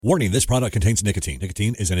Warning, this product contains nicotine.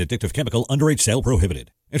 Nicotine is an addictive chemical. Underage sale prohibited.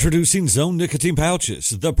 Introducing Zone Nicotine Pouches,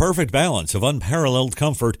 the perfect balance of unparalleled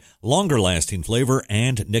comfort, longer-lasting flavor,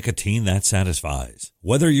 and nicotine that satisfies.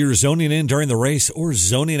 Whether you're zoning in during the race or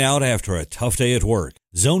zoning out after a tough day at work,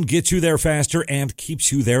 Zone gets you there faster and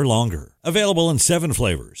keeps you there longer. Available in 7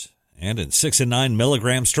 flavors and in 6 and 9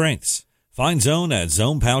 milligram strengths. Find Zone at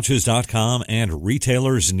zonepouches.com and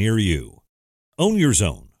retailers near you. Own your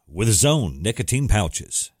Zone with Zone Nicotine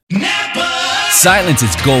Pouches. NAPA! Silence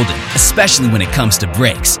is golden, especially when it comes to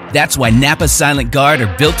brakes. That's why NAPA Silent Guard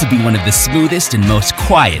are built to be one of the smoothest and most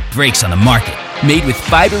quiet brakes on the market. Made with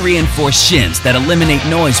fiber-reinforced shims that eliminate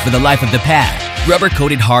noise for the life of the pad,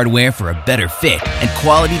 rubber-coated hardware for a better fit, and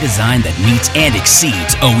quality design that meets and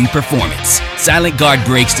exceeds OE performance. Silent Guard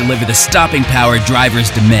brakes deliver the stopping power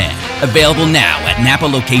drivers demand. Available now at NAPA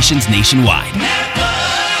locations nationwide. NAPA!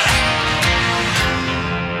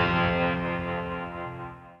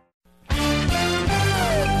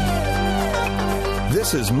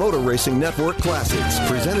 This is Motor Racing Network Classics,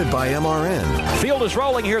 presented by MRN. Field is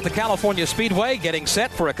rolling here at the California Speedway, getting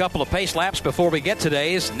set for a couple of pace laps before we get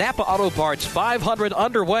today's Napa Auto Parts 500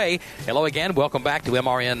 underway. Hello again. Welcome back to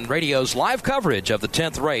MRN Radio's live coverage of the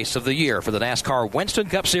 10th race of the year for the NASCAR Winston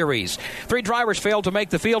Cup Series. 3 drivers failed to make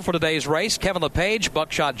the field for today's race: Kevin LePage,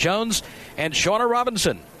 Buckshot Jones, and Shauna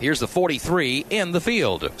Robinson. Here's the 43 in the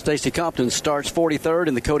field. Stacy Compton starts 43rd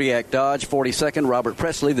in the Kodiak Dodge. 42nd, Robert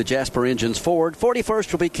Presley, the Jasper Engines Ford.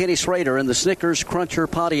 41st will be Kenny Schrader in the Snickers Cruncher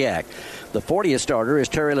Pontiac. The 40th starter is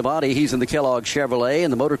Terry Labonte. He's in the Kellogg Chevrolet,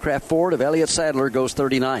 and the Motorcraft Ford of Elliott Sadler goes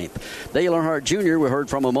 39th. Dale Earnhardt Jr., we heard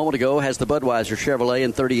from a moment ago, has the Budweiser Chevrolet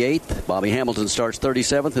in 38th. Bobby Hamilton starts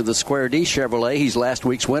 37th in the Square D Chevrolet. He's last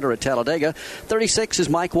week's winner at Talladega. 36 is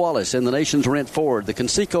Mike Wallace in the Nation's Rent Ford. The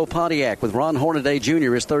Conseco Pontiac with Ron Hornaday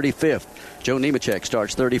Jr. is 35th. Joe Nemechek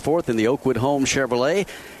starts 34th in the Oakwood Home Chevrolet.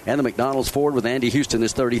 And the McDonald's Ford with Andy Houston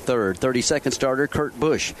is 33rd. 32nd starter Kurt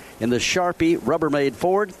Busch in the Sharpie Rubbermaid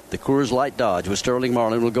Ford. The Coors Light Dodge with Sterling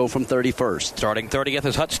Marlin will go from 31st. Starting 30th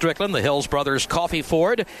is Hut Strickland, the Hills Brothers Coffee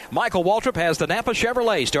Ford. Michael Waltrip has the Napa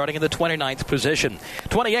Chevrolet starting in the 29th position.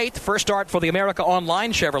 28th, first start for the America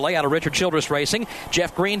Online Chevrolet out of Richard Childress Racing.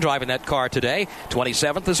 Jeff Green driving that car today.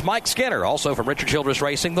 27th is Mike Skinner, also from Richard Childress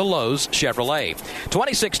Racing, the Lowe's Chevrolet.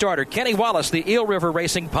 26th starter Kenny Wallace, the Eel River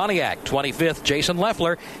Racing Pontiac. 25th, Jason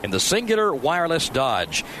Leffler in the Singular Wireless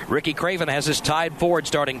Dodge. Ricky Craven has his Tide Ford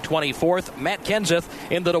starting 24th. Matt Kenseth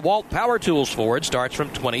in the DeWalt Power Tools Ford starts from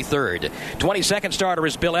 23rd. 22nd starter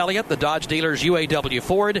is Bill Elliott, the Dodge dealer's UAW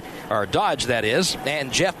Ford, or Dodge that is,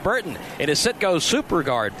 and Jeff Burton in his Citgo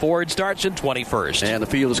SuperGuard Ford starts in 21st. And the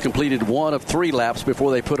field has completed 1 of 3 laps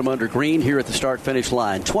before they put him under green here at the start-finish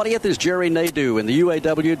line. 20th is Jerry Nadeau in the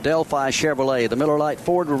UAW Delphi Chevrolet. The Miller Lite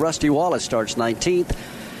Ford with Rusty Wallace starts 19th.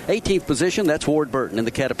 18th position, that's Ward Burton in the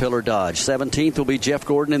Caterpillar Dodge. 17th will be Jeff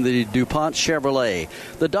Gordon in the DuPont Chevrolet.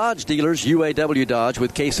 The Dodge dealers, UAW Dodge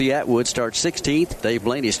with Casey Atwood starts 16th. Dave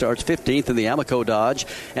Blaney starts 15th in the Amoco Dodge.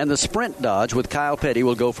 And the Sprint Dodge with Kyle Petty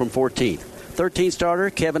will go from 14th. 13th starter,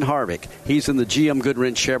 Kevin Harvick. He's in the GM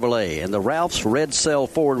Goodwrench Chevrolet. And the Ralph's Red Cell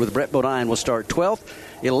Ford with Brett Bodine will start 12th.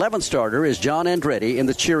 11th starter is John Andretti in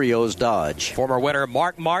the Cheerios Dodge. Former winner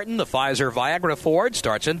Mark Martin, the Pfizer Viagra Ford,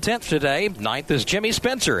 starts in 10th today. 9th is Jimmy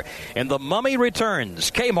Spencer in the Mummy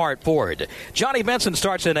Returns Kmart Ford. Johnny Benson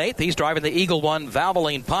starts in 8th. He's driving the Eagle One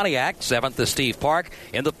Valvoline Pontiac. 7th is Steve Park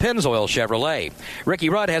in the Pennzoil Chevrolet. Ricky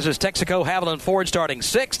Rudd has his Texaco Haviland Ford starting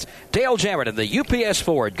 6th. Dale Jarrett in the UPS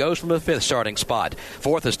Ford goes from the 5th starting spot.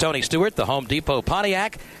 4th is Tony Stewart, the Home Depot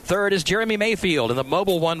Pontiac. 3rd is Jeremy Mayfield in the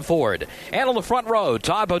Mobile One Ford. And on the front row,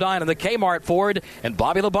 Todd Bodine in the Kmart Ford and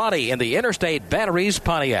Bobby Labonte in the Interstate Batteries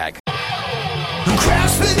Pontiac.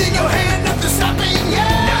 Craftsman in your hand, nothing stopping,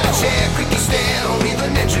 yeah. Not a chair, creaky stand, or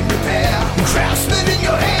even engine repair. Craftsman in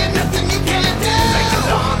your hand, nothing you can't do. Like the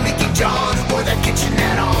lawn, Mickey John, or that kitchen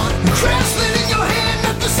add-on. Craftsman in your hand,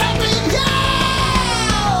 nothing stopping,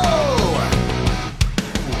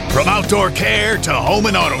 yeah. From outdoor care to home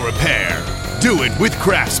and auto repair, do it with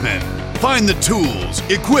Craftsman. Find the tools,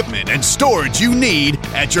 equipment, and storage you need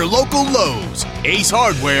at your local Lowe's, Ace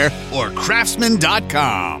Hardware, or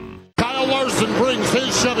Craftsman.com. Kyle Larson brings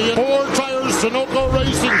his Chevy in 4 tires, Sunoco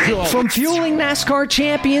Racing Fuel. From fueling NASCAR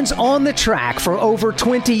champions on the track for over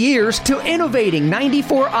 20 years to innovating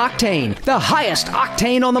 94 octane, the highest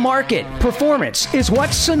octane on the market, performance is what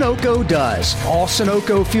Sunoco does. All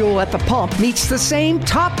Sunoco fuel at the pump meets the same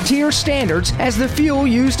top-tier standards as the fuel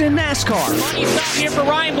used in NASCAR. Money stop here for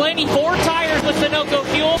Ryan Blaney. 4 tires with Sunoco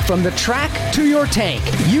fuel. From the track to your tank,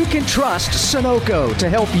 you can trust Sunoco to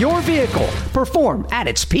help your vehicle perform at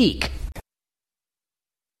its peak.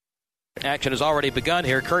 Action has already begun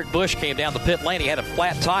here. Kurt Busch came down the pit lane. He had a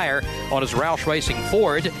flat tire on his Roush Racing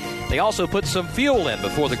Ford. They also put some fuel in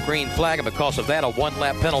before the green flag, and because of that, a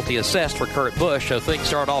one-lap penalty assessed for Kurt Busch. So things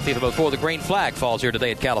start off even before the green flag falls here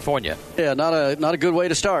today at California. Yeah, not a good way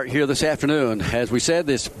to start here this afternoon. As we said,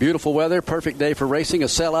 this beautiful weather, perfect day for racing. A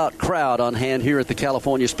sellout crowd on hand here at the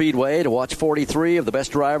California Speedway to watch 43 of the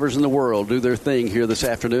best drivers in the world do their thing here this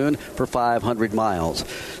afternoon for 500 miles.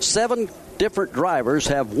 7 different drivers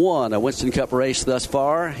have won a Winston Cup race thus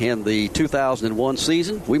far in the 2001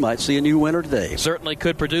 season. We might see a new winner today. Certainly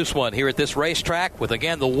could produce one here at this racetrack with,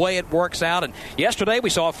 again, the way it works out. And yesterday we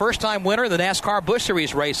saw a first-time winner in the NASCAR Busch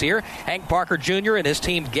Series race here. Hank Parker Jr. and his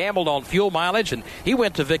team gambled on fuel mileage, and he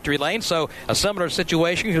went to victory lane. So a similar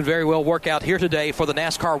situation could very well work out here today for the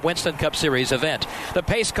NASCAR Winston Cup Series event. The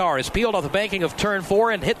pace car is peeled off the banking of turn 4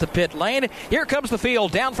 and hit the pit lane. Here comes the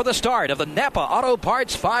field down for the start of the NAPA Auto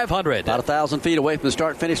Parts 500. About 1,000 feet away from the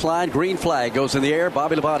start-finish line. Green flag goes in the air.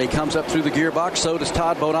 Bobby Labonte comes up through the gearbox. So does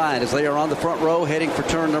Todd Bodine as they are on the front row heading for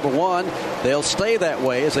turn number 1. They'll stay that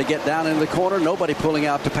way as they get down into the corner. Nobody pulling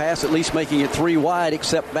out to pass, at least making it 3 wide,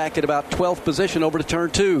 except back at about 12th position over to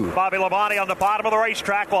turn 2. Bobby Labonte on the bottom of the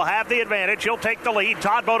racetrack will have the advantage. He'll take the lead.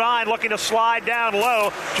 Todd Bodine looking to slide down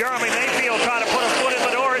low. Jeremy Mayfield trying to put a foot in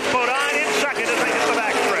the door. It's Bodine in second as they hit the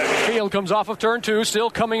backstretch. Field comes off of turn 2, still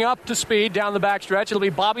coming up to speed down the backstretch. It'll be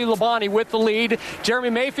Bobby Labonte with the lead. Jeremy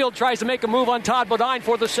Mayfield tries to make a move on Todd Bodine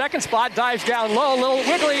for the second spot. Dives down low, a little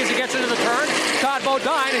wiggly as he gets into the turn. Todd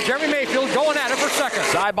Bodine and Jeremy Mayfield going at it for second.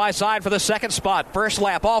 Side by side for the second spot. First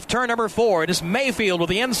lap off turn number 4. It is Mayfield with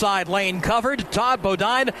the inside lane covered. Todd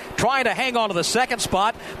Bodine trying to hang on to the second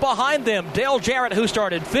spot. Behind them, Dale Jarrett, who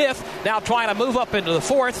started 5th, now trying to move up into the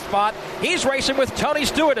 4th spot. He's racing with Tony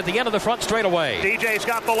Stewart at the end of the front straightaway. DJ's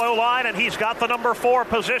got the low line, and he's got the number 4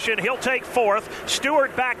 position. He'll take 4th.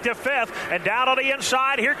 Stewart back to 5th, and down on the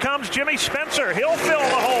inside, here comes Jimmy Spencer. He'll fill the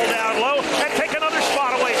hole down low and take another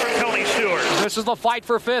spot away from Tony Stewart. This is the fight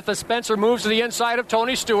for 5th as Spencer moves to the inside of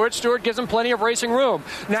Tony Stewart. Stewart gives him plenty of racing room.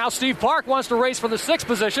 Now Steve Park wants to race for the 6th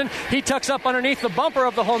position. He tucks up underneath the bumper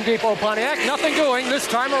of the Home Depot Pontiac. Nothing doing this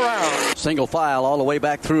time around. Single file all the way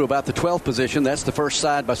back through about the 12th position. That's the first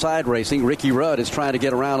side-by-side racing. Ricky Rudd is trying to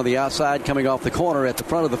get around on the outside, coming off the corner at the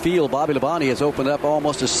front of the field. Bobby Labonte has opened up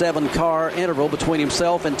almost a 7-car interval between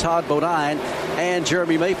himself and Todd Bodine and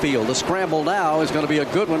Jeremy Mayfield. The scramble now is going to be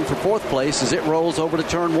a good one for 4th place as it rolls over to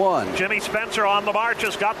turn 1. Jimmy Spencer on the march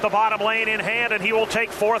has got the bottom lane in hand, and he will take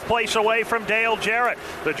 4th place away from Dale Jarrett.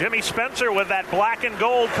 The Jimmy Spencer with that black and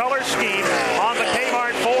gold color scheme on the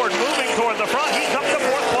Kmart Ford moving toward the front. He's up to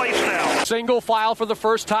 4th place now. Single file for the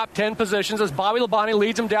first top 10 positions as Bobby Labonte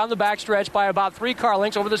leads him down the backstretch by about 3 car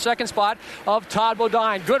lengths over the second spot of Todd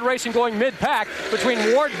Bodine. Good racing going mid-pack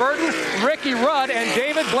between Ward Burton, Ricky Rudd, and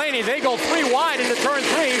David Blaney. They go 3 wide into turn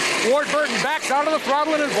 3. Ward Burton backs out of the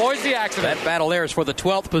throttle and avoids the accident. That battle there is for the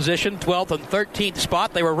 12th position, 12th and 13th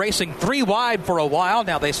spot. They were racing 3 wide for a while.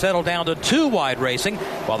 Now they settle down to 2 wide racing,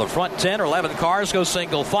 while the front 10 or 11 cars go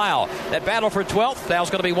single file. That battle for 12th now is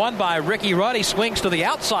going to be won by Ricky Rudd. He swings to the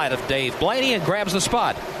outside of Dave Blaney and grabs the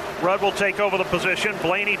spot. Rudd will take over the position.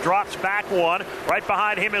 Blaney drops back 1. Right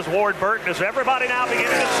behind him is Ward Burton as everybody now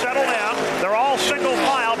beginning to settle down. They're all single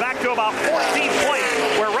file back to about 14th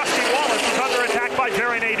place where Rusty Wallace is under attack by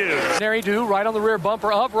Jerry Nadeau. Nadeau right on the rear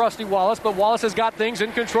bumper of Rusty Wallace, but Wallace has got things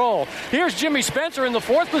in control. Here's Jimmy Spencer in the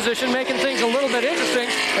 4th position, making things a little bit interesting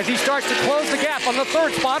as he starts to close the gap on the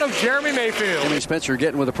 3rd spot of Jeremy Mayfield. Jimmy Spencer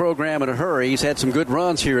getting with the program in a hurry. He's had some good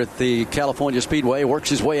runs here at the California Speedway.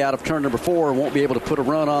 Works his way out of turn number 4. Won't be able to put a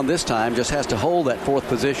run on this time. Just has to hold that 4th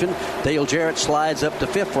position. Dale Jarrett slides up to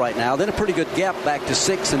 5th right now. Then a pretty good gap back to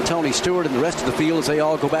 6th, and Tony Stewart and the rest of the field as they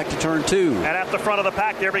all go back to turn 2. And at the front of the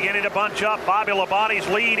pack, they're beginning to bunch up. Bobby Labonte's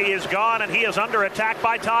lead is gone, and he is under attack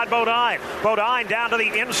by Todd Bodine. Bodine down to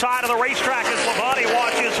the inside of the racetrack as Labonte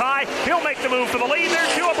watches high. He'll make the move for the lead.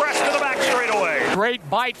 They're 2 abreast to the back straightaway. Great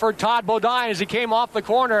bite for Todd Bodine as he came off the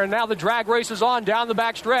corner, and now the drag race is on down the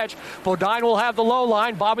back stretch. Bodine will have the low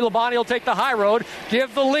line. Bobby Labonte will take the high road.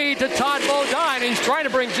 Give the lead to Todd Bodine. He's trying to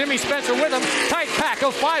bring Jimmy Spencer with him. Tight pack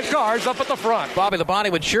of 5 cars up at the front. Bobby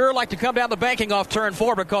Labonte would sure like to come down the banking off turn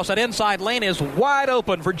 4 because that inside lane is wide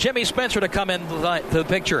open for Jimmy Spencer to come into the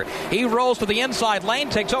picture. He rolls to the inside lane,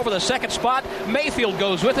 takes over the 2nd spot. Mayfield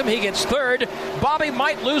goes with him. He gets 3rd. Bobby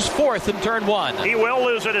might lose 4th in turn 1. He will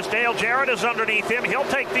lose it as Dale Jarrett is underneath him. He'll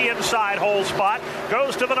take the inside hole spot.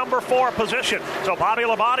 Goes to the number 4 position. So Bobby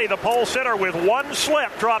Labonte, the pole sitter, with 1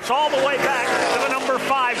 slip, drops all the way back to the number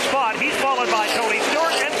 5 spot. He's followed by Tony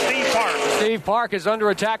Stewart and Steve Park. Steve Park is under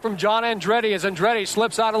attack from John Andretti as Andretti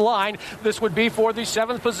slips out of line. This would be for the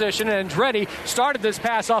 7th position. Andretti started this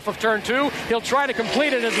pass off of turn 2. He'll try to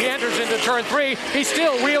complete it as he enters into turn 3. He's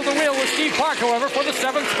still wheel to wheel with Steve Park, however, for the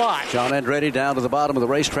 7th spot. John Andretti down to the bottom of the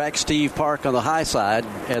racetrack. Steve Park on the high side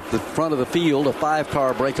at the front of the field. A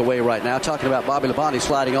 5-car breakaway right now. Talking about Bobby Labonte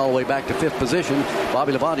sliding all the way back to 5th position.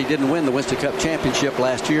 Bobby Labonte didn't win the Winston Cup Championship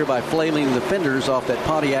last year by flailing the fenders off that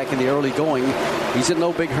Pontiac in the early going. He's in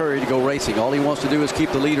no big hurry to go racing. All he wants to do is keep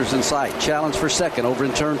the leaders in sight. Challenge for second over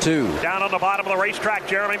in turn 2. Down on the bottom of the racetrack,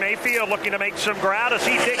 Jeremy Mayfield looking to make some ground as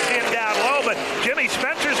he digs in down low, but Jimmy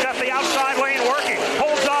Spencer's got the outside lane working.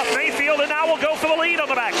 Holds off Mayfield and now will go for the lead on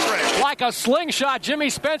the backstretch. Like a slingshot, Jimmy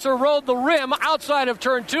Spencer rode the rim outside of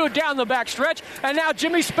turn 2 down the backstretch, and now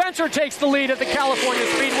Jimmy Spencer takes the lead at the California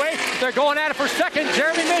Speedway. They're going at it for second,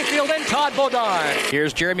 Jeremy Mayfield and Todd Bodine.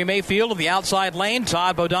 Here's Jeremy Mayfield in the outside lane.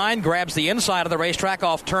 Todd Bodine grabs the inside of the racetrack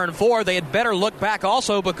off turn 4. They had better look back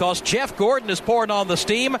also because Jeff Gordon is pouring on the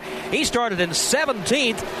steam. He started in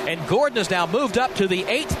 17th, and Gordon has now moved up to the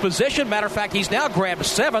 8th position. Matter of fact, he's now grabbed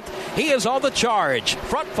 7th. He is on the charge.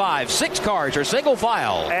 Front 5, 6 cars are single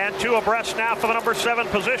file. And 2 abreast now for the number 7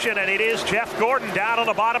 position, and it is Jeff Gordon down on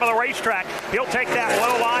the bottom of the racetrack. He'll take that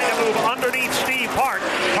low line and move underneath Steve Park.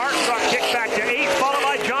 Park's got kicked back to 8th, followed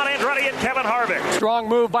by John Andretti and Kevin Harvick. Strong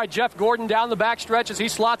move by Jeff Gordon down the backstretch as he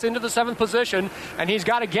slots into the 7th position, and he's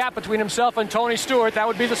got a gap between himself and Tony Stewart. That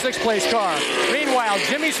would be the 6th place car. Meanwhile,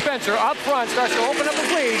 Jimmy Spencer up front starts to open up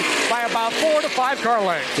his lead by about 4 to 5 car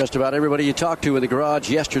lengths. Just about everybody you talked to in the garage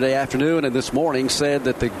yesterday afternoon and this morning said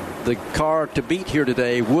that the car to beat here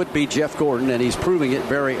today would be Jeff Gordon, and he's proving it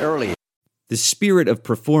very early. The spirit of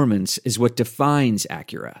performance is what defines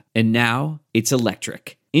Acura, and now it's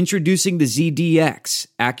electric. Introducing the ZDX,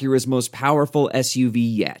 Acura's most powerful SUV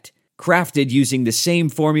yet. Crafted using the same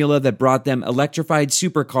formula that brought them electrified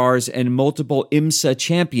supercars and multiple IMSA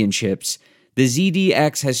championships, the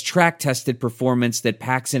ZDX has track-tested performance that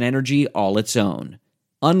packs an energy all its own.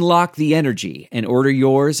 Unlock the energy and order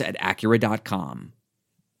yours at Acura.com.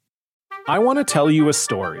 I want to tell you a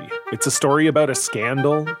story. It's a story about a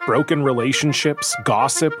scandal, broken relationships,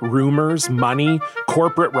 gossip, rumors, money,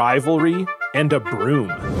 corporate rivalry, and a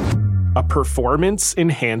broom. A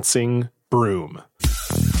performance-enhancing broom.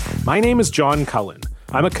 My name is John Cullen.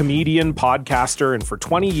 I'm a comedian, podcaster, and for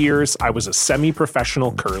 20 years, I was a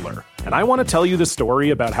semi-professional curler. And I want to tell you the story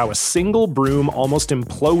about how a single broom almost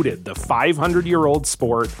imploded the 500-year-old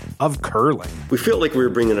sport of curling. We felt like we were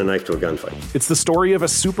bringing a knife to a gunfight. It's the story of a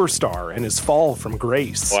superstar and his fall from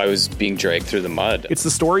grace. I was being dragged through the mud. It's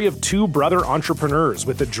the story of 2 brother entrepreneurs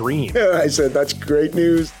with a dream. I said, that's great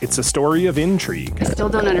news. It's a story of intrigue. I still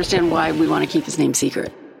don't understand why we want to keep his name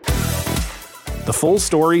secret. The full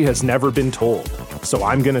story has never been told, so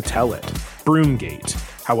I'm going to tell it. Broomgate,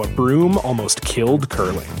 how a broom almost killed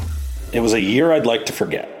curling. It was a year I'd like to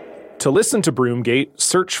forget. To listen to Broomgate,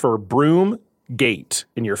 search for Broomgate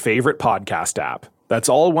in your favorite podcast app. That's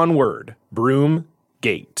all one word,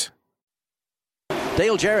 Broomgate.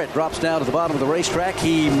 Dale Jarrett drops down to the bottom of the racetrack.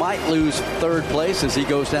 He might lose 3rd place as he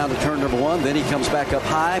goes down to turn number 1. Then he comes back up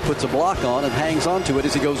high, puts a block on, and hangs on to it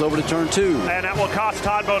as he goes over to turn 2. And that will cost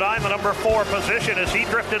Todd Bodine the number 4 position as he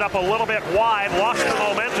drifted up a little bit wide, lost the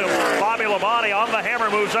momentum. Bobby Labonte on the hammer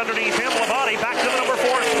moves underneath him. Labonte back to the number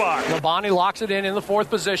 4 spot. Labonte locks it in the 4th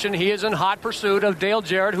position. He is in hot pursuit of Dale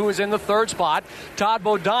Jarrett, who is in the 3rd spot. Todd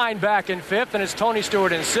Bodine back in 5th, and it's Tony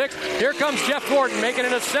Stewart in 6th. Here comes Jeff Gordon making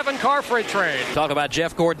it a 7-car freight train. Talk about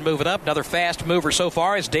Jeff Gordon moving up. Another fast mover so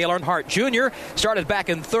far is Dale Earnhardt Jr. Started back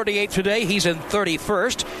in 38th today. He's in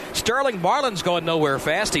 31st. Sterling Marlin's going nowhere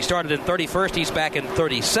fast. He started in 31st. He's back in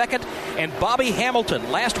 32nd. And Bobby Hamilton,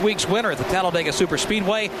 last week's winner at the Talladega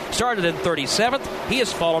Superspeedway, started in 37th. He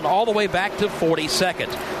has fallen all the way back to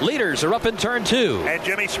 42nd. Leaders are up in turn 2. And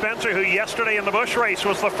Jimmy Spencer, who yesterday in the Busch race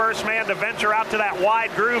was the first man to venture out to that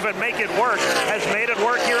wide groove and make it work, has made it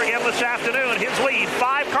work here again this afternoon. His lead,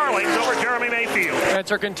 5 car lengths over Jeremy Mayfield.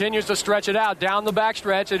 Spencer continues to stretch it out down the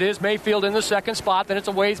backstretch. It is Mayfield in the 2nd spot. Then it's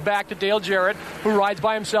a ways back to Dale Jarrett, who rides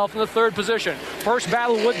by himself in the 3rd position. First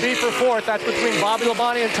battle would be for 4th. That's between Bobby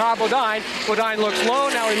Labonte and Todd Bodine. Bodine looks low.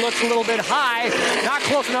 Now he looks a little bit high. Not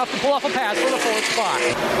close enough to pull off a pass for the 4th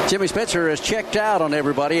spot. Jimmy Spencer has checked out on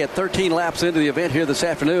everybody at 13 laps into the event here this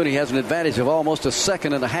afternoon. He has an advantage of almost 1.5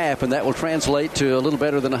 seconds, and that will translate to a little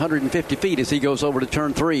better than 150 feet as he goes over to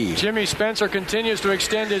turn 3. Jimmy Spencer continues to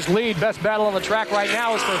extend his lead. Best battle on the track right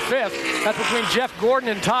now is for 5th. That's between Jeff Gordon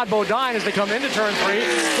and Todd Bodine as they come into turn 3.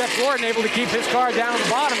 Jeff Gordon able to keep his car down at the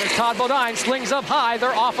bottom as Todd Bodine slings up high.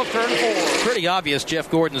 They're off of turn 4. Pretty obvious Jeff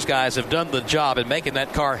Gordon's guys have done the job in making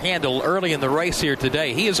that car handle early in the race here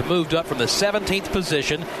today. He has moved up from the 17th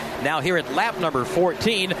position. Now here at lap number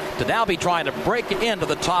 14 to now be trying to break into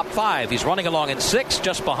the top 5. He's running along in 6th,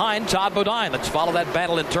 just behind Todd Bodine. Let's follow that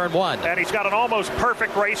battle in turn 1. And he's got an almost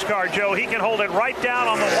perfect race car, Joe. He can hold it right down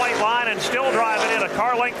on the white line and still drive it in a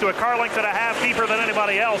car length to a car length and a half deeper than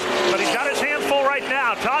anybody else. But he's got his hands full right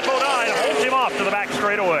now. Todd Bodine holds him off to the back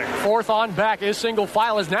straightaway. 4th on back is single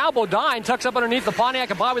file as now Bodine tucks up underneath the Pontiac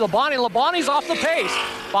of Bobby Labonte. Labonte's off the pace.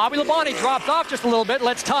 Bobby Labonte dropped off just a little bit,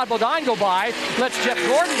 lets Todd Bodine go by, lets Jeff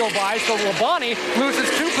Gordon go by, so Labonte loses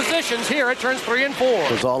 2 positions here at turns 3 and 4.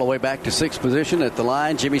 Goes all the way back to 6th position at the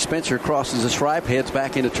line. Jimmy Spencer crosses the stripe, heads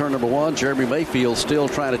back into turn number 1. Jeremy Mayfield still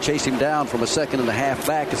trying to chase him down from a 2.5 seconds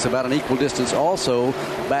back. It's about an equal distance also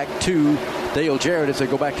back to Dale Jarrett as they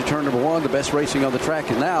go back to turn number 1. The best racing on the track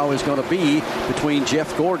now is going to be between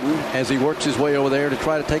Jeff Gordon as he works his way over there to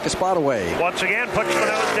try to take a spot away. Once again, puts the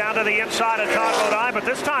nose down to the inside of Todd Bodine, but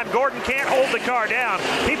this time Gordon can't hold the car down.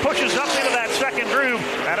 He pushes up into that second groove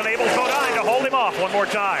and enables Bodine to hold him off one more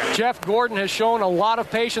time. Jeff Gordon has shown a lot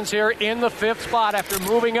of patience here in the 5th spot after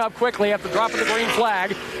moving up quickly after dropping the green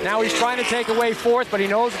flag. Now he's trying to take away 4th, but he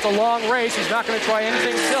knows it's a long race. He's not going to try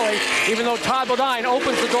anything silly, even though Todd Bodine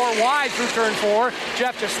opens the door wide through turn 4.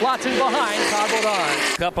 Jeff just slots in behind Todd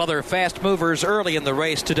Bodine. A couple other fast movers early in the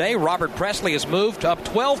race today. Robert Presley has moved up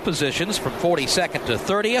 12 positions from 42nd to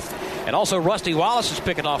 30th. And also Rusty Wallace is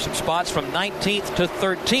picking off some spots from 19th to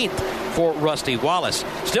 13th for Rusty Wallace.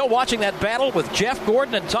 Still watching that battle with Jeff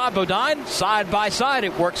Gordon and Todd Bodine. Side by side,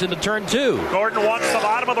 it works into turn 2. Gordon wants the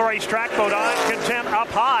bottom of the racetrack. Bodine content up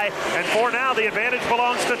high. And for now, the advantage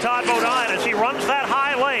belongs to Todd Bodine as he runs that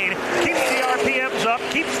high lane, keeps the RPMs up,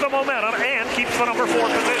 keeps the momentum, and keeps the number 4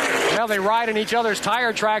 position. Now they ride in each other's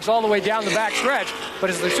tire tracks all the way down the back stretch. But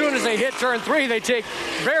as soon as they hit turn 3, they take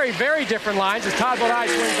very, very different lines as Todd Bodine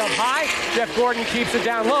swings up high. Jeff Gordon keeps it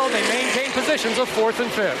down low. They maintain positions of 4th and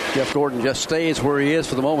 5th. Jeff Gordon just stays where he is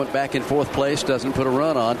for the moment, back in 4th place, doesn't put a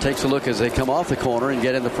run on, takes a look as they come off the corner and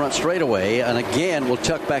get in the front straightaway, and again will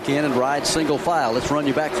tuck back in and ride single file. Let's run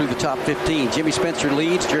you back through the top 15. Jimmy Spencer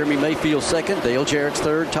leads, Jeremy Mayfield 2nd, Dale Jarrett's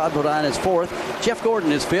 3rd, Todd Bodine is 4th, Jeff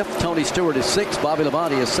Gordon is 5th, Tony Stewart is 6th, Bobby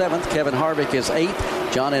Labonte is 7th, Kevin Harvick is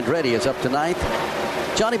 8th, John Andretti is up to 9th.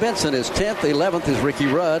 Johnny Benson is 10th. 11th is Ricky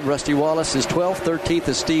Rudd. Rusty Wallace is 12th. 13th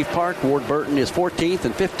is Steve Park. Ward Burton is 14th.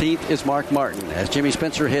 And 15th is Mark Martin as Jimmy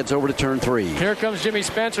Spencer heads over to turn 3. Here comes Jimmy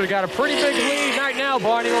Spencer. Got a pretty big lead right now,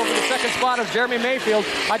 Barney, over the 2nd spot of Jeremy Mayfield.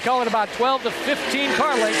 I'd call it about 12 to 15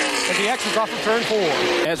 car lengths as he exits off of turn 4.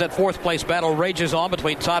 As that 4th place battle rages on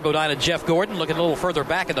between Todd Bodine and Jeff Gordon, looking a little further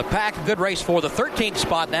back in the pack. A good race for the 13th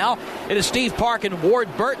spot now. It is Steve Park and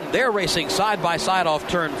Ward Burton. They're racing side by side off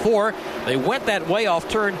turn 4. They went that way off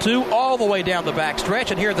turn 2 all the way down the back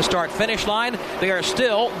stretch, and here at the start-finish line, they are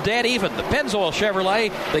still dead even. The Pennzoil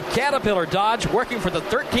Chevrolet, the Caterpillar Dodge, working for the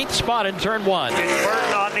 13th spot in turn 1. It's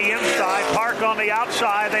Burton on the inside, Park on the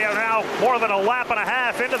outside. They are now more than a lap and a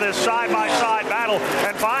half into this side-by-side battle,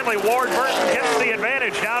 and finally Ward Burton gets the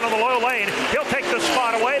advantage down on the low lane. He'll take the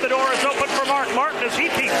spot away. The door is open for Mark Martin as he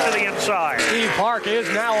peeks to the inside. Steve Park is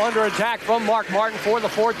now under attack from Mark Martin for the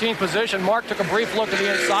 14th position. Mark took a brief look to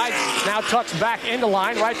the inside, now tucks back into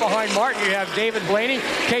line. Right behind Martin, you have David Blaney,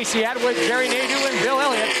 Casey Atwood, Jerry Nadeau, and Bill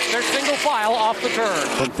Elliott. They're single file off the turn.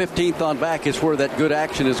 From 15th on back is where that good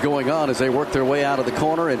action is going on as they work their way out of the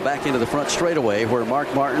corner and back into the front straightaway, where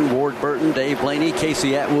Mark Martin, Ward Burton, Dave Blaney,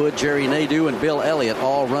 Casey Atwood, Jerry Nadeau, and Bill Elliott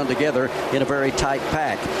all run together in a very tight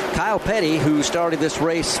pack. Kyle Petty, who started this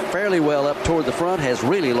race fairly well up toward the front, has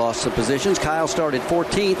really lost some positions. Kyle started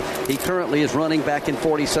 14th. He currently is running back in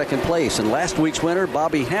 42nd place. And last week's winner,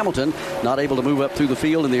 Bobby Hamilton, not able to move up through the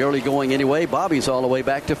field in the early going anyway. Bobby's all the way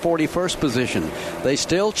back to 41st position. They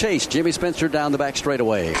still chase Jimmy Spencer down the back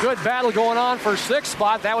straightaway. Good battle going on for 6th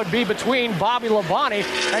spot. That would be between Bobby Labonte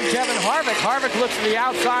and Kevin Harvick. Harvick looks to the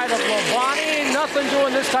outside of Labonte. Nothing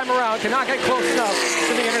doing this time around. Cannot get close enough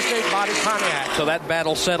to the Interstate Body Pontiac. So that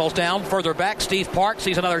battle settles down. Further back, Steve Park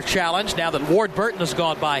sees another challenge now that Ward Burton has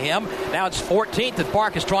gone by him. Now it's 14th that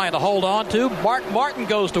Park is trying to hold on to. Mark Martin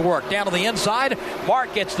goes to work down to the inside.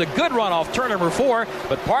 Mark gets the good run off turn number 4,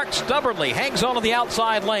 but Park stubbornly hangs on to the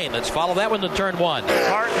outside lane. Let's follow that one to turn 1.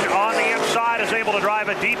 Martin on the inside is able to drive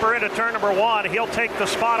it deeper into turn number 1. He'll take the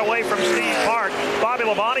spot away from Steve Park. Bobby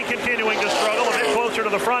Labonte continuing to struggle a bit closer to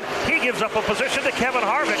the front. He gives up a position to Kevin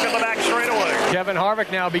Harvick in the back straightaway. Kevin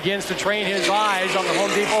Harvick now begins to train his eyes on the Home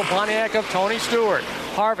Depot Pontiac of Tony Stewart.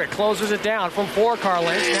 Harvick closes it down from 4-car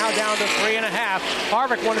lengths, now down to 3.5.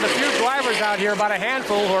 Harvick, one of the few drivers out here, about a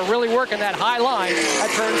handful, who are really working that high line at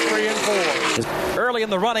turns 3 and 4. Early in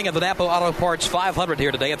the running of the NAPA Auto Parts 500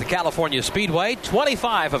 here today at the California Speedway.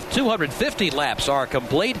 25 of 250 laps are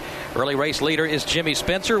complete. Early race leader is Jimmy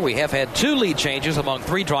Spencer. We have had 2 lead changes among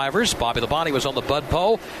 3 drivers. Bobby Labonte was on the Bud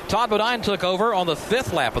pole. Todd Bodine took over on the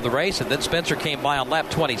 5th lap of the race, and then Spencer came by on lap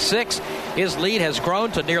 26. His lead has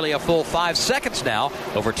grown to nearly a full 5 seconds now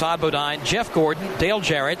over Todd Bodine, Jeff Gordon, Dale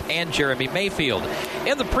Jarrett, and Jeremy Mayfield.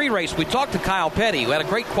 In the pre-race, we talked to Kyle Petty, who had a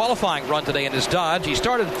great qualifying run today in his Dodge. He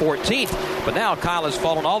started 14th, but now Kyle has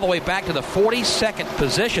fallen all the way back to the 42nd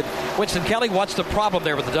position. Winston Kelly, what's the problem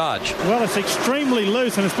there with the Dodge? Well, it's extremely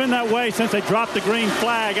loose, and it's been that way since they dropped the green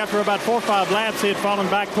flag. After about 4 or 5 laps, he had fallen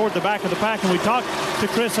back toward the back of the pack, and we talked to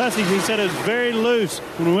Chris Hussey. He said it was very loose.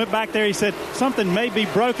 When we went back there, he said something may be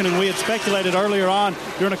broken, and we had speculated earlier on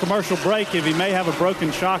during a commercial break if he may have a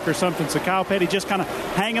broken shock or something. So Kyle Petty just kind of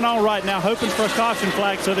hanging on right now, hoping for a caution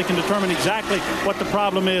flag so they can determine exactly what the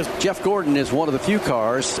problem is. Jeff Gordon is one of the few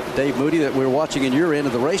cars, Dave Moody, that we're watching in your end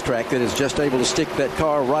of the racetrack that is just able to stick that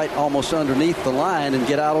car right almost underneath the line and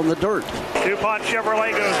get out on the dirt. DuPont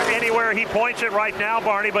Chevrolet goes anywhere he points it right now,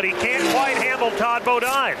 Barney, but he can't quite handle Todd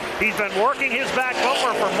Bodine. He's been working his back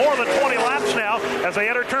bumper for more than 20 laps now. As they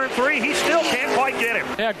enter turn 3, he still can't quite get him.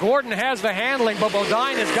 Yeah, Gordon has the handling, but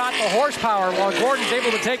Bodine has got the horsepower. While Gordon's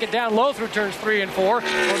able to take it down low through turns 3 and 4,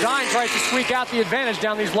 Bodine tries to squeak out the advantage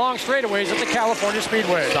down these long straightaways at the California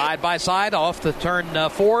Speedway. Side by side off the turn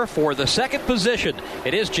 4 for the second position.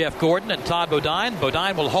 It is Jeff Gordon and Todd Bodine.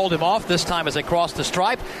 Bodine will hold him off this time as they cross the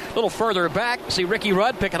stripe. A little further back, see Ricky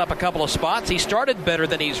Rudd picking up a couple of spots. He started better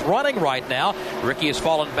than he's running right now. Ricky has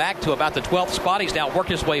fallen back to about the 12th spot. He's now worked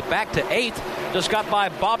his way back to 8th. Just got by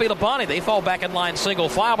Bobby Labonte. They fall back in line single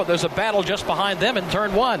file, but there's a battle just behind them in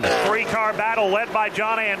turn 1. 3-car battle led by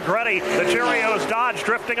John Andretti. The Cheerios Dodge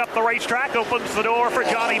drifting up the racetrack opens the door for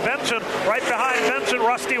Johnny Benson. Right behind Benson,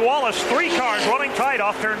 Rusty Wallace. 3 cars running tight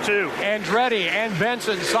off turn 2. Andretti and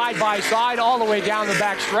Benson side by side all the way down the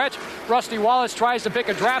back stretch. Rusty Wallace tries to pick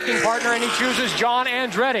a drafting partner, and he chooses John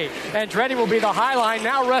Andretti. Andretti will be the high line.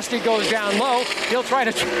 Now Rusty goes down low. He'll try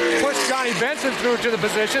to push Johnny Benson through to the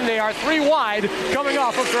position. They are 3 wide coming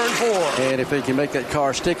off of turn 4. And if they can make that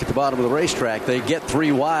car stick at the bottom of the racetrack, they get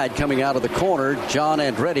 3 wide coming out of the corner. John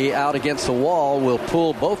Andretti out against the wall will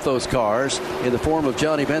pull both those cars in the form of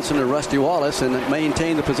Johnny Benson and Rusty Wallace and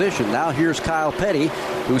maintain the position. Now here's Kyle Petty,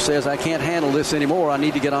 who says, I can't handle this anymore. I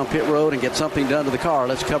need to get on pit road and get something done to the car.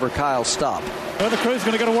 Let's cover Kyle's stop. Well, the crew's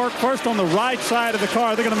going to go to work first on the right side of the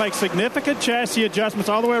car. They're going to make significant chassis adjustments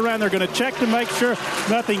all the way around. They're going to check to make sure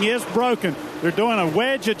nothing is broken. They're doing a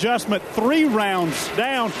wedge adjustment 3 rounds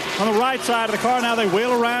down on the right side of the car. Now they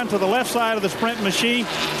wheel around to the left side of the sprint machine,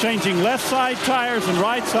 changing left side tires and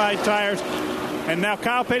right side tires. And now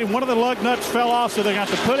Kyle Petty, one of the lug nuts fell off, so they're going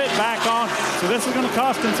to have to put it back on. So this is going to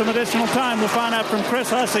cost them some additional time. We'll find out from Chris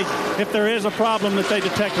Hussey if there is a problem that they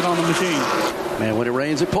detected on the machine. Man, when it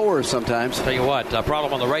rains, it pours sometimes. Tell you what, a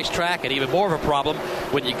problem on the racetrack, and even more of a problem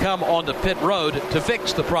when you come onto pit road to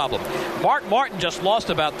fix the problem. Mark Martin just lost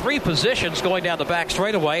about 3 positions going down the back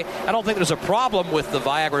straightaway. I don't think there's a problem with the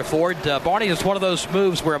Viagra Ford. Barney, is one of those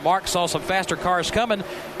moves where Mark saw some faster cars coming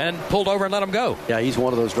and pulled over and let them go. Yeah, he's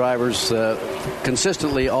one of those drivers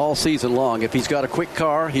consistently all season long. If he's got a quick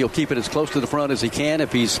car, he'll keep it as close to the front as he can.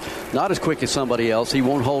 If he's not as quick as somebody else, he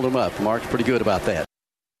won't hold him up. Mark's pretty good about that.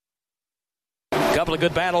 Couple of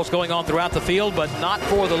good battles going on throughout the field, but not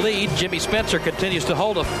for the lead. Jimmy Spencer continues to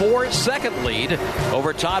hold a 4-second lead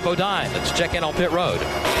over Todd Bodine. Let's check in on pit road.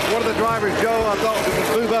 One of the drivers, Joe, I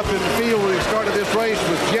thought would move up in the field when he started this race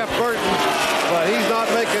was Jeff Burton, but he's not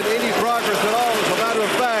making any progress at all. As a matter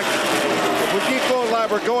of fact, if we keep going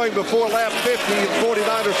like we're going before lap 50 and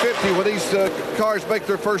 49 or 50 when these cars make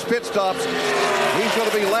their first pit stops, he's going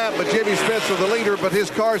to be lapped by Jimmy Spencer, the leader, but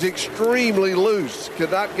his car's extremely loose.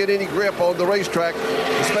 Cannot get any grip on the racetrack,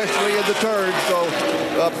 especially in the turns. So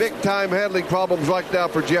big-time handling problems right now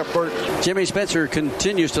for Jeff Burton. Jimmy Spencer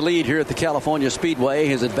continues to lead here at the California Speedway.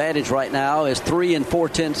 His advantage right now is 3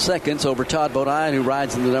 4/10 seconds over Todd Bodine, who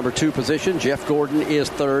rides in the number 2 position. Jeff Gordon is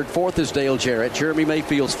 3rd. 4th is Dale Jarrett. Jeremy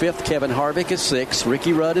Mayfield's 5th. Kevin Harvick is 6th.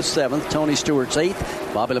 Ricky Rudd is 7th. Tony Stewart's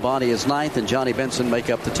 8th. Bobby Labonte is 9th. And Johnny Benson make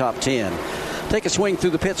up the top 10. Take a swing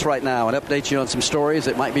through the pits right now and update you on some stories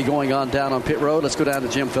that might be going on down on pit road. Let's go down to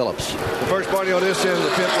Jim Phillips. The first party on this end of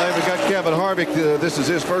the pit lane, we got Kevin Harvick. This is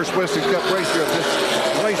his first Winston Cup race here at this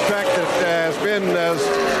racetrack that has been, as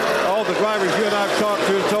all the drivers you and I have talked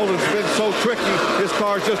to, told us it's been so tricky. His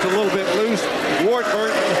car's just a little bit loose. Ward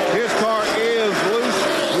Burton, his car is loose.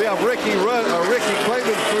 We have Ricky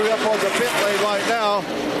Clayton through up on the pit lane right now.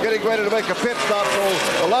 getting ready to make a pit stop.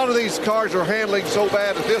 So a lot of these cars are handling so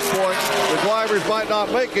bad at this point, the drivers might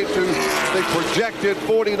not make it to the projected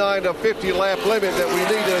 49 to 50 lap limit that we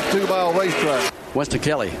need in a 2-mile racetrack. Weston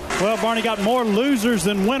Kelly. Well, Barney, got more losers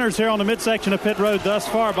than winners here on the midsection of pit road thus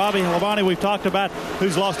far. Bobby Labonte, we've talked about,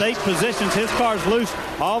 who's lost 8 positions. His car's loose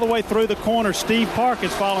all the way through the corner. Steve Park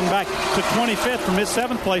has fallen back to 25th from his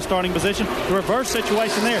 7th place starting position. The reverse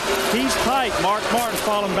situation there. He's tight. Mark Martin's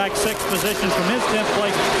fallen back 6 positions from his 10th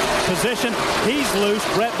place position. He's loose.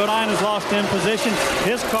 Brett Bodine has lost 10 positions.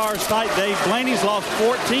 His car is tight. Dave Blaney's lost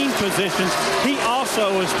 14 positions. He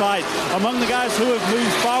also is tight. Among the guys who have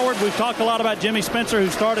moved forward, we've talked a lot about Jimmy Spencer, who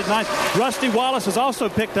started 9th. Rusty Wallace has also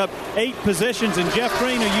picked up 8 positions, and Jeff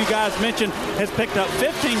Green, who you guys mentioned, has picked up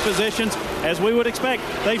 15 positions. As we would expect,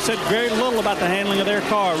 they've said very little about the handling of their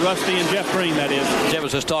car, Rusty and Jeff Green, that is. Jim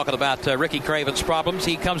was just talking about Ricky Craven's problems.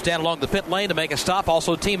 He comes down along the pit lane to make a stop.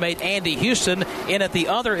 Also, teammate Andy Houston in at the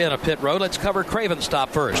other end of pit road. Let's cover Craven's stop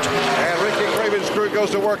first. And Ricky Craven's crew goes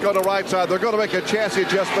to work on the right side. They're going to make a chassis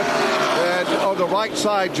adjustment and on the right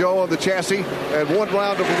side, Joe, on the chassis, and 1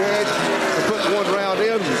 round of the wedge to put 1 round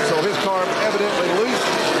in. So his car evidently loose.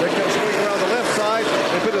 They can swing around the left side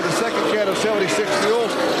and put in the second can of 76 fuel.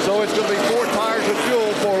 So it's going to be 4 tires of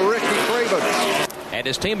fuel for Ricky Craven. And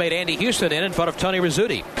his teammate Andy Houston in front of Tony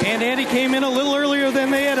Rizzuti. And Andy came in a little earlier than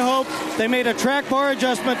they had hoped. They made a track bar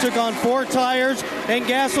adjustment, took on 4 tires and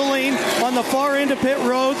gasoline on the far end of pit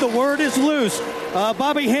road. The word is loose.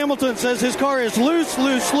 Bobby Hamilton says his car is loose.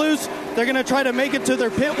 They're going to try to make it to their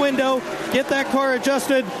pit window, get that car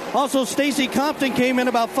adjusted. Also, Stacy Compton came in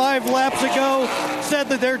about 5 laps ago, said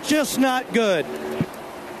that they're just not good.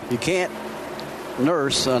 You can't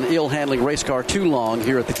nurse an ill-handling race car too long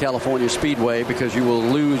here at the California Speedway, because you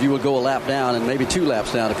will go a lap down and maybe 2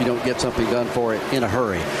 laps down if you don't get something done for it in a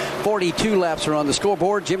hurry. 42 laps are on the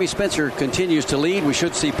scoreboard. Jimmy Spencer continues to lead. We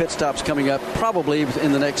should see pit stops coming up probably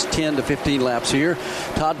in the next 10 to 15 laps here.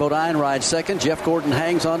 Todd Bodine rides second. Jeff Gordon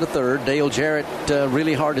hangs on to third. Dale Jarrett,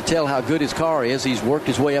 really hard to tell how good his car is. He's worked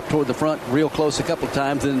his way up toward the front real close a couple of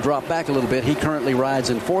times, then dropped back a little bit. He currently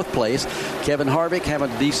rides in 4th place. Kevin Harvick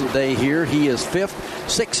having a decent day here. He is 5th.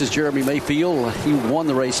 6th is Jeremy Mayfield. He won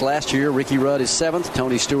the race last year. Ricky Rudd is 7th.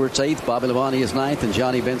 Tony Stewart's 8th. Bobby Labonte is 9th. And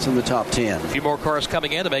Johnny Benson the top 10. A few more cars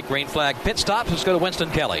coming in to make green flag pit stops. Let's go to Winston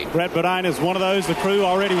Kelly. Brett Bodine is one of those. The crew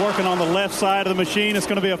already working on the left side of the machine. It's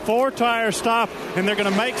going to be a 4-tire stop, and they're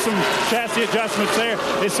going to make some chassis adjustments there.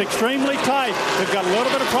 It's extremely tight. They've got a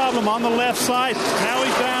little bit of problem on the left side. Now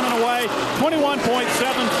he's down and away.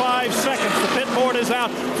 21.75 seconds. The pit board is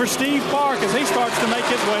out for Steve Park as he starts to make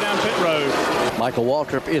his way down pit road. Michael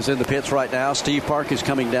Waltrip is in the pits right now. Steve Park is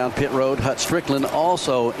coming down pit road. Hut Strickland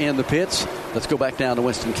also in the pits. Let's go back down to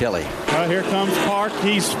Winston Kelly. Here comes Park.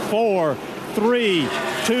 He's 4, 3,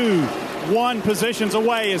 2, 1 positions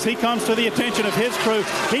away as he comes to the attention of his crew.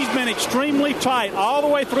 He's been extremely tight all the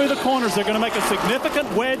way through the corners. They're going to make a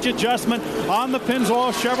significant wedge adjustment on the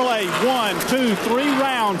Pennzoil Chevrolet. 1, 2, 3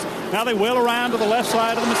 rounds. Now they wheel around to the left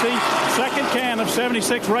side of the machine. Second can of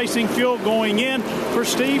 76 racing fuel going in for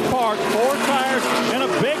Steve Park. 4 tires and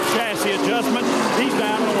a big chassis adjustment. He's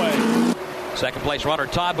down and away. Second place runner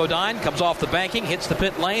Todd Bodine comes off the banking, hits the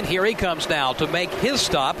pit lane. Here he comes now to make his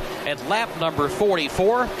stop at lap number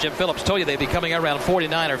 44. Jim Phillips told you they'd be coming around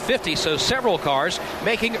 49 or 50, so several cars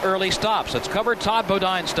making early stops. Let's cover Todd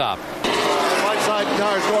Bodine's stop. Right side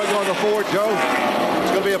tires going on the Ford, Joe.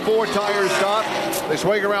 It's going to be a 4-tire stop. They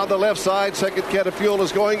swing around the left side. Second can of fuel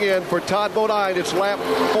is going in for Todd Bodine. It's lap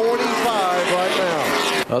 45 right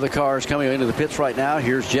now. Other cars coming into the pits right now.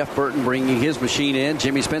 Here's Jeff Burton bringing his machine in.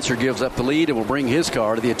 Jimmy Spencer gives up the lead and will bring his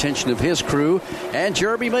car to the attention of his crew. And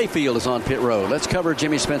Jeremy Mayfield is on pit road. Let's cover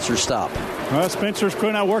Jimmy Spencer's stop. Well, Spencer's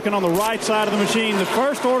crew now working on the right side of the machine. The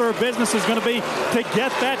first order of business is going to be to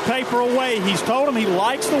get that paper away. He's told him he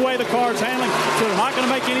likes the way the car's handling, so they're not going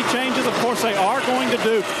to make any changes. Of course, they are going to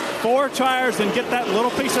do 4 tires and get that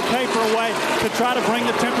little piece of paper away to try to bring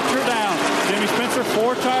the temperature down. Jimmy Spencer,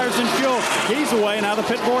 4 tires and fuel. He's away. Now the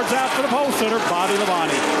pit board's out for the pole sitter, Bobby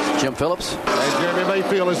Labonte. Jim Phillips. And Jeremy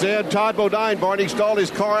Mayfield is in. Todd Bodine, Barney stalled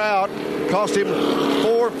his car out. Cost him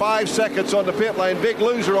 4 or 5 seconds on the pit lane. Big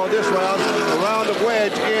loser on this round. A round of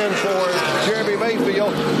wedge in for Jeremy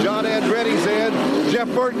Mayfield. John Andretti's in. Jeff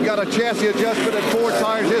Burton got a chassis adjustment at 4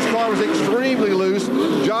 tires. His car was extremely loose.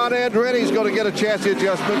 John Andretti's going to get a chassis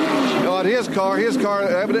adjustment on his car. His car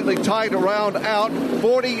evidently tied around out.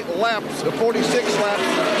 46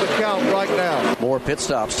 laps to count right now. More pit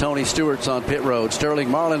stops. Tony Stewart's on pit road. Sterling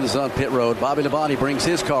Marlin is on pit road. Bobby Labonte brings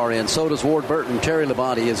his car in. So does Ward Burton. Terry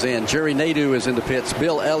Labonte is in. Jerry Nadeau is in the pits.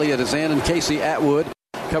 Bill Elliott is in, and Casey Atwood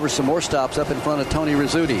covers some more stops up in front of Tony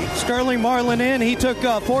Rizzuti. Sterling Marlin in. He took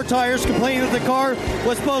 4 tires, complaining that the car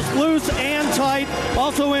was both loose and tight.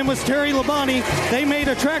 Also in was Terry Labonte. They made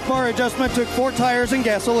a track bar adjustment, took 4 tires and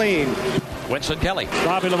gasoline. Winston Kelly.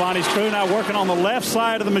 Bobby Labonte's crew now working on the left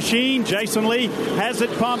side of the machine. Jason Lee has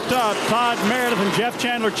it pumped up. Todd Meredith and Jeff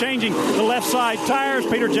Chandler changing the left side tires.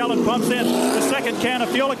 Peter Jellin pumps in the second can of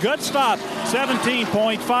fuel. A good stop,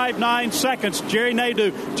 17.59 seconds. Jerry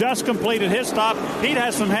Nadeau just completed his stop. He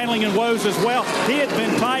has some handling and woes as well. He had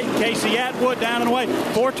been tight. Casey Atwood down and away.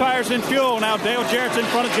 4 tires in fuel. Now Dale Jarrett's in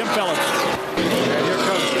front of Jim Phillips. And here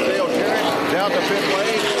comes Dale Jarrett down the pit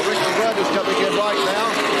lane. Ricky Rudd is coming in right now.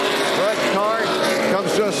 Rudd's car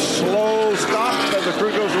comes to a slow stop, and the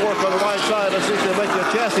crew goes to work on the right side. Let's see if they make the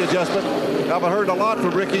chassis adjustment. Haven't heard a lot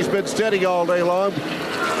from Ricky. He's been steady all day long.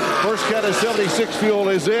 First can of 76 fuel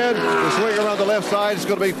is in. The swing around the left side is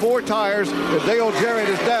going to be 4 tires. And Dale Jarrett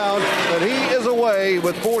is down, and he is away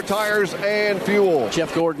with 4 tires and fuel.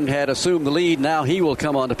 Jeff Gordon had assumed the lead. Now he will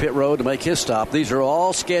come onto pit road to make his stop. These are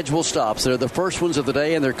all scheduled stops. They're the first ones of the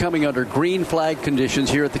day, and they're coming under green flag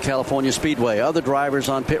conditions here at the California Speedway. Other drivers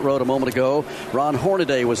on pit road a moment ago. Ron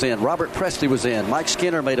Hornaday was in. Robert Presley was in. Mike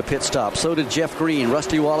Skinner made a pit stop. So did Jeff Green.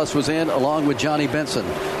 Rusty Wallace was in, along with Johnny Benson.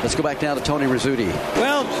 Let's go back down to Tony Rizzuti.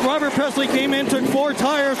 Well, Robert Presley came in, took 4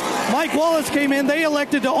 tires. Mike Wallace came in. They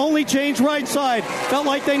elected to only change right side. Felt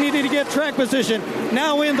like they needed to get track position.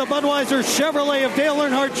 Now in the Budweiser Chevrolet of Dale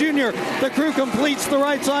Earnhardt Jr. The crew completes the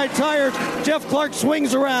right side tires. Jeff Clark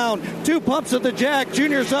swings around. 2 pumps at the jack.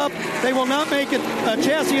 Junior's up. They will not make a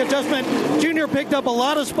chassis adjustment. Junior picked up a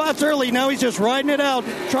lot of spots early. Now he's just riding it out,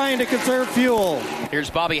 trying to conserve fuel. Here's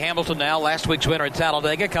Bobby Hamilton now, last week's winner in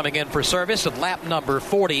Talladega, coming in for service at lap number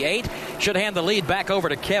 48. Should hand the lead back over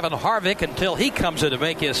to Kevin Harvick until he comes in to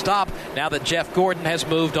make his stop, now that Jeff Gordon has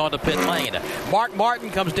moved on to pit lane. Mark Martin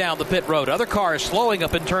comes down the pit road. Other cars slowing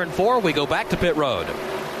up in turn 4. We go back to pit road.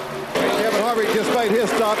 Kevin Harvick just made his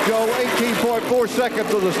stop, Joe. 18.4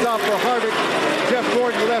 seconds of the stop for Harvick. Jeff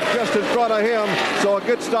Gordon left just in front of him, so a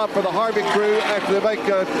good stop for the Harvick crew after they make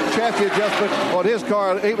a chassis adjustment on his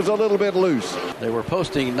car. He was a little bit loose. They were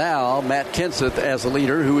posting now Matt Kenseth as the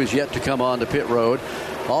leader, who is yet to come on to pit road.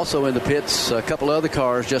 Also in the pits, a couple other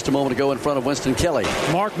cars just a moment ago in front of Winston Kelly.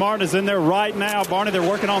 Mark Martin is in there right now. Barney, they're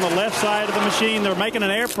working on the left side of the machine. They're making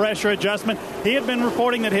an air pressure adjustment. He had been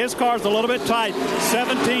reporting that his car's a little bit tight.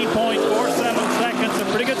 17.47 seconds. A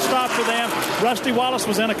pretty good stop for them. Rusty Wallace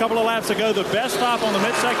was in a couple of laps ago. The best stop on the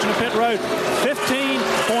midsection of pit road.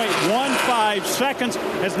 15.15 seconds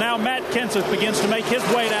as now Matt Kenseth begins to make his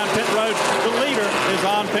way down pit road. The leader is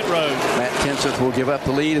on pit road. Matt Kenseth will give up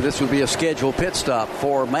the lead. This would be a scheduled pit stop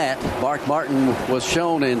for Matt. Mark Martin was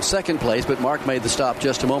shown in second place, but Mark made the stop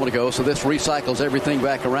just a moment ago, so this recycles everything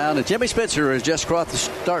back around. And Jimmy Spencer has just crossed the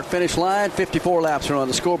start-finish line. 54 laps are on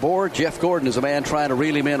the scoreboard. Jeff Gordon is a man trying to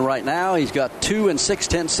reel him in right now. He's got 2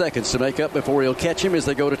 6/10 seconds to make up before he'll catch him as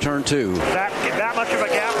they go to turn 2. That much of a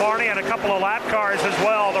gap, Barney, and a couple of lap cars as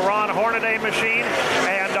well. The Ron Hornaday machine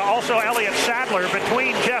and also Elliott Sadler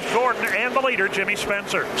between Jeff Gordon and the leader, Jimmy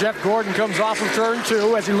Spencer. Jeff Gordon comes off of turn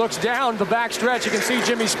 2. As he looks down the back stretch, you can see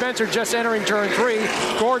Jimmy Spencer just entering turn 3.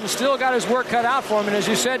 Gordon still got his work cut out for him, and as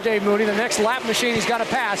you said, Dave Mooney, the next lap machine he's got to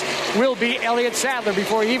pass will be Elliott Sadler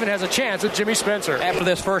before he even has a chance at Jimmy Spencer. After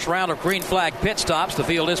this first round of green flag pit stops, the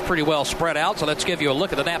field is pretty well spread out, so let's give you a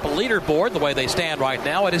look at the NAPA leaderboard, the way they stand right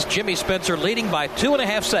now. It is Jimmy Spencer leading by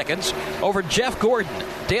 2.5 seconds over Jeff Gordon.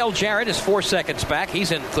 Dale Jarrett is 4 seconds back.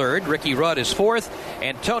 He's in third. Ricky Rudd is fourth,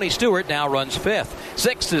 and Tony Stewart now runs fifth.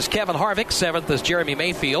 Sixth is Kevin Harvick. Seventh is Jeremy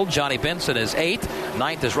Mayfield. Johnny Benson is eighth.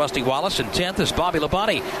 Ninth is Rusty Wallace, and 10th is Bobby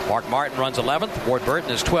Labonte. Mark Martin runs 11th. Ward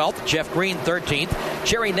Burton is 12th. Jeff Green 13th.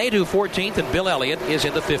 Jerry Nadeau 14th, and Bill Elliott is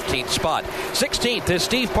in the 15th spot. 16th is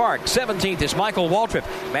Steve Park. 17th is Michael Waltrip.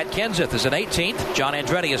 Matt Kenseth is in 18th. John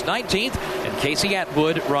Andretti is 19th, and Casey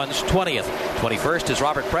Atwood runs 20th. 21st is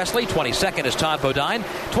Robert Presley. 22nd is Todd Bodine.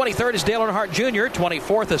 23rd is Dale Earnhardt Jr.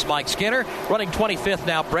 24th is Mike Skinner. Running 25th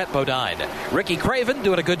now, Brett Bodine. Ricky Craven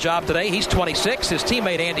doing a good job today. He's 26th. His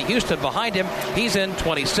teammate Andy Houston behind him. He's in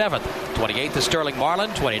 27th. 28th is Sterling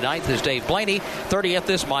Marlin. 29th is Dave Blaney. 30th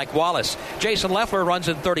is Mike Wallace. Jason Leffler runs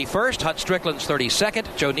in 31st. Hut Strickland's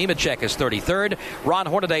 32nd. Joe Nemechek is 33rd. Ron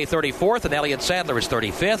Hornaday 34th, and Elliott Sadler is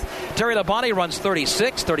 35th. Terry Labonte runs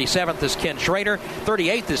 36th. 37th is Ken Schrader.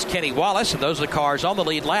 38th is Kenny Wallace, and those are the cars on the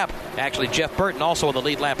lead lap. Actually, Jeff Burton also on the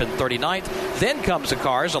lead lap in 39th. Then comes the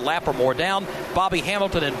cars a lap or more down. Bobby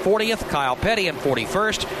Hamilton in 40th. Kyle Petty in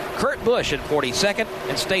 41st. Kurt Busch in 42nd.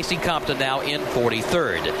 And Stacy Compton now in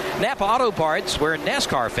 43rd. NAPA Auto Parts, where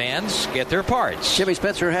NASCAR fans get their parts. Jimmy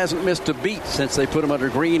Spencer hasn't missed a beat since they put him under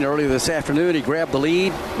green earlier this afternoon. He grabbed the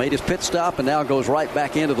lead, made his pit stop, and now goes right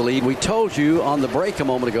back into the lead. We told you on the break a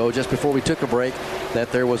moment ago, just before we took a break,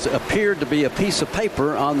 that there appeared to be a piece of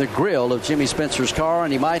paper on the grill of Jimmy Spencer's car,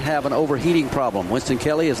 and he might have an overheating problem. Winston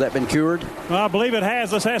Kelly, has that been cured? Well, I believe it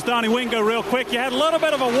has. Let's ask Donnie Wingo real quick. You had a little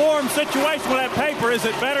bit of a warm situation with that paper. Is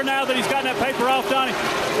it better now that he's gotten that paper off, Donnie?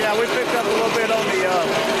 Yeah, we picked up a little bit on the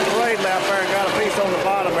parade lap there and got a piece on the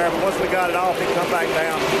bottom there, but once we got it off, it come back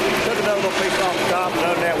down. Took another little piece off the top, and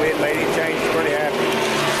other than that, we had made it change. Pretty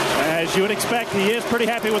happy. As you would expect, he is pretty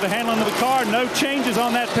happy with the handling of the car. No changes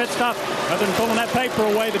on that pit stop other than pulling that paper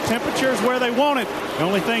away. The temperature is where they want it. The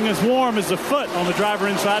only thing that's warm is the foot on the driver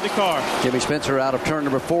inside the car. Jimmy Spencer out of turn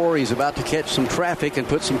number 4. He's about to catch some traffic and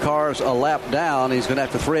put some cars a lap down. He's going to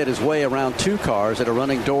have to thread his way around 2 cars that are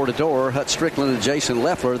running door-to-door. Hut Strickland and Jason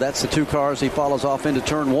Leffler. That's the 2 cars he follows off into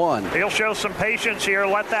turn 1. He'll show some patience here.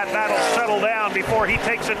 Let that battle settle down before he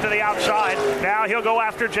takes it to the outside. Now he'll go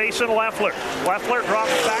after Jason Leffler. Leffler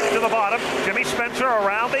drops back to the bottom. Jimmy Spencer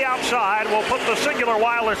around the outside will put the Singular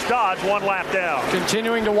Wireless Dodge 1 lap down.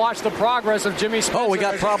 Continuing to watch the progress of Jimmy Spencer. Oh, we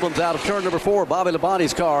got problems out of turn number 4. Bobby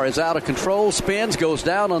Labonte's car is out of control, spins, goes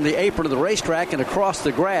down on the apron of the racetrack and across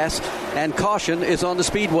the grass, and caution is on the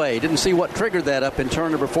speedway. Didn't see what triggered that up in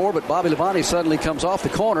turn number 4, but Bobby Labonte suddenly comes off the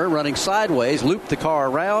corner, running sideways, looped the car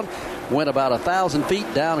around, went about 1,000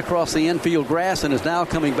 feet down across the infield grass, and is now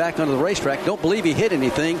coming back onto the racetrack. Don't believe he hit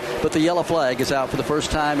anything, but the yellow flag is out for the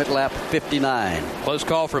first time at lap 59. Close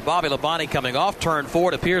call for Bobby Labonte coming off turn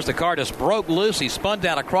 4. It appears the car just broke loose. He spun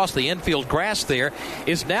down across the infield grass there.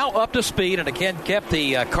 Is now up to speed and again kept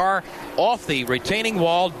the car off the retaining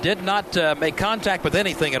wall. Did not make contact with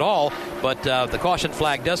anything at all, but the caution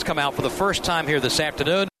flag does come out for the first time here this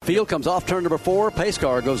afternoon. Field comes off turn number 4. Pace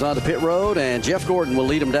car goes on to pit road, and Jeff Gordon will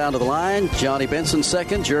lead him down to the line. Johnny Benson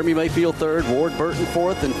second, Jeremy Mayfield third, Ward Burton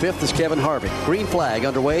fourth, and fifth is Kevin Harvick. Green flag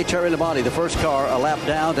underway. Terry Labonte, the first car, a lap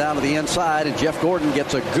down to the inside, and Jeff Gordon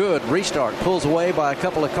gets a good restart. Pulls away by a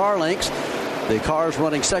couple of car lengths. The cars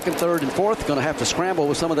running second, third, and fourth going to have to scramble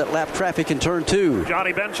with some of that lap traffic in turn 2.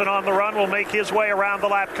 Johnny Benson on the run will make his way around the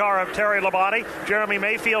lap car of Terry Labonte. Jeremy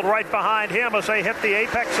Mayfield right behind him as they hit the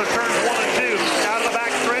apex of turns 1 and 2. Out of the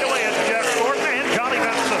back straightaway is Jeff Gordon and Johnny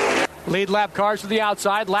Benson. Lead lap cars to the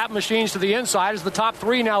outside, lap machines to the inside as the top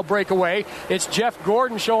 3 now break away. It's Jeff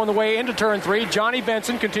Gordon showing the way into turn 3. Johnny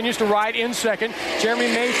Benson continues to ride in second. Jeremy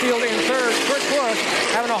Mayfield in third. Chris Bush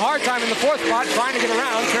having a hard time in the 4th spot trying to get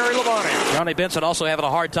around Terry Labonte. Johnny Benson also having a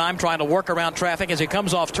hard time trying to work around traffic as he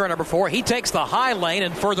comes off turn number 4. He takes the high lane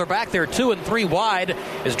and further back there 2 and 3 wide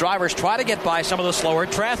as drivers try to get by some of the slower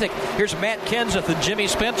traffic. Here's Matt Kenseth and Jimmy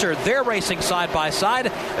Spencer. They're racing side by side.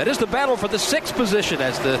 That is the battle for the 6th position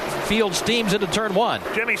as the field steams into turn 1.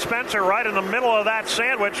 Jimmy Spencer right in the middle of that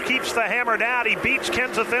sandwich keeps the hammer down. He beats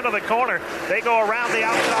Kenseth into the corner. They go around the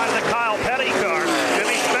outside of the Kyle Petty car.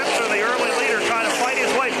 Jimmy Spencer, the early leader, trying to fight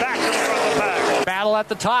his way back to the front of the pack. Battle at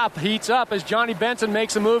the top heats up as Johnny Benson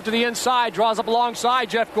makes a move to the inside, draws up alongside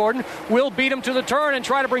Jeff Gordon, will beat him to the turn and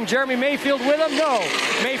try to bring Jeremy Mayfield with him. No.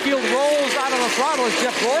 Mayfield rolls out of the throttle as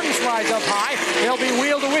Jeff Gordon slides up high. They'll be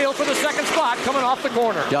wheel to wheel for the 2nd spot coming off the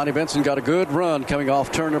corner. Johnny Benson got a good run coming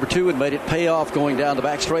off turn number 2 and made it pay off going down the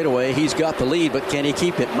back straightaway. He's got the lead, but can he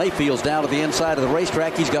keep it? Mayfield's down to the inside of the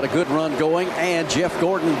racetrack. He's got a good run going, and Jeff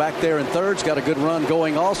Gordon back there in third's got a good run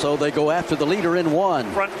going also. They go after the leader in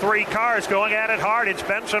 1. Front 3 cars going at it hard. It's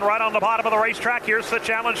Benson right on the bottom of the racetrack. Here's the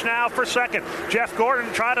challenge now for second. Jeff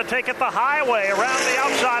Gordon trying to take it the highway around the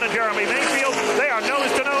outside of Jeremy Mayfield. They are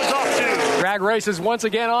nose to nose off 2. Drag races once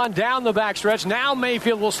again on down the backstretch. Now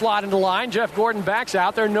Mayfield will slot into line. Jeff Gordon backs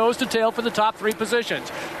out. They're nose to tail for the top 3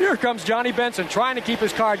 positions. Here comes Johnny Benson trying to keep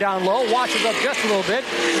his car down low. Washes up just a little bit.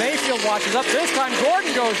 Mayfield washes up. This time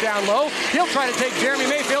Gordon goes down low. He'll try to take Jeremy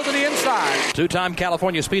Mayfield to the inside. 2-time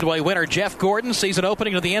California Speedway winner Jeff Gordon sees an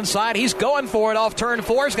opening to the inside. He's going for it off turn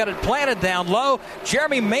 4. He's got it planted down low.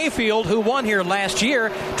 Jeremy Mayfield, who won here last year,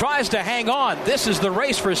 tries to hang on. This is the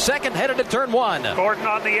race for second, headed to turn 1. Gordon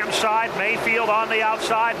on the inside, Mayfield on the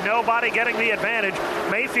outside. Nobody getting the advantage.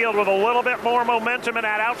 Mayfield with a little bit more momentum in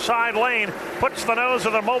that outside lane puts the nose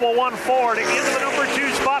of the Mobil 1 Ford into the number 2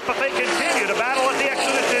 spot, but they continue to battle at the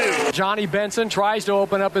exit of 2. Johnny Benson tries to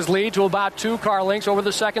open up his lead to about 2 car lengths over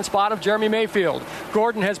the 2nd spot of Jeremy Mayfield.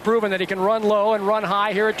 Gordon has proven that he can run low and run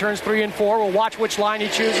high here at turns 3 and 4. We'll watch which line he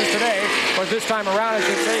chooses today, but this time around, as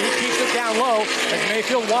you say, he keeps it down low as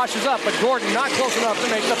Mayfield washes up, but Gordon not close enough to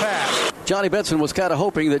make the pass. Johnny Benson was kind of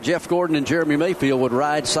hoping that Jeff Gordon and Jeremy Mayfield would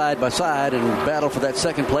ride side by side and battle for that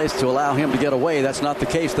second place to allow him to get away. That's not the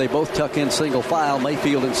case. They both tuck in single file.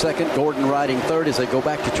 Mayfield in second, Gordon riding third as they go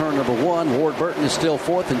back to turn number one. Ward Burton is still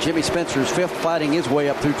fourth, and Jimmy Spencer's fifth, fighting his way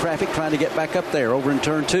up through traffic, trying to get back up there over in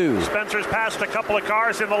turn two. Spencer's passed a couple of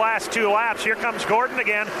cars in the last 2 laps. Here comes Gordon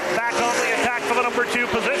again, back on the attack for the number 2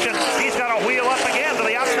 position. He's got to wheel up again to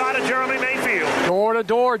the outside of Jeremy Mayfield. Door to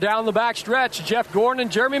door down the back stretch, Jeff Gordon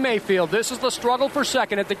and Jeremy Mayfield. This is the struggle for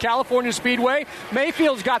second at the California Speedway.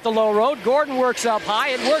 Mayfield's got the low road. Gordon works up high.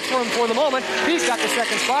 It works for him for the moment. He's got the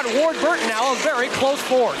second spot. Ward Burton now a very close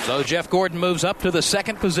fourth. So Jeff Gordon moves up to the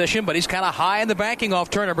second position, but he's kind of high in the banking off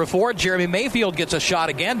turn number 4. Jeremy Mayfield gets a shot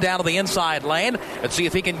again down to the inside lane. Let's see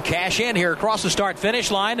if he can cash in here across the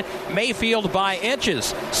start-finish line. Mayfield by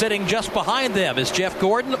inches. Sitting just behind them is Jeff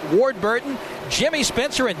Gordon, Ward Burton, Jimmy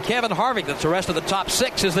Spencer, and Kevin Harvick. That's the rest of the top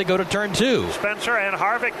 6 as they go to turn 2. Spencer and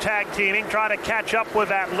Harvick tag teaming, trying to catch up with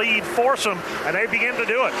that lead foursome, and they begin to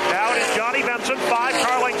do it. Now it is Johnny Benson, 5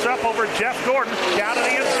 car lengths up over Jeff Gordon, down to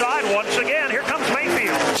the inside once again. Here comes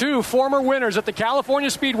Mayfield. 2 former winners at the California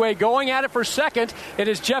Speedway going at it for second. It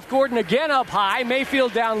is Jeff Gordon again up high,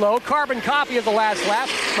 Mayfield down low, carbon copy of the last lap,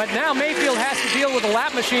 but now Mayfield has to deal with the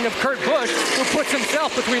lap machine of Kurt Busch, who puts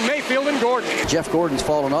himself between Mayfield and Gordon. Jeff Gordon's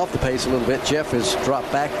fallen off the pace a little bit. Jeff has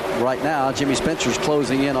dropped back right now. Jimmy Spencer's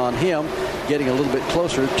closing in on him, getting a little bit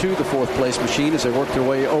closer to the fourth place machine as they work their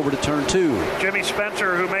way over to turn 2. Jimmy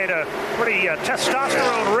Spencer, who made a pretty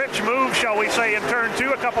testosterone-rich move, shall we say, in turn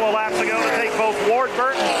 2 a couple of laps ago to take both Ward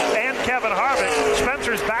Burton and Kevin Harvick.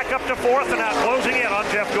 Spencer's back up to fourth and now closing in on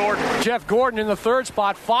Jeff Gordon. Jeff Gordon in the third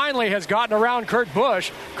spot finally has gotten around Kurt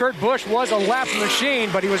Busch. Kurt Busch was a lap machine,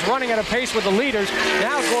 but he was running at a pace with the leaders.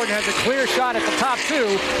 Now Gordon has a clear shot at the top 2.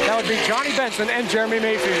 That would be Johnny Benson and Jeremy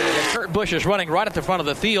Mayfield. And Kurt Busch is running right at the front of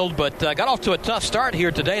the field, but got off to a tough start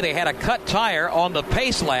here today. They had a cut tire on the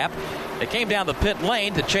pace lap. They came down the pit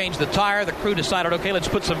lane to change the tire. The crew decided, okay, let's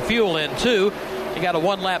put some fuel in too. He got a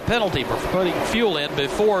 1-lap penalty for putting fuel in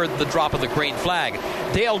before the drop of the green flag.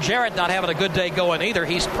 Dale Jarrett not having a good day going either.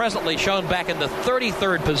 He's presently shown back in the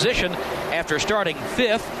 33rd position after starting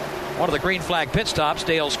 5th. One of the green flag pit stops,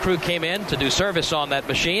 Dale's crew came in to do service on that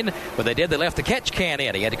machine. When they did, they left the catch can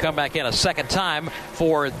in. He had to come back in a second time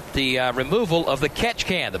for the removal of the catch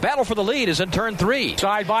can. The battle for the lead is in turn 3.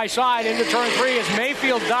 Side by side into turn 3 as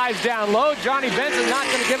Mayfield dives down low. Johnny Benson not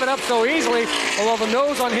going to give it up so easily, although the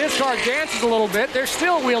nose on his car dances a little bit. They're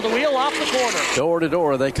still wheel to wheel off the corner. Door to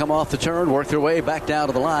door, they come off the turn, work their way back down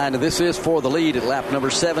to the line, and this is for the lead at lap number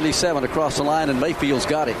 77 across the line, and Mayfield's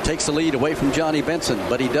got it. Takes the lead away from Johnny Benson,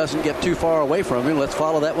 but he doesn't get too far away from him. Let's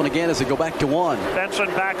follow that one again as they go back to 1. Benson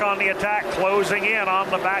back on the attack, closing in on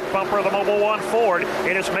the back bumper of the Mobil 1 Ford.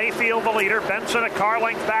 It is Mayfield the leader. Benson a car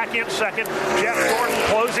length back in second. Jeff Gordon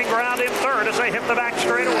closing ground in third as they hit the back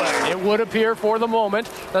straightaway. It would appear for the moment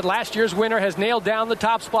that last year's winner has nailed down the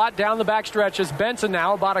top spot down the back stretch as Benson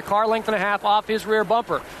now about a car length and a half off his rear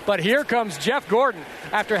bumper. But here comes Jeff Gordon.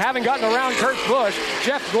 After having gotten around Kurt Busch,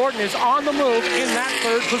 Jeff Gordon is on the move in that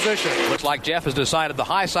third position. Looks like Jeff has decided the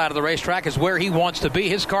high side of the racetrack is where he wants to be.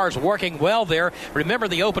 His car's working well there. Remember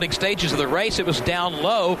the opening stages of the race, it was down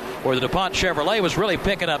low where the DuPont Chevrolet was really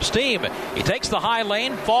picking up steam. He takes the high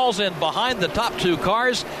lane, falls in behind the top 2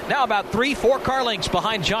 cars, now about 3-4 car lengths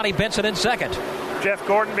behind Johnny Benson in second. Jeff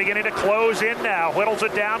Gordon beginning to close in now. Whittles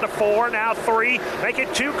it down to 4, now 3. Make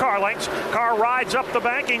it 2 car lengths. Car rides up the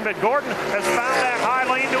banking, but Gordon has found that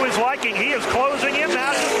high lane to his liking. He is closing in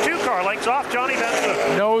now, just 2 car lengths off Johnny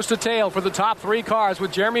Benson. Nose to tail for the top 3 cars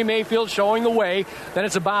with Jeremy Mayfield showing the way. Then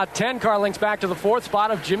it's about 10 car lengths back to the 4th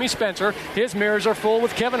spot of Jimmy Spencer. His mirrors are full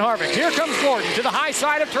with Kevin Harvick. Here comes Gordon to the high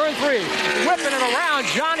side of turn 3. Whipping it around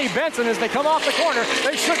Johnny Benson as they come off the corner.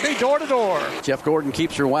 They should be door to door. Jeff Gordon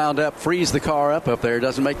keeps her wound up, frees the car up there,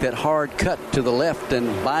 doesn't make that hard cut to the left and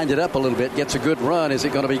bind it up a little bit, gets a good run. Is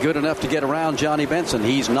it going to be good enough to get around Johnny Benson?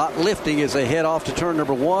 He's not lifting as they head off to turn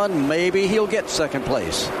number 1. Maybe he'll get second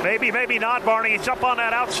place. Maybe not, Barney. He's up on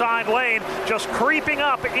that outside lane, just creeping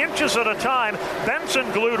up inches at a time.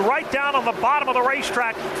 Benson glued right down on the bottom of the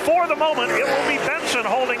racetrack. For the moment, it will be Benson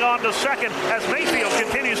holding on to second as Mayfield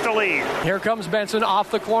continues to lead. Here comes Benson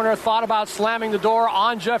off the corner, thought about slamming the door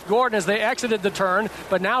on Jeff Gordon as they exited the turn,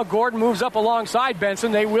 but now Gordon moves up alongside beside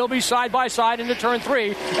Benson. They will be side by side into turn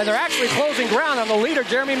 3, and they're actually closing ground on the leader,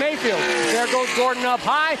 Jeremy Mayfield. There goes Gordon up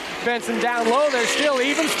high, Benson down low. They're still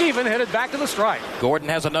even. Steven headed back to the stripe. Gordon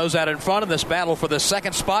has a nose out in front in this battle for the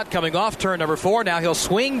second spot coming off turn number 4. Now he'll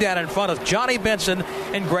swing down in front of Johnny Benson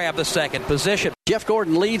and grab the second position. Jeff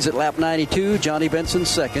Gordon leads at lap 92. Johnny Benson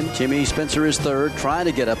second. Jimmy Spencer is third, trying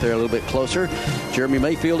to get up there a little bit closer. Jeremy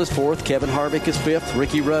Mayfield is fourth. Kevin Harvick is fifth.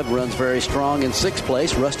 Ricky Rudd runs very strong in sixth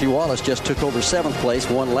place. Rusty Wallace just took over seventh place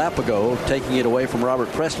 1 lap ago, taking it away from Robert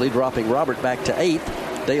Presley, dropping Robert back to eighth.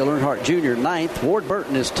 Dale Earnhardt Jr. ninth. Ward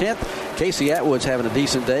Burton is 10th. Casey Atwood's having a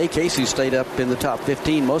decent day. Casey stayed up in the top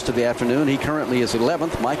 15 most of the afternoon. He currently is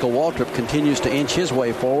 11th. Michael Waltrip continues to inch his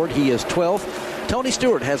way forward. He is 12th. Tony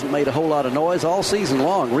Stewart hasn't made a whole lot of noise all season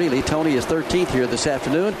long, really. Tony is 13th here this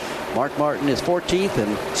afternoon. Mark Martin is 14th,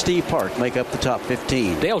 and Steve Park make up the top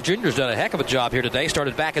 15. Dale Jr.'s done a heck of a job here today.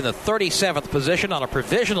 Started back in the 37th position on a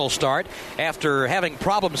provisional start. After having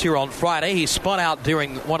problems here on Friday, he spun out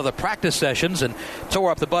during one of the practice sessions and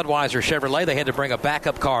tore up the Budweiser Chevrolet. They had to bring a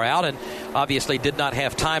backup car out and obviously did not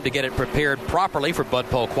have time to get it prepared properly for Bud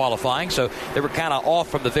Pole qualifying, so they were kind of off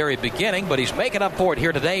from the very beginning, but he's making up for it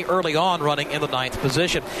here today early on, running in the 9th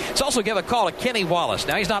position. Let's also give a call to Kenny Wallace.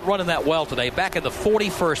 Now, he's not running that well today, back in the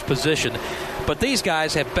 41st position, but these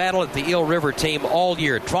guys have battled at the Eel River team all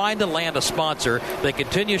year, trying to land a sponsor. They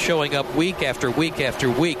continue showing up week after week after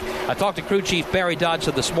week. I talked to crew chief Barry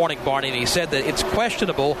Dodson this morning, Barney, and he said that it's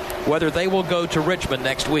questionable whether they will go to Richmond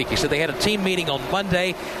next week. He said they had a team meeting on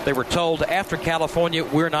Monday. They were told after California,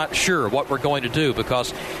 we're not sure what we're going to do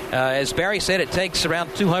because, as Barry said, it takes around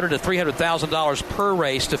 $200,000 to $300,000 per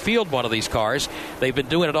race to field one of these cars. They've been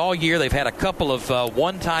doing it all year. They've had a couple of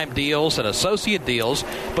one-time deals and associate deals,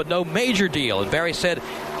 but no major deal. And Barry said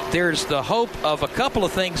there's the hope of a couple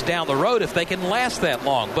of things down the road if they can last that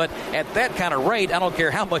long. But at that kind of rate, I don't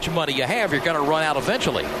care how much money you have, you're going to run out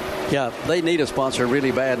eventually. Yeah, they need a sponsor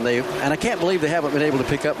really bad, and I can't believe they haven't been able to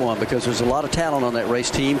pick up one because there's a lot of talent on that race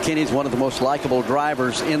team. Kenny's one of the most likable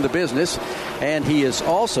drivers in the business, and he is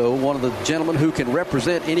also one of the gentlemen who can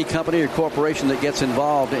represent any company or corporation that gets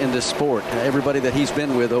involved in this sport. Everybody that he's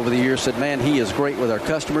been with over the years said, man, he is great with our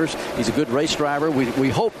customers. He's a good race driver. We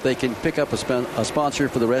hope they can pick up a sponsor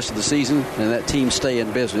for the rest of the season and that team stay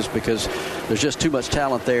in business because there's just too much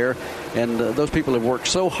talent there, and those people have worked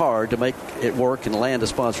so hard to make it work and land a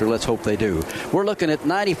sponsor. Let's hope they do. We're looking at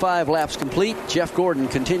 95 laps complete. Jeff Gordon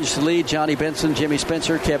continues to lead. Johnny Benson, Jimmy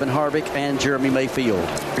Spencer, Kevin Harvick, and Jeremy Mayfield.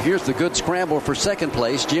 Here's the good scramble for second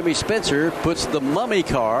place. Jimmy Spencer puts the mummy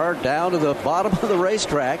car down to the bottom of the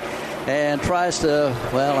racetrack and tries to,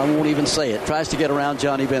 well, I won't even say it, tries to get around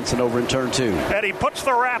Johnny Benson over in turn 2. And he puts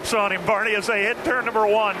the wraps on him, Barney, as they hit turn number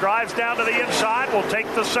 1. Drives down to the inside, will take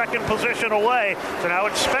the second position away. So now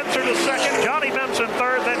it's Spencer to second, Johnny Benson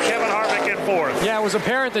third, then Kevin Harvick in fourth. Yeah, it was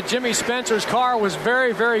apparent that Jimmy Spencer's car was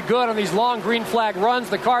very, very good on these long green flag runs.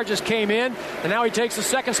 The car just came in, and now he takes the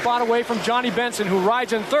second spot away from Johnny Benson, who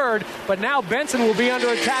rides in third. But now Benson will be under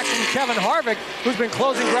attack from Kevin Harvick, who's been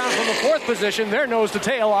closing ground from the fourth position. They're nose to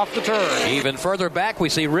tail off the turn. Even further back, we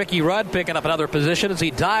see Ricky Rudd picking up another position as he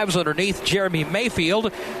dives underneath Jeremy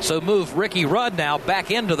Mayfield. So move Ricky Rudd now back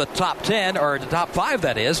into the top 10, or the top 5,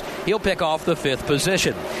 that is. He'll pick off the 5th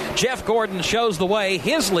position. Jeff Gordon shows the way.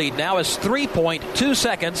 His lead now is 3.2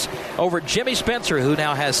 seconds over Jimmy Spencer, who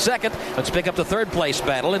now has second. Let's pick up the third place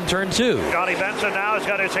battle in turn 2. Johnny Benson now has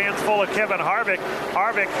got his hands full of Kevin Harvick.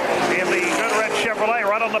 Harvick in the good red Chevrolet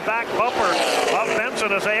right on the back bumper of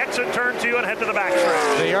Benson as they exit turn 2 and head to the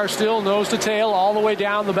backstretch. They are still nose to tail all the way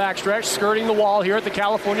down the backstretch, skirting the wall here at the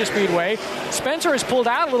California Speedway. Spencer has pulled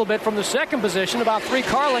out a little bit from the second position, about 3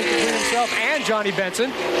 car lengths between himself and Johnny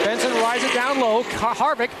Benson. Benson rides it down low.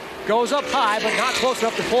 Harvick goes up high, but not close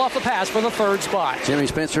enough to pull off the pass for the third spot. Jimmy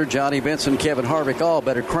Spencer, Johnny Benson, Kevin Harvick all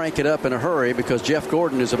better crank it up in a hurry because Jeff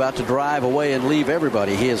Gordon is about to drive away and leave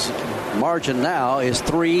everybody. His margin now is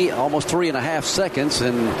almost 3.5 seconds,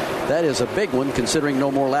 and that is a big one considering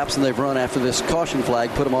no more laps than they've run after this caution flag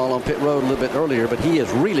put them all on pit road a little bit earlier. But he is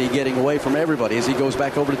really getting away from everybody as he goes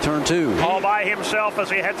back over to turn 2. All by himself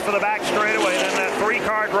as he heads for the back straightaway. Then that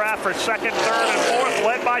 3-car draft for second, third, and fourth,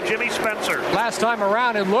 led by Jimmy Spencer. Last time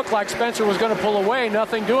around, it looked like Spencer was going to pull away.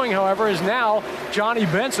 Nothing doing, however, is now Johnny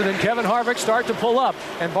Benson and Kevin Harvick start to pull up.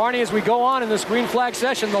 And Barney, as we go on in this green flag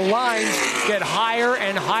session, the lines get higher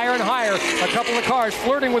and higher and higher. A couple of cars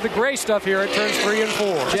flirting with the gray stuff here at turns 3 and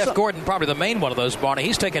 4. Jeff Gordon, probably the main one of those, Barney.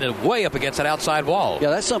 He's taking it way up against that outside wall. Yeah,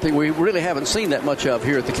 that's something we really haven't seen that much of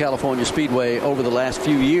here at the California Speedway over the last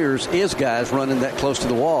few years, is guys running that close to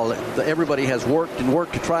the wall. Everybody has worked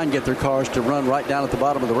to try and get their cars to run right down at the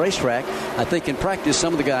bottom of the racetrack. I think in practice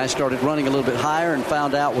some of the guys guys started running a little bit higher and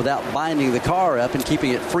found out without binding the car up and keeping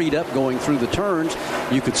it freed up going through the turns,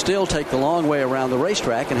 you could still take the long way around the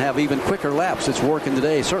racetrack and have even quicker laps. It's working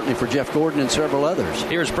today, certainly for Jeff Gordon and several others.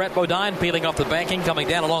 Here's Brett Bodine peeling off the banking, coming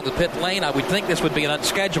down along the pit lane. I would think this would be an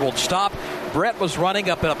unscheduled stop. Brett was running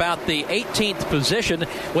up at about the 18th position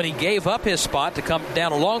when he gave up his spot to come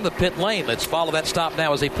down along the pit lane. Let's follow that stop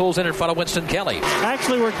now as he pulls in front of Winston Kelly.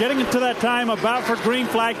 Actually, we're getting into that time about for green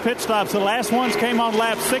flag pit stops. The last ones came on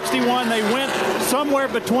lap 61. They went somewhere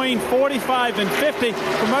between 45 and 50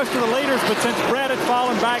 for most of the leaders, but since Brett had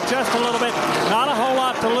fallen back just a little bit, not a whole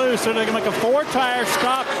lot to lose, so they're going to make a 4-tire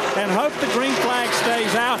stop and hope the green flag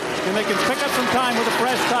stays out and they can pick up some time with the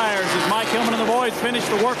fresh tires as Mike Hillman and the boys finish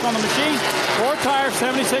the work on the machine. 4 tires,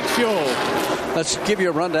 76 fuel. Let's give you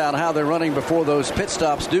a rundown of how they're running before those pit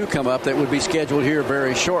stops do come up that would be scheduled here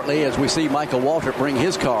very shortly as we see Michael Waltrip bring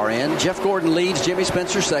his car in. Jeff Gordon leads, Jimmy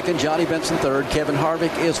Spencer second, Johnny Benson third, Kevin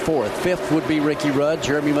Harvick is fourth. Fifth would be Ricky Rudd,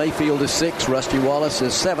 Jeremy Mayfield is sixth, Rusty Wallace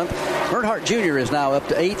is seventh. Earnhardt Jr. is now up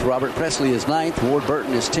to eighth, Robert Presley is ninth, Ward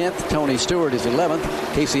Burton is 10th, Tony Stewart is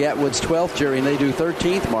 11th, Casey Atwood's 12th, Jerry Nadeau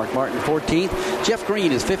 13th, Mark Martin 14th, Jeff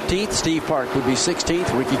Green is 15th, Steve Park would be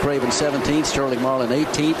 16th, Ricky Craven 17th, Sterling Marlin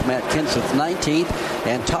 18th, Matt Kenseth 19th,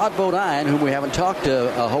 and Todd Bodine, whom we haven't talked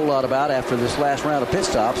a whole lot about after this last round of pit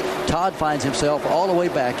stops. Todd finds himself all the way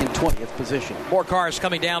back in 20th position. More cars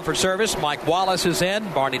coming down for service. Mike Wallace is in.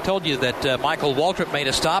 Barney told you that Michael Waltrip made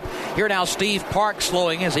a stop. Here now Steve Park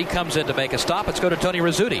slowing as he comes in to make a stop. Let's go to Tony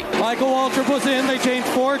Rizzuti. Michael Waltrip was in. They changed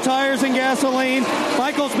 4 tires and gasoline.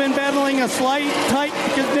 Michael's been battling a slight tight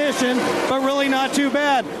condition, but really not too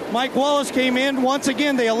bad. Mike Wallace came in. Once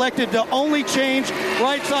again, they elected to only change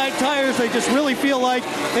right side tires. They just really feel like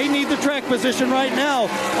they need the track position right now.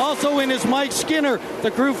 Also in is Mike Skinner.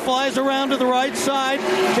 The crew flies around to the right side,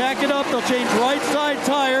 jack it up. They'll change right side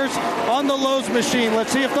tires on the Lowe's machine.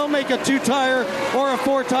 Let's see if they'll make a 2-tire or a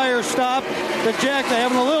 4-tire stop. The jack, they're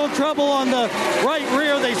having a little trouble on the right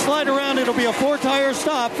rear. They slide around. It'll be a 4-tire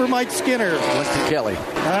stop for Mike Skinner. Winston Kelly.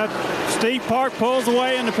 Steve Park pulls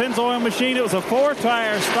away in the Pennzoil machine. It was a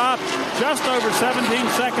 4-tire stop, just over 17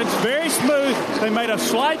 seconds. Very smooth. They made a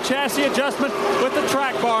slight chassis adjustment with the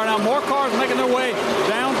track bar. Now more cars making their way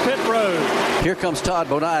down pit road. Here comes Todd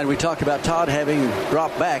Bodine. We talked about Todd having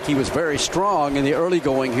dropped back. He was very strong in the early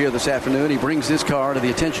going here this afternoon. He brings his car to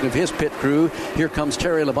the attention of his pit crew. Here comes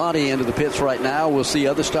Terry Labonte into the pits right now. We'll see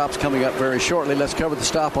other stops coming up very shortly. Let's cover the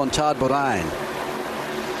stop on Todd Bodine.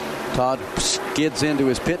 Todd skids into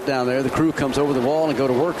his pit down there. The crew comes over the wall and go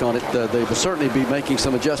to work on it. They will certainly be making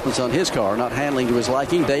some adjustments on his car, not handling to his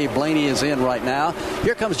liking. Dave Blaney is in right now.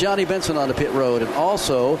 Here comes Johnny Benson on the pit road. And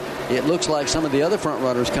also, it looks like some of the other front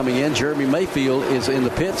runners coming in. Jeremy Mayfield is in the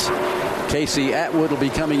pits. Casey Atwood will be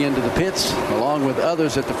coming into the pits along with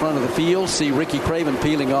others at the front of the field. See Ricky Craven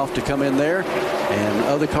peeling off to come in there. And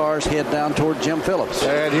other cars head down toward Jim Phillips.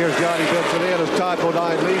 And here's Johnny Benson in as Todd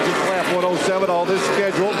Bodine leads his lap 107 on this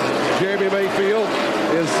schedule. Jeremy Mayfield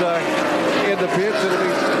is in the pits.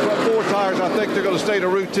 It'll be 4 tires. I think they're going to stay to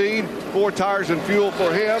routine. 4 tires and fuel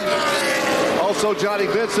for him. Also, Johnny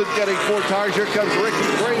Benson getting 4 tires. Here comes Ricky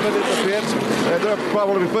Craven in the pits. And they'll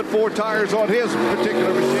probably put 4 tires on his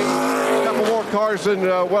particular machine. A couple more cars, and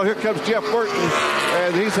here comes Jeff Burton,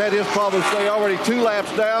 and he's had his problems today. Already 2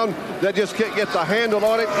 laps down. They just can't get the handle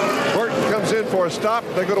on it. Burton comes in for a stop.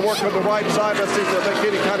 They're going to work on the right side. Let's see if they'll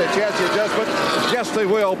make any kind of chassis adjustment. Yes, they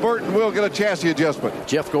will. Burton will get a chassis adjustment.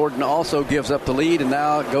 Jeff Gordon also gives up the lead and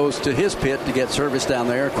now goes to his pit to get service down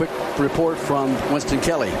there. Quick report from Winston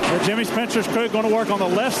Kelly. Jimmy Spencer's crew going to work on the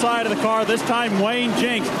left side of the car. This time Wayne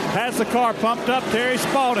Jinks has the car pumped up. Terry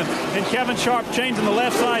Spalding and Kevin Sharp changing the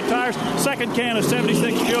left side tires. Second can of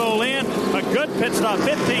 76 fuel in. A good pit stop,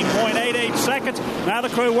 15.88 seconds. Now the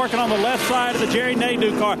crew working on the left side of the Jerry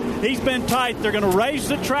Nadeau car. He's been tight. They're going to raise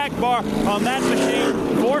the track bar on that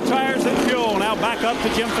machine. 4 tires and fuel. Now back up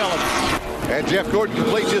to Jim Phillips. And Jeff Gordon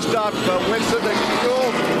completes his stop. Winston, the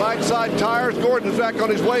fuel, right side tires. Gordon's back on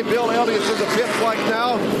his way. Bill Elliott's in the pit right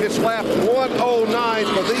now. It's lap 109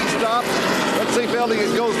 for these stops. Let's see if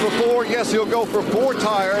Elliott goes for 4. Yes, he'll go for 4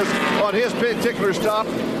 tires on his particular stop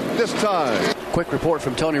this time. Quick report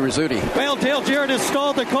from Tony Rizzuti. Well, Dale Jarrett has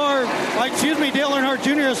stalled the car. Dale Earnhardt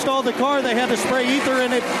Jr. has stalled the car. They had to spray ether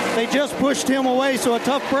in it. They just pushed him away, so a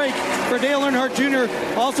tough break for Dale Earnhardt Jr.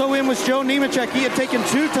 Also in was Joe Nemechek. He had taken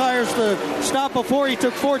 2 tires to stop before. He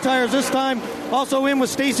took 4 tires this time. Also in was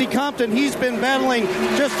Stacy Compton. He's been battling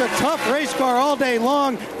just a tough race car all day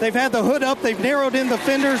long. They've had the hood up. They've narrowed in the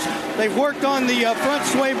fenders. They've worked on the front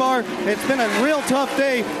sway bar. It's been a real tough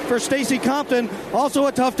day for Stacy Compton. Also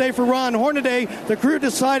a tough day for Ron Hornaday. Speedway, the crew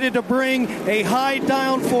decided to bring a high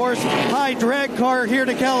downforce, high drag car here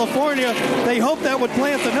to California. They hoped that would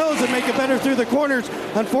plant the nose and make it better through the corners.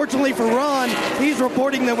 Unfortunately for Ron, he's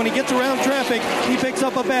reporting that when he gets around traffic, he picks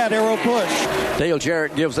up a bad aero push. Dale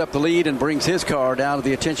Jarrett gives up the lead and brings his car down to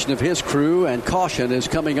the attention of his crew, and caution is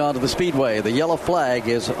coming onto the speedway. The yellow flag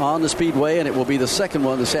is on the speedway, and it will be the second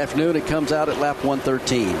one this afternoon. It comes out at lap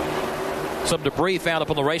 113. Some debris found up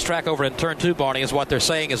on the racetrack over in Turn 2, Barney, is what they're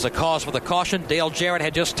saying is the cause for the caution. Dale Jarrett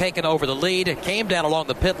had just taken over the lead, came down along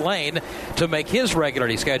the pit lane to make his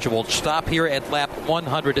regularly scheduled stop here at lap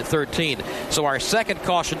 113. So our second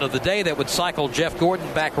caution of the day that would cycle Jeff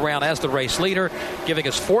Gordon back around as the race leader, giving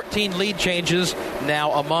us 14 lead changes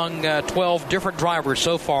now among 12 different drivers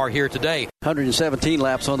so far here today. 117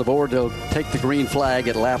 laps on the board. They'll take the green flag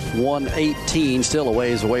at lap 118, still a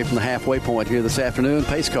ways away from the halfway point here this afternoon.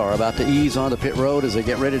 Pace car about to ease on the pit road as they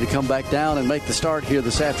get ready to come back down and make the start here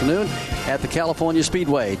this afternoon at the California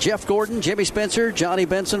Speedway. Jeff Gordon, Jimmy Spencer, Johnny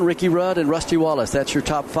Benson, Ricky Rudd, and Rusty Wallace. That's your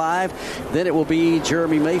top five. Then it will be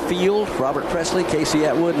Jeremy Mayfield, Robert Presley, Casey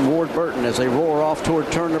Atwood, and Ward Burton as they roar off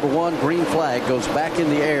toward turn number one. Green flag goes back in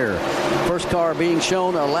the air. First car being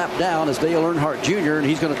shown a lap down is Dale Earnhardt Jr., and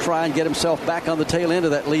he's going to try and get himself back on the tail end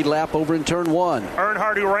of that lead lap over in turn one.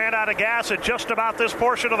 Earnhardt, who ran out of gas at just about this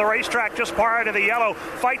portion of the racetrack just prior to the yellow,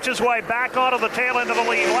 fights his way back onto the tail end of the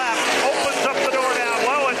lead lap, opens up the door down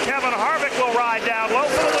low, and Kevin Harvick will ride down low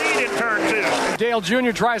for the lead in turn two. Dale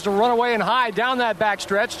Jr. tries to run away and hide down that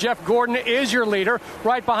backstretch. Jeff Gordon is your leader.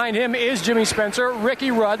 Right behind him is Jimmy Spencer,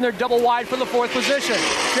 Ricky Rudd, and they're double wide for the fourth position.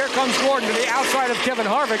 Here comes Gordon to the outside of Kevin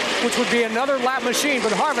Harvick, which would be another lap machine,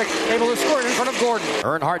 but Harvick able to squirt in front of Gordon.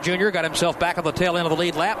 Earnhardt Jr. got himself back on the tail end of the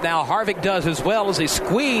lead lap. Now Harvick does as well as he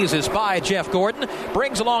squeezes by Jeff Gordon,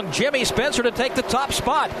 brings along Jimmy Spencer to take the top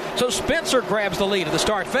spot. So Spencer grabs the lead at the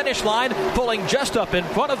start-finish line, pulling just up in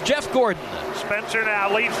front of Jeff Gordon. Spencer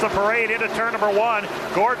now leads the parade into turn number one.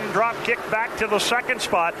 Gordon drop kicked back to the second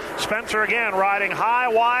spot. Spencer again riding high,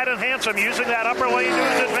 wide, and handsome, using that upper lane to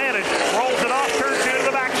his advantage. Rolls it off turn two to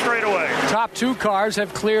the back straightaway. Top two cars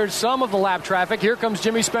have cleared some of the lap traffic. Here comes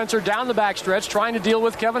Jimmy Spencer down the backstretch, trying to deal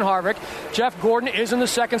with Kevin Harvick. Jeff Gordon is in the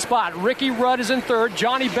second spot. Ricky Rudd is in third.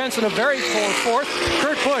 Johnny Benson a very close fourth.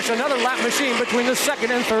 Kurt Busch, another lap machine between the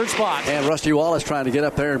second and third spot. And Rusty Wallace trying to get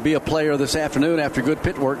up there and be a player this afternoon after good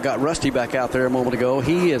pit work. Got Rusty back out there a moment ago.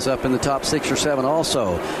 He is up in the top 6 or 7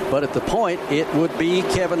 also. But at the point, it would be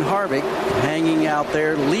Kevin Harvick hanging out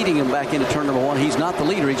there, leading him back into turn number one. He's not the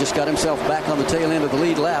leader. He just got himself back on the tail end of the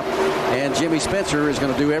lead lap. And Jimmy Spencer is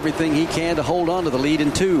going to do everything he can to hold on to the lead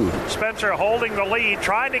in two. Spencer holding the lead,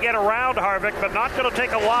 trying to get around Harvick, but not going to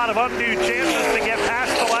take a lot of undue chances to get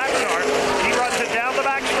past the lap chart. He runs it down the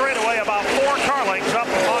back straightaway, about 4 car lengths up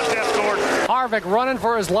on Jeff Gordon. Harvick, running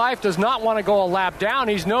for his life, does not want to go a lap down.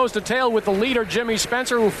 He's nose to tail with the leader, Jimmy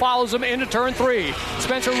Spencer, who follows him into turn 3.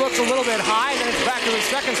 Spencer looks a little bit high, then it's back to the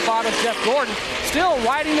second spot of Jeff Gordon. Still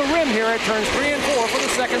riding the rim here at turns 3 and 4 for the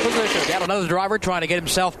second position. Got another driver trying to get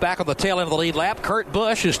himself back on the tail end of the lead lap. Kurt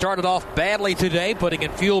Busch, who started off badly today, putting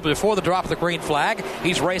in fuel before the drop of the green flag.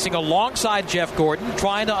 He's racing alongside Jeff Gordon,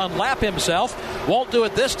 trying to unlap himself. Won't do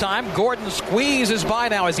it this time. Gordon squeezes by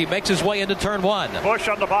now as he makes his way into turn 1. Busch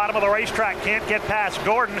on the bottom of the racetrack can't get past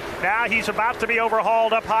Gordon. Now he's about to be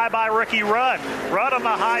overhauled up high by Ricky Rudd. Rudd on the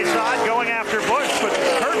high side going after Busch, but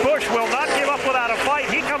Kurt Busch will not give up without a fight.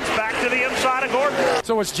 He comes back to the inside of Gordon.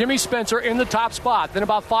 So it's Jimmy Spencer in the top spot. Then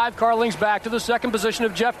about 5 car lengths back to the second position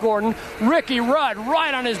of Jeff Gordon. Ricky Rudd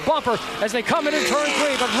right on his bumper as they come into turn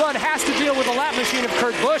 3, but Rudd has to deal with the lap machine of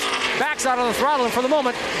Kurt Busch. Backs out on the throttle, and for the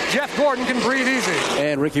moment, Jeff Gordon can breathe easy.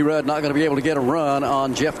 And Ricky Rudd not going to be able to get a run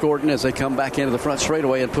on Jeff Gordon as they come back into the front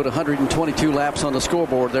straightaway and put 122 laps on the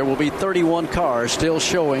scoreboard. There will be 31 cars still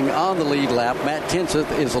showing on the lead lap. Matt Kenseth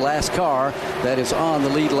is the last car that is on the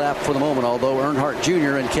lead lap for the moment, although Earnhardt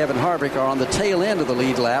Jr. and Kevin Harvick are on the tail end of the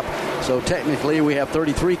lead lap. So technically we have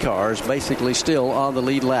 33 cars basically still on the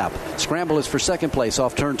lead lap. Scramble is for second place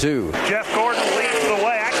off turn 2. Jeff Gordon leads the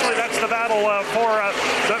way. Actually, that's the battle for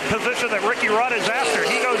the position that Ricky Rudd is after.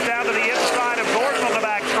 He goes down to the inside of Gordon on the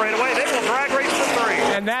back straightaway. They will drag race for 3.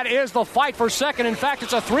 And that is the fight for second. In fact,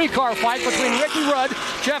 it's a 3-car fight between Ricky Rudd,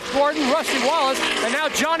 Jeff Gordon, Rusty Wallace, and now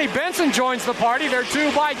Johnny Benson joins the party. They're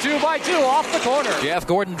 2 by 2 by 2 off the corner. Jeff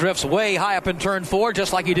Gordon drifts way high up in turn 4,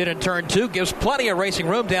 just like he did in turn 2. Gives plenty of racing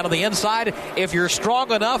room down on the inside. If you're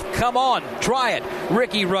strong enough, come on, try it.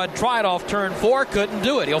 Ricky Rudd tried off turn 4, couldn't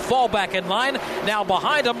do it. He'll fall back in line. Now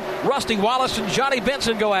behind him, Rusty Wallace and Johnny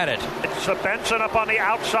Benson go at it. It's Benson up on the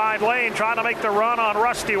outside lane trying to make the run on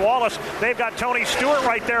Rusty Wallace. They've got Tony Stewart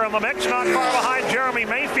right there in the mix, not far behind Jeremy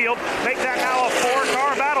Mayfield. Make that now a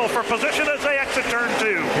 4-car battle for position as they exit turn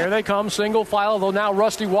 2. Here they come, single file, though now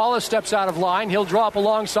Rusty Wallace steps out of line. He'll drop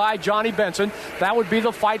alongside Johnny Benson. That would be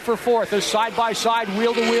the fight for 4th as side-by-side,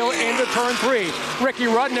 wheel-to-wheel into turn 3. Ricky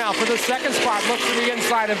Rudd now for the 2nd spot. Looks to the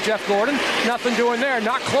inside of Jeff Gordon. Nothing doing there.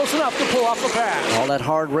 Not close enough to pull off the pass. All that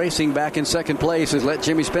hard racing back in 2nd place has let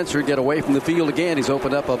Jimmy Spencer get away from the field again. He's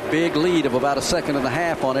opened up a big lead of about a 1.5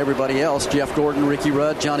 seconds on everybody else. Jeff Gordon, Ricky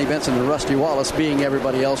Rudd, Johnny Benson, and Rusty Wallace being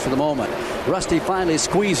everybody else for the moment. Rusty finally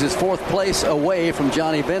squeezes 4th place away from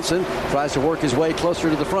Johnny Benson. Tries to work his way closer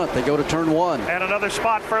to the front. They go to turn 1. And another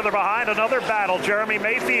spot further behind, another battle. Jeremy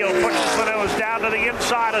Mayfield pushes the nose down to the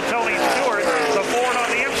inside of Tony Stewart. The Ford on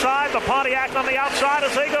the inside, the Pontiac on the outside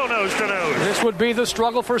as they go nose to nose. This would be the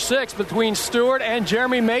struggle for 6th between Stewart and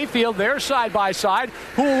Jeremy Mayfield. They're side by side.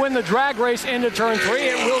 Who will win the drag race into turn 3?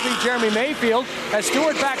 It will be Jeremy Mayfield as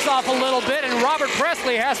Stewart backs off a little bit and Robert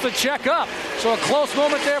Presley has to check up. So a close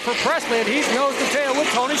moment there for Presley, and he's nose to tail with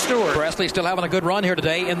Tony Stewart. Presley still having a good run here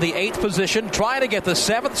today in the 8th position, trying to get the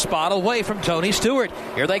 7th spot away from Tony Stewart.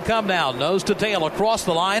 Here they come now, nose to tail across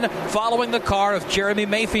the line, following the car of Jeremy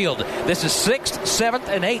Mayfield. This is 6th, 7th,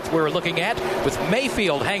 and 8th we're looking at, with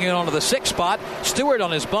Mayfield hanging on to the 6th spot, Stewart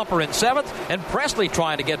on his bumper in 7th, and Presley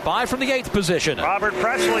trying to get by from the 8th position. Robert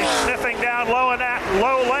Presley sniffing down low in that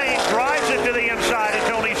low lane, drives it to the inside of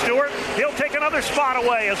Tony Stewart. He'll take another spot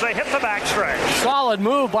away as they hit the backstretch. Solid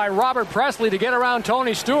move by Robert Presley to get around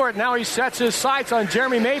Tony Stewart. Now he sets his sights on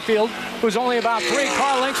Jeremy Mayfield, who's only about 3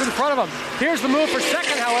 car lengths in front of him. Here's the move for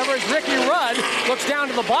 2nd, however, as Ricky Rudd looks down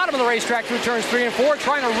to the bottom of the racetrack through turns 3 and 4,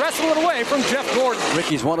 trying to wrestle it away from Jeff Gordon.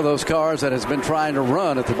 Ricky's one of those cars that has been trying to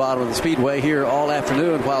run at the bottom of the speedway here all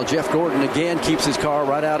afternoon, while Jeff Gordon again keeps his car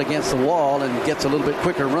right out against the wall and gets a little bit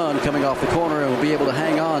quicker run coming off the corner and will be able to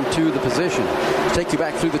hang on to the position. Let's take you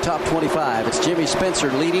back through the top 25. It's Jimmy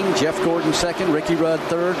Spencer leading, Jeff Gordon 2nd, Ricky Rudd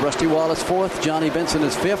 3rd, Rusty Wallace 4th, Johnny Benson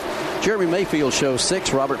is 5th, Jeremy Mayfield shows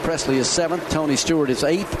 6th, Robert Presley is 7th, Tony Stewart is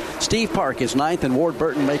 8th, Steve Park is 9th, and Ward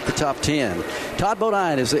Burton make the top 10. Todd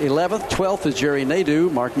Bodine is 11th, 12th is Jerry Nadeau,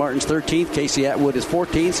 Mark Martin's 13th, Casey Atwood is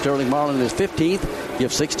 14th, Sterling Marlin is 15th,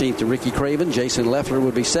 give 16th to Ricky Craven, Jason Leffler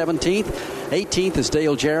would be 17th, 18th is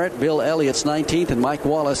Dale Jarrett, Bill Elliott's 19th, and Mike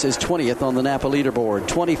Wallace is 20th on the NAPA leaderboard.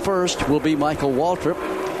 21st will be Michael Waltrip.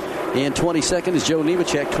 And 22nd is Joe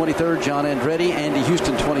Nemechek, 23rd, John Andretti, Andy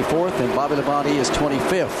Houston, 24th, and Bobby Labonte is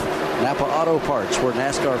 25th. Napa Auto Parts, where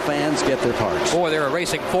NASCAR fans get their parts. Boy, they're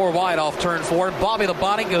racing 4 wide off turn 4. Bobby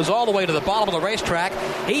Labonte goes all the way to the bottom of the racetrack.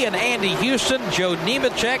 He and Andy Houston, Joe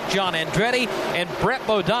Nemechek, John Andretti, and Brett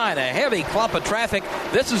Bodine. A heavy clump of traffic.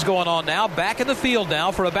 This is going on now, back in the field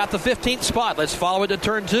now for about the 15th spot. Let's follow it to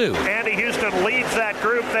turn 2. Andy Houston leads that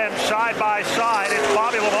group, then side by side. It's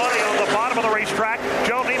Bobby Labonte on the bottom of the racetrack.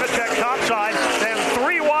 Joe Nemechek topside, then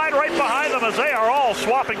 3 wide right behind them as they are all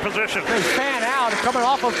swapping positions. They fan out coming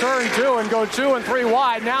off of turn 2 and go 2 and 3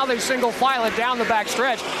 wide. Now they single file it down the back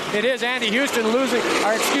stretch. It is Andy Houston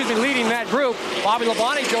leading that group. Bobby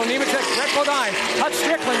Labonte, Joe Nemechek, Brett Bodine. Hutch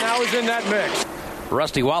Strickland now is in that mix.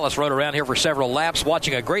 Rusty Wallace rode around here for several laps,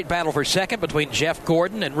 watching a great battle for 2nd between Jeff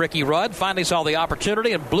Gordon and Ricky Rudd. Finally saw the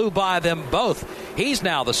opportunity and blew by them both. He's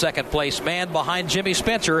now the 2nd place man behind Jimmy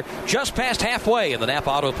Spencer, just past halfway in the NAPA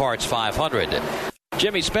Auto Parts 500.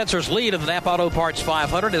 Jimmy Spencer's lead in the NAPA Auto Parts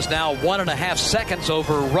 500 is now 1.5 seconds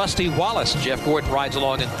over Rusty Wallace. Jeff Gordon rides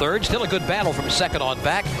along in 3rd. Still a good battle from 2nd on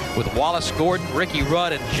back with Wallace, Gordon, Ricky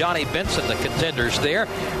Rudd, and Johnny Benson, the contenders there.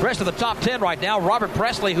 Rest of the top 10 right now, Robert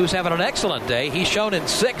Presley, who's having an excellent day. He's shown in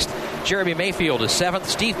 6th. Jeremy Mayfield is 7th.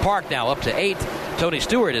 Steve Park now up to 8th. Tony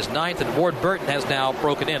Stewart is 9th, and Ward Burton has now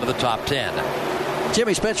broken into the top 10.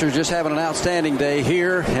 Jimmy Spencer just having an outstanding day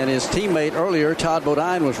here, and his teammate earlier, Todd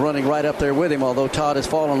Bodine, was running right up there with him, although Todd has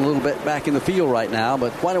fallen a little bit back in the field right now.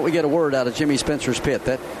 But why don't we get a word out of Jimmy Spencer's pit?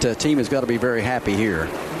 That team has got to be very happy here.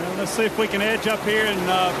 Well, let's see if we can edge up here and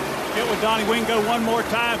get with Donnie Wingo one more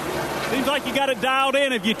time. Seems like you got it dialed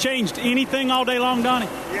in. Have you changed anything all day long, Donnie?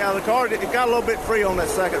 Yeah, the car it got a little bit free on that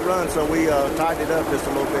second run, so we tightened it up just a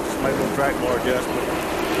little bit, just made a little track bar adjustment.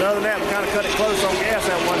 Other than that, we kind of cut it close on gas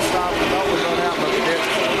at one stop. We thought we were going out, but we didn't.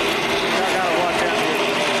 So I got to watch out here.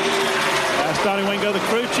 That's Donnie Wingo, the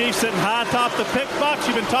crew chief, sitting high atop the pit box.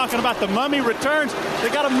 You've been talking about the mummy returns. They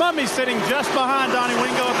got a mummy sitting just behind Donnie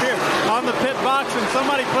Wingo up here on the pit box, and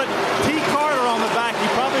somebody put T. Carter on the back. You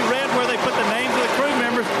probably read where they put the names of the crew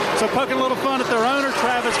members. So poking a little fun at their owner,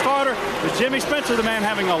 Travis Carter. But Jimmy Spencer, the man,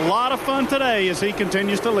 having a lot of fun today as he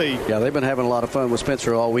continues to lead. Yeah, they've been having a lot of fun with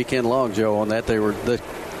Spencer all weekend long, Joe, on that.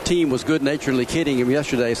 team was good-naturedly kidding him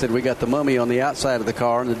yesterday. Said we got the mummy on the outside of the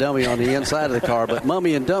car and the dummy on the inside of the car. But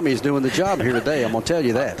mummy and dummy is doing the job here today. I'm going to tell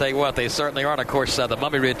you that. I'll tell you what, they certainly are. And of course, the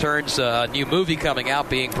Mummy Returns, a new movie coming out,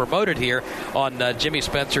 being promoted here on Jimmy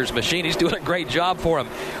Spencer's machine. He's doing a great job for him.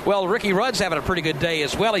 Well, Ricky Rudd's having a pretty good day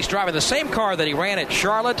as well. He's driving the same car that he ran at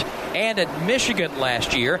Charlotte and at Michigan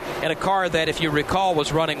last year, in a car that, if you recall,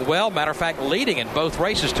 was running well. Matter of fact, leading in both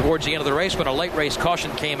races towards the end of the race when a late race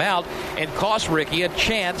caution came out and cost Ricky a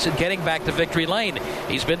chance at getting back to victory lane.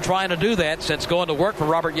 He's been trying to do that since going to work for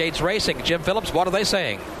Robert Yates Racing. Jim Phillips, what are they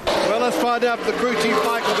saying? Well, let's find out from the crew chief,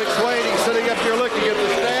 Michael McSwain. He's sitting up here looking at the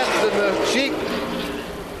stats and the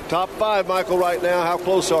sheet. Top 5, Michael, right now. How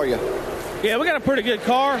close are you? Yeah, we got a pretty good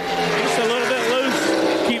car. Just a little bit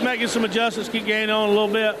loose. Keep making some adjustments, keep gaining on a little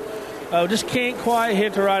bit. Just can't quite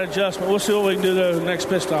hit the right adjustment. We'll see what we can do to the next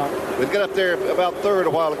pit stop. We got up there about third a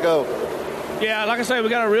while ago. Yeah, like I say, we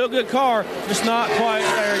got a real good car, just not quite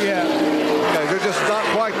there yet. Okay, they're just not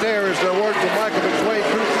quite there, is the word from Michael McSwain,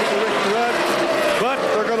 crew chief for Ricky Rudd. But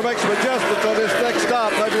they're going to make some adjustments on this next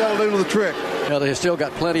stop. Maybe that'll do the trick. Well, they've still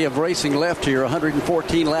got plenty of racing left here.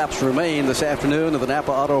 114 laps remain this afternoon of the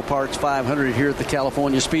Napa Auto Parts 500 here at the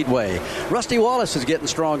California Speedway. Rusty Wallace is getting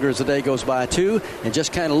stronger as the day goes by, too. And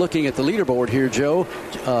just kind of looking at the leaderboard here, Joe,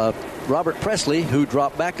 Robert Presley, who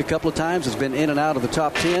dropped back a couple of times, has been in and out of the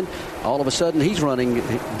top 10. All of a sudden, he's running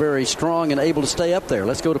very strong and able to stay up there.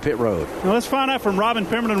 Let's go to pit road. Now let's find out from Robin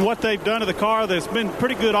Pemberton what they've done to the car that's been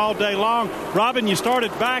pretty good all day long. Robin, you started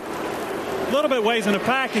back a little bit ways in the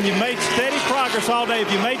pack, and you've made steady progress all day.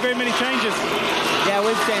 Have you made very many changes? Yeah,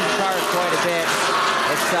 we've changed the car quite a bit.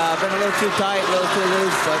 It's been a little too tight, a little too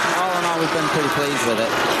loose, but all in all, we've been pretty pleased with it.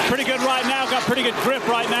 Pretty good right now. Got pretty good grip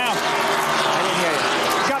right now. I didn't hear you.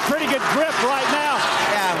 Got pretty good grip right now.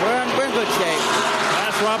 Yeah, we're in good shape.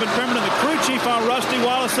 That's Robin Pemberton, the crew chief on Rusty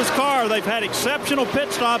Wallace's car. They've had exceptional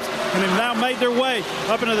pit stops and have now made their way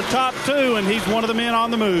up into the top 2, and he's one of the men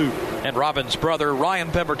on the move. And Robin's brother, Ryan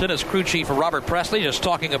Pemberton, is crew chief for Robert Presley, just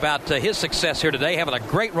talking about his success here today, having a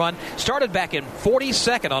great run. Started back in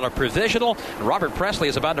 42nd on a provisional. Robert Presley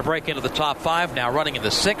is about to break into the top 5, now running in the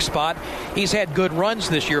 6th spot. He's had good runs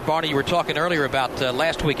this year. Barney, you were talking earlier about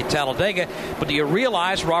last week at Talladega, but do you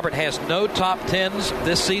realize Robert has no top 10s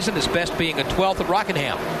this season, his best being a 12th at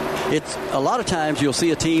Rockingham? It's a lot of times you'll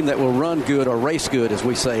see a team that will run good or race good, as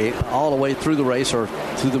we say, all the way through the race or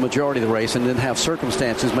through the majority of the race, and then have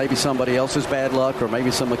circumstances, maybe somebody else's bad luck or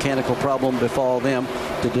maybe some mechanical problem befall them,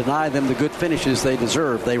 to deny them the good finishes they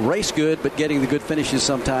deserve. They race good, but getting the good finishes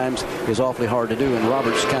sometimes is awfully hard to do, and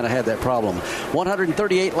Roberts kind of had that problem.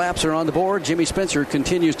 138 laps are on the board. Jimmy Spencer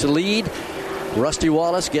continues to lead. Rusty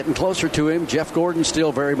Wallace getting closer to him. Jeff Gordon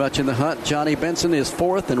still very much in the hunt. Johnny Benson is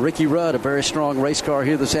 4th, and Ricky Rudd, a very strong race car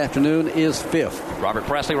here this afternoon, is 5th. Robert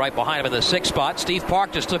Presley right behind him in the 6th spot. Steve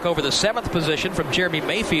Park just took over the 7th position from Jeremy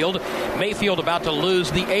Mayfield. Mayfield about to lose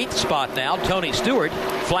the 8th spot now. Tony Stewart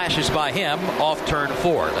flashes by him off turn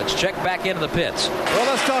 4. Let's check back into the pits. Well,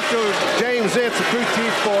 let's talk to James Ince, the crew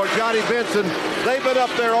chief for Johnny Benson. They've been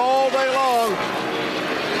up there all day long.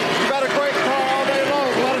 You've got a great car all day long.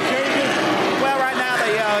 A lot of changes. Well, right now,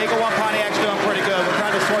 the Eagle One Pontiac's doing pretty good. We're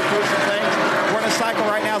trying to sort through some things. We're in a cycle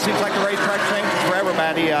right now. Seems like the racetrack changes for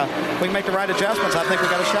everybody. We can make the right adjustments. I think we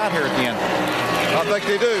got a shot here at the end. I think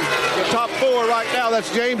they do. The top 4 right now,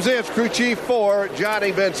 that's James Ince, crew chief for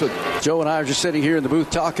Johnny Benson. Joe and I are just sitting here in the booth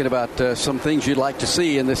talking about some things you'd like to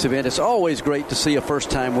see in this event. It's always great to see a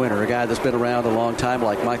first-time winner, a guy that's been around a long time,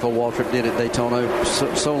 like Michael Waltrip did at Daytona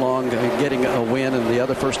so long, getting a win, and the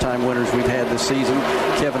other first-time winners we've had this season,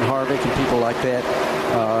 Kevin Harvick and people like that.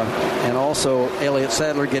 And also Elliott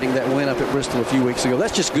Sadler getting that win up at Bristol a few weeks ago.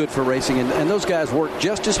 That's just good for racing, and those guys work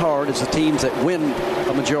just as hard as the teams that win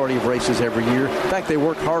a majority of races every year. In fact, they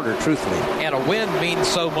work harder, truthfully. And a win means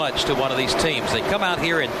so much to one of these teams. They come out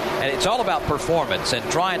here, and it's all about performance and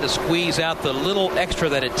trying to squeeze out the little extra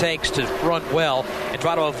that it takes to run well and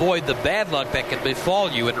try to avoid the bad luck that can befall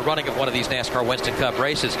you in the running of one of these NASCAR Winston Cup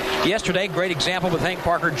races. Yesterday, great example with Hank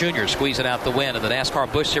Parker Jr. squeezing out the win in the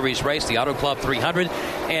NASCAR Busch Series race, the Auto Club 300.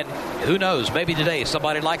 And who knows, maybe today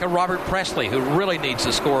somebody like a Robert Presley who really needs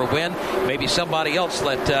to score a win. Maybe somebody else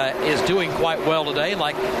that is doing quite well today.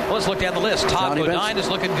 Like, well, let's look down the list. Todd Bodine is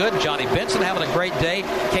looking good. Johnny Benson having a great day.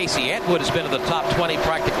 Casey Atwood has been in the top 20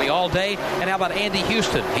 practically all day. And how about Andy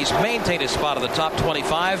Houston? He's maintained his spot in the top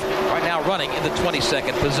 25, right now running in the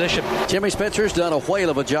 22nd position. Jimmy Spencer's done a whale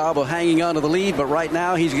of a job of hanging on to the lead, but right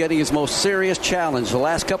now he's getting his most serious challenge. The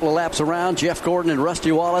last couple of laps around, Jeff Gordon and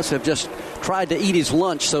Rusty Wallace have just tried to eat his Spencer's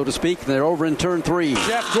lunch, so to speak. They're over in turn 3.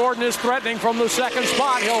 Jeff Gordon is threatening from the second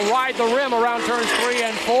spot. He'll ride the rim around turns 3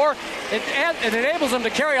 and 4. It enables him to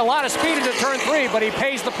carry a lot of speed into turn 3, but he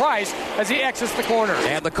pays the price as he exits the corner.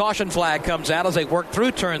 And the caution flag comes out as they work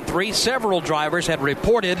through turn 3. Several drivers had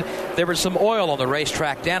reported there was some oil on the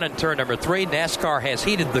racetrack down in turn number 3. NASCAR has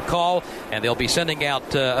heeded the call, and they'll be sending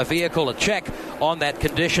out a vehicle to check on that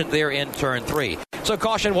condition there in turn 3. So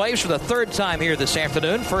caution waves for the third time here this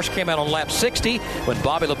afternoon. First came out on lap 60 when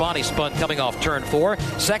Bobby Labonte spun coming off turn 4.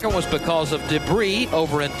 Second was because of debris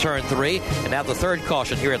over in turn 3. And now the third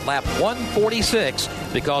caution here at lap 146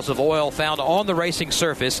 because of oil found on the racing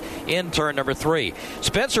surface in turn number 3.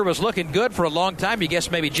 Spencer was looking good for a long time. You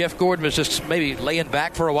guess maybe Jeff Gordon was just maybe laying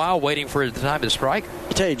back for a while, waiting for the time to strike?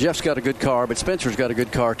 I tell you, Jeff's got a good car, but Spencer's got a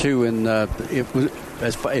good car too. And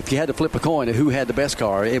if you had to flip a coin at who had the best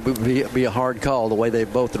car, it would be a hard call the way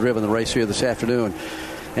they've both driven the race here this afternoon.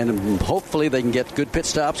 And hopefully they can get good pit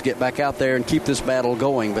stops, get back out there and keep this battle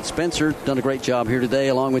going. But Spencer done a great job here today,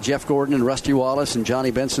 along with Jeff Gordon and Rusty Wallace and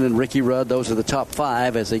Johnny Benson and Ricky Rudd. Those are the top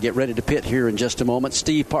 5 as they get ready to pit here in just a moment.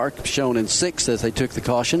 Steve Park shown in 6th as they took the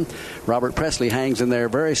caution. Robert Presley hangs in there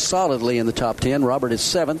very solidly in the top 10. Robert is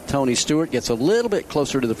 7th. Tony Stewart gets a little bit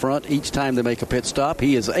closer to the front each time they make a pit stop.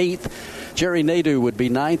 He is 8th. Jerry Nadeau would be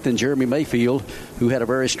 9th, and Jeremy Mayfield, who had a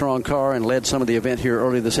very strong car and led some of the event here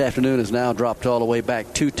early this afternoon, has now dropped all the way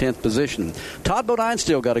back to 10th position. Todd Bodine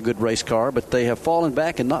still got a good race car, but they have fallen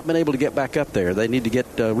back and not been able to get back up there. They need to get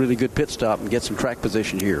a really good pit stop and get some track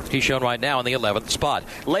position here. He's shown right now in the 11th spot.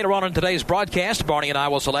 Later on in today's broadcast, Barney and I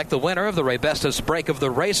will select the winner of the Ray Bestis Break of the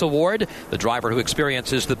Race Award. The driver who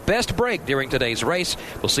experiences the best break during today's race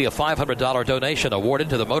will see a $500 donation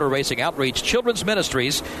awarded to the Motor Racing Outreach Children's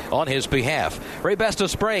Ministries on his behalf. Ray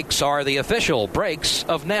Bestis Brakes are the official brakes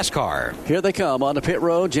of NASCAR. Here they come on the pit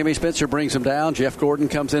road. Jimmy Spencer brings them down. Jeff Gordon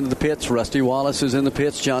comes into the pits. Rusty Wallace is in the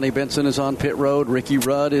pits. Johnny Benson is on pit road. Ricky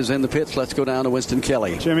Rudd is in the pits. Let's go down to Winston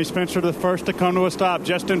Kelly. Jimmy Spencer the first to come to a stop.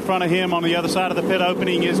 Just in front of him on the other side of the pit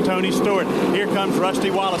opening is Tony Stewart. Here comes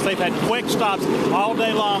Rusty Wallace. They've had quick stops all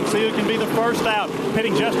day long. See who can be the first out.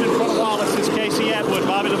 Pitting just in front of Wallace is Casey Atwood.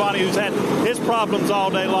 Bobby Labonte, who's had his problems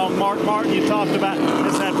all day long. Mark Martin, you talked about,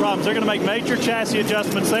 has had problems. They're going to make major chassis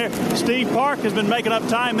adjustments there. Steve Park has been making up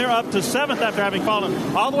time. They're up to 7th after having fallen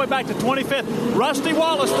all the way back to 25th. Rusty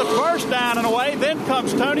Wallace the first down and away. Then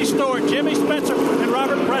comes Tony Stewart, Jimmy Spencer, and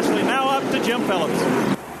Robert Presley. Now up to Jim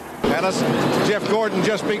Phillips. Jeff Gordon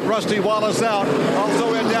just beat Rusty Wallace out.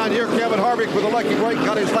 Also in down here, Kevin Harvick with a lucky break,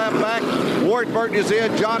 got his lap back. Ward Burton is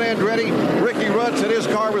in. John Andretti, Ricky Rudd said his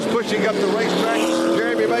car was pushing up the racetrack.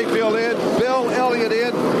 Jeremy Mayfield in. Bill Elliott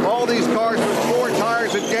in. All these cars with 4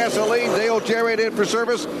 tires and gasoline. Dale Jarrett in for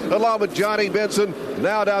service, along with Johnny Benson.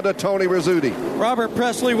 Now down to Tony Rizzuti. Robert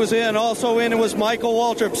Presley was in. Also in was Michael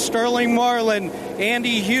Waltrip, Sterling Marlin,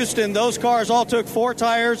 Andy Houston. Those cars all took 4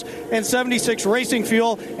 tires and 76 racing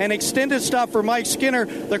fuel. An extended stop for Mike Skinner.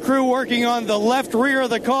 The crew working on the left rear of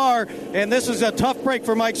the car, and this is a tough break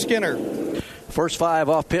for Mike Skinner. First 5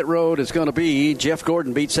 off pit road is going to be Jeff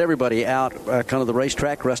Gordon beats everybody out kind of the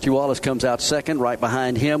racetrack. Rusty Wallace comes out second. Right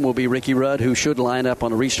behind him will be Ricky Rudd, who should line up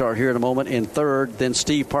on a restart here in a moment in third. Then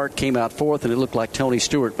Steve Park came out fourth, and it looked like Tony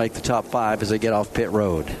Stewart make the top 5 as they get off pit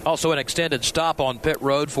road. Also an extended stop on pit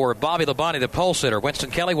road for Bobby Labonte, the pole sitter. Winston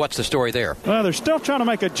Kelly, what's the story there? Well, they're still trying to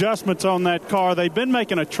make adjustments on that car. They've been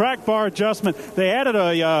making a track bar adjustment. They added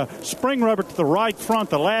a spring rubber to the right front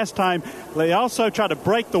the last time. They also tried to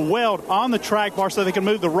break the weld on the track bar so they can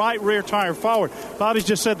move the right rear tire forward. Bobby's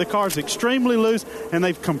just said the car's extremely loose, and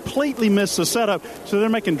they've completely missed the setup, so they're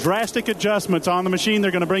making drastic adjustments on the machine.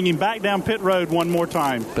 They're going to bring him back down pit road one more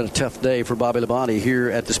time. Been a tough day for Bobby Labonte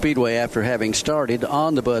here at the Speedway after having started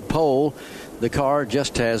on the Bud pole. The car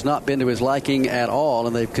just has not been to his liking at all,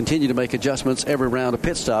 and they've continued to make adjustments every round of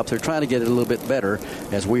pit stops. They're trying to get it a little bit better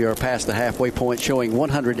as we are past the halfway point, showing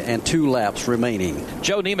 102 laps remaining.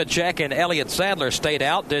 Joe Nemechek and Elliott Sadler stayed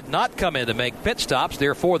out, did not come in to make pit stops.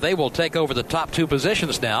 Therefore, they will take over the top 2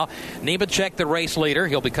 positions now. Nemechek, the race leader.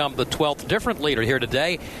 He'll become the 12th different leader here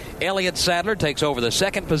today. Elliott Sadler takes over the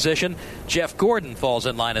 2nd position. Jeff Gordon falls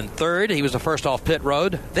in line in 3rd. He was the first off pit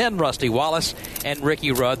road. Then Rusty Wallace and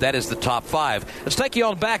Ricky Rudd. That is the top 5. Let's take you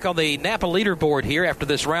on back on the NAPA leaderboard here after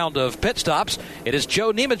this round of pit stops. It is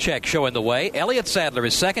Joe Nemechek showing the way. Elliott Sadler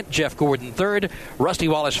is 2nd, Jeff Gordon 3rd, Rusty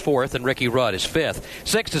Wallace 4th, and Ricky Rudd is 5th.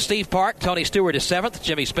 6th is Steve Park, Tony Stewart is 7th,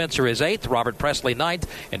 Jimmy Spencer is 8th, Robert Presley 9th,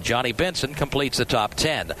 and Johnny Benson completes the top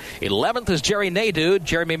 10. 11th is Jerry Nadeau,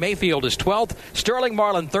 Jeremy Mayfield is 12th, Sterling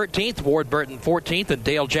Marlin 13th, Ward Burton 14th, and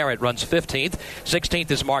Dale Jarrett runs 15th.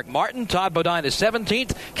 16th is Mark Martin, Todd Bodine is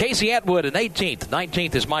 17th, Casey Atwood in 18th.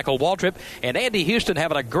 19th is Michael Waltrip. And Andy Houston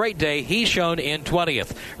having a great day. He's shown in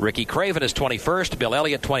 20th. Ricky Craven is 21st. Bill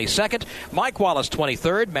Elliott 22nd. Mike Wallace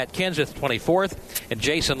 23rd. Matt Kenseth 24th. And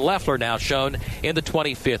Jason Leffler now shown in the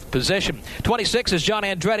 25th position. 26 is John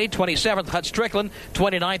Andretti. 27th, Hut Strickland.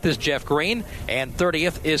 29th is Jeff Green. And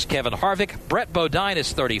 30th is Kevin Harvick. Brett Bodine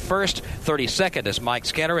is 31st. 32nd is Mike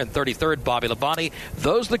Skinner. And 33rd, Bobby Labonte.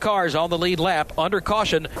 Those are the cars on the lead lap under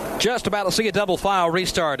caution. Just about to see a double file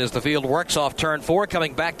restart as the field works off turn 4,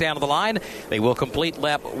 coming back down to the line. They will complete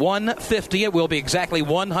lap 150. It will be exactly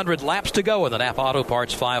 100 laps to go in the NAPA Auto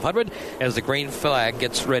Parts 500 as the green flag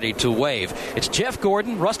gets ready to wave. It's Jeff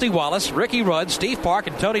Gordon, Rusty Wallace, Ricky Rudd, Steve Park,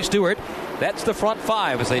 and Tony Stewart. That's the front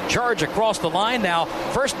 5 as they charge across the line. Now,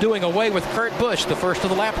 first doing away with Kurt Busch, the first of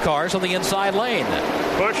the lap cars on the inside lane.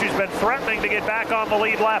 Busch has been threatening to get back on the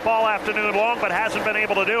lead lap all afternoon long, but hasn't been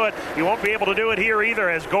able to do it. He won't be able to do it here either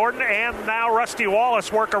as Gordon and now Rusty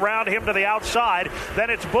Wallace work around him to the outside. Then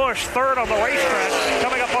it's Busch, third on the racetrack.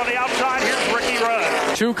 Coming up on the outside, here's Ricky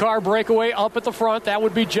Rudd. 2-car breakaway up at the front. That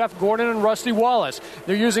would be Jeff Gordon and Rusty Wallace.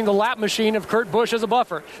 They're using the lap machine of Kurt Busch as a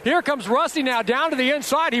buffer. Here comes Rusty now down to the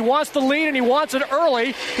inside. He wants the lead and he wants it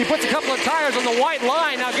early. He puts a couple of tires on the white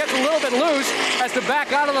line. Now gets a little bit loose. Has to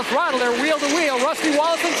back out of the throttle. They're wheel to wheel. Rusty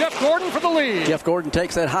Wallace and Jeff Gordon for the lead. Jeff Gordon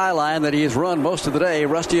takes that high line that he has run most of the day.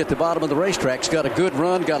 Rusty at the bottom of the racetrack's got a good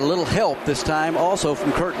run, got a little help this time also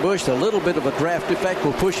from Kurt Busch. A little bit of a draft effect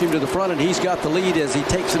will push him to the front, and he's got the lead as he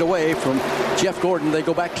takes it away from Jeff Gordon. They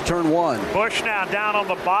go back to turn 1. Busch now down on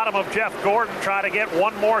the bottom of Jeff Gordon, trying to get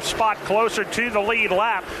one more spot closer to the lead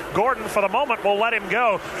lap. Gordon, for the moment, will let him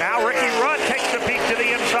go. Now Ricky Rudd takes the peek to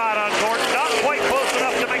the inside on Gordon. Not quite close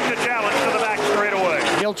enough to make the challenge to the back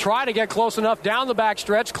straightaway. He'll try to get close enough down the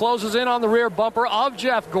backstretch, closes in on the rear bumper of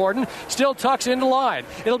Jeff Gordon, still tucks into line.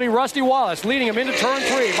 It'll be Rusty Wallace leading him into turn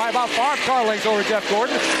 3 by about 5 car lengths over Jeff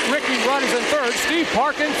Gordon. Ricky Rudd is in 3rd, Steve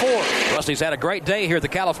Park in 4th. Rusty's had a great day here at the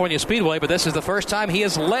California Speedway, but this is the first time he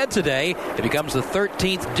has led today. He becomes the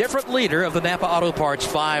 13th different leader of the NAPA Auto Parts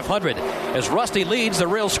 500. As Rusty leads, the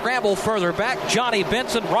real scramble further back. Johnny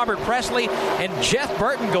Benson, Robert Presley, and Jeff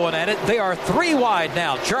Burton going at it. They are 3 wide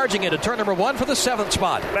now, charging into turn number 1 for the 7th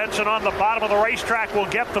spot. Benson on the bottom of the racetrack will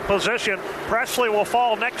get the position. Presley will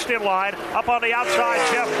fall next in line. Up on the outside,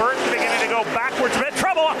 Jeff Burton beginning to go backwards. Bit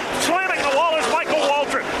trouble, slamming the wall is Michael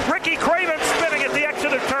Waltrip. Ricky Craven spinning at the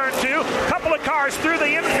exit of turn 2. Couple of cars through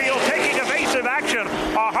the infield taking evasive action.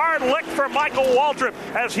 A hard lick for Michael Waltrip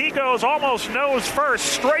as he goes almost nose first,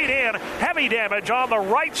 straight in. Heavy damage on the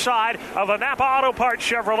right side of the NAPA Auto Parts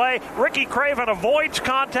Chevrolet. Ricky Craven avoids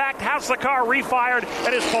contact, has the car refired,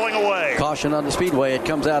 and is pulling away. Caution on the speedway. It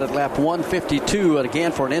comes out at lap 152, and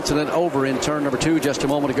again for an incident over in turn number 2 just a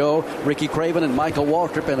moment ago. Ricky Craven and Michael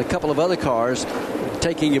Waltrip and a couple of other cars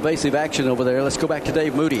taking evasive action over there. Let's go back to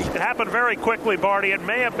Dave Moody. It happened very quickly, Barty. It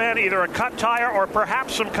may have been either a cut tire or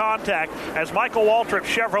perhaps some contact as Michael Waltrip's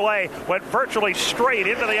Chevrolet went virtually straight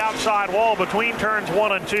into the outside wall between turns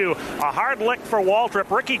 1 and 2. A hard lick for Waltrip.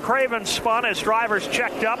 Ricky Craven spun as drivers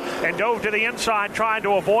checked up and dove to the inside trying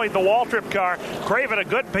to avoid the Waltrip car. Craven, a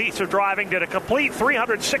good piece of driving, did a complete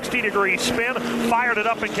 360-degree spin, fired it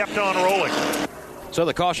up and kept on rolling. So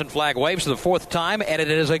the caution flag waves for the 4th time, and it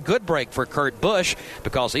is a good break for Kurt Busch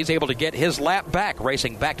because he's able to get his lap back,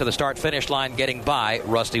 racing back to the start-finish line, getting by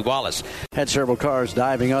Rusty Wallace. Had several cars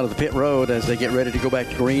diving out of the pit road as they get ready to go back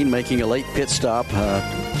to green, making a late pit stop.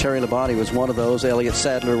 Terry Labonte was one of those. Elliott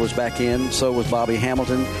Sadler was back in. So was Bobby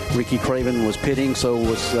Hamilton. Ricky Craven was pitting. So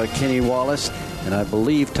was Kenny Wallace. And I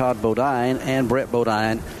believe Todd Bodine and Brett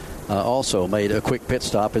Bodine also made a quick pit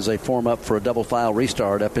stop as they form up for a double file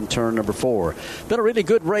restart up in turn number 4. Been a really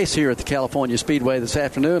good race here at the California Speedway this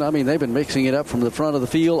afternoon. I mean, they've been mixing it up from the front of the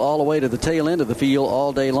field all the way to the tail end of the field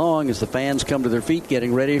all day long as the fans come to their feet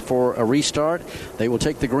getting ready for a restart. They will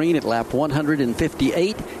take the green at lap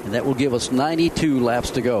 158, and that will give us 92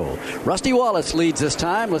 laps to go. Rusty Wallace leads this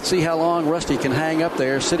time. Let's see how long Rusty can hang up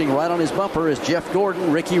there. Sitting right on his bumper is Jeff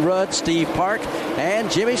Gordon, Ricky Rudd, Steve Park, and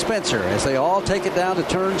Jimmy Spencer as they all take it down to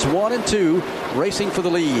turns 1 and 2, racing for the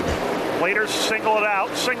lead. Leaders single it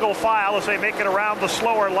out, single file as they make it around the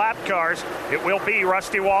slower lap cars. It will be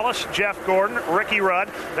Rusty Wallace, Jeff Gordon, Ricky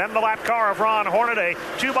Rudd, then the lap car of Ron Hornaday.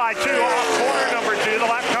 2x2 off corner number 2, the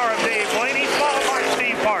lap car of Dave Blaney, followed by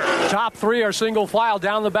Steve Park. Top three are single file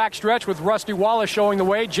down the back stretch with Rusty Wallace showing the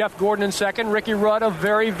way, Jeff Gordon in second, Ricky Rudd a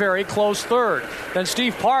very, very close third. Then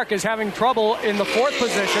Steve Park is having trouble in the fourth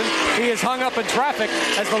position. He is hung up in traffic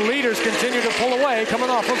as the leaders continue to pull away coming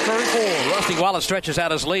off of turn 4. Rusty Wallace stretches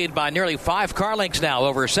out his lead by nearly 5 car lengths now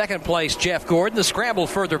over second place Jeff Gordon. The scramble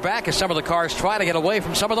further back as some of the cars try to get away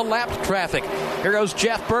from some of the lapped traffic. Here goes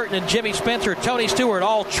Jeff Burton and Jimmy Spencer, Tony Stewart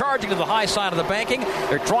all charging to the high side of the banking.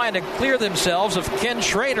 They're trying to clear themselves of Ken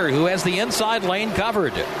Schrader, who has the inside lane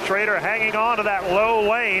covered. Schrader hanging on to that low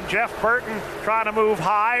lane. Jeff Burton trying to move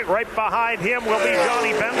high. Right behind him will be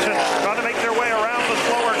Johnny Benson trying to make their way around the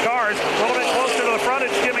slower cars. A little bit closer to the front,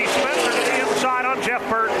 it's Jimmy Spencer to the inside on Jeff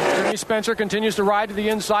Burton. Jimmy Spencer continues to ride to the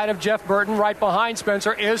inside of Jeff Burton. Right behind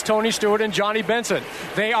Spencer is Tony Stewart and Johnny Benson.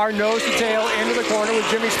 They are nose to tail into the corner with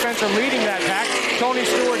Jimmy Spencer leading that pack. Tony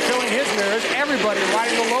Stewart filling his mirrors. Everybody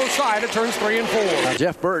riding the low side of turns 3 and 4. Now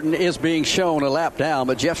Jeff Burton is being shown a lap down,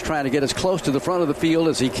 but Jeff's trying to get as close to the front of the field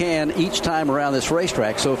as he can each time around this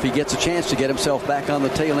racetrack. So if he gets a chance to get himself back on the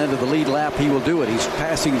tail end of the lead lap, he will do it. He's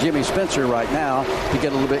passing Jimmy Spencer right now to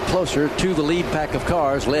get a little bit closer to the lead pack of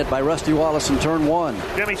cars led by Rusty Wallace in turn 1.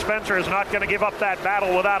 Jimmy Spencer is not going to give up that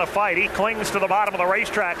battle without a fight. He clings to the bottom of the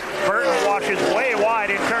racetrack. Burton washes way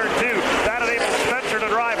wide in turn 2. That enables Spencer to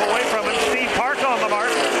drive away from him. Steve Park on the mark.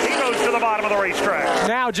 He goes to the bottom of the racetrack.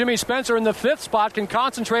 Now Jimmy Spencer in the 5th spot can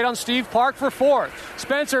concentrate on Steve Park for 4th.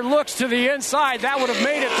 Spencer looks to the inside. That would have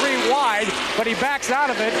made it 3 wide, but he backs out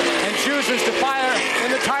of it and chooses to fire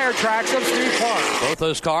in the tire tracks of Steve Park. Both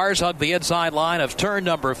those cars hug the inside line of turn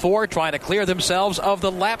number 4, trying to clear themselves of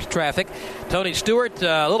the lapped traffic. Tony Stewart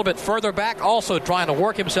a little bit further back, also trying to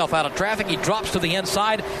work himself out of traffic. He drops to the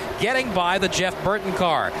inside, getting by the Jeff Burton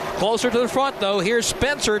car. Closer to the front, though, here's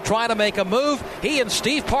Spencer trying to make a move. He and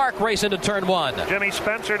Steve Park race into turn 1. Jimmy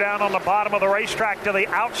Spencer down on the bottom of the racetrack to the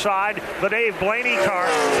outside. The Dave Blaney car.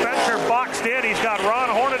 Spencer boxed in. He's got Ron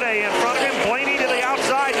Hornaday in front of him. Blaney to the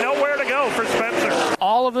outside. Nowhere to go for Spencer.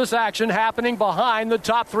 All of this action happening behind the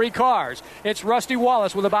top 3 cars. It's Rusty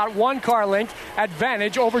Wallace with about 1 car length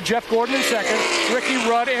advantage over Jeff Gordon in second, Ricky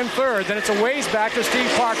Rudd in third. Then it's a ways back to Steve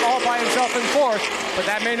Park all by himself in 4th, but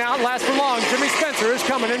that may not last for long. Jimmy Spencer is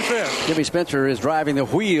coming in 5th. Jimmy Spencer is driving the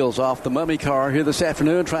wheels off the Mummy car here this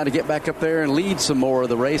afternoon, trying to get back up there and lead some more of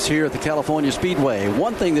the race here at the California Speedway.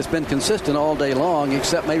 One thing that's been consistent all day long,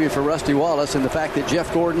 except maybe for Rusty Wallace, and the fact that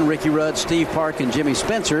Jeff Gordon, Ricky Rudd, Steve Park, and Jimmy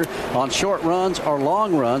Spencer on short runs or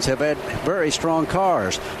long runs have had very strong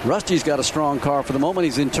cars. Rusty's got a strong car for the moment.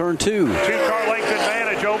 He's in turn 2. 2 car length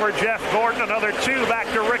advantage over Jeff Gordon. Another 2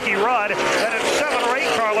 back to Ricky Rudd. And it's 7 or 8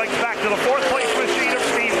 car lengths back to the 4th place machine of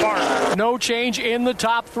Steve Park. No change in the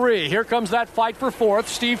top 3. Here comes that fight for 4th.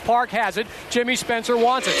 Steve Park has it. Jimmy Spencer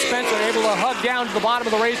wants it. Spencer able to hug down to the bottom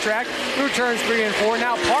of the racetrack through turns 3 and 4.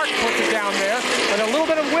 Now Park puts it down there with a little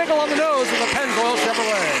bit of wiggle on the nose of the Pennzoil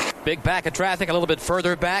Chevrolet. Big pack of traffic a little bit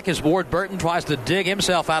further back as Ward Burton tries to dig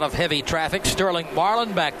himself out of heavy traffic. Sterling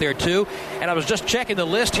Marlin back there too. And I was just checking the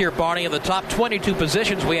list here, Barney. In the top 22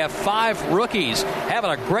 positions, we have 5 rookies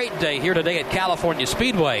having a great day here today at California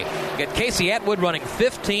Speedway. We got Casey Atwood running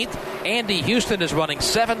 15th. Andy Houston is running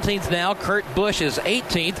 17th now. Kurt Busch is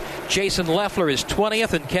 18th. Jason Leffler is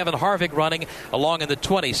 20th. And Kevin Harvick running along in the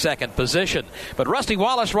 22nd position. But Rusty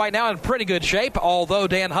Wallace right now in pretty good shape. Although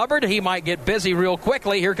Dan Hubbard, he might get busy real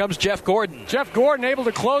quickly. Here comes Jeff Gordon. Jeff Gordon able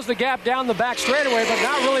to close the gap down the back straightaway, but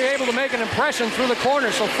not really able to make an impression through the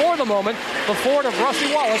corner. So for the moment, the Ford of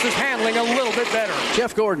Rusty Wallace is handling a little bit better.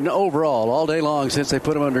 Jeff Gordon overall, all day long since they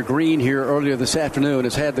put him under green here earlier this afternoon,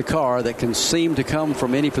 has had the car that can seem to come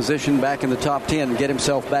from any position back in the top 10 and get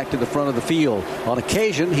himself back to the front of the field. On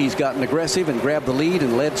occasion, he's gotten aggressive and grabbed the lead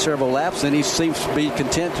and led several laps, and he seems to be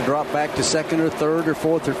content to drop back to 2nd or 3rd or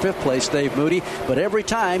 4th or 5th place, Dave Moody. But every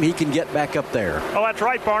time he can get back up there. Well, that's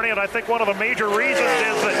right, Barney, and I think one of the major reasons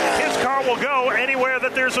is that his car will go anywhere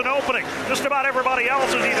that there's an opening. Just about everybody else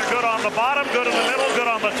is either good on the bottom, good in the middle, good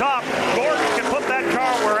on the top. Gordon can put that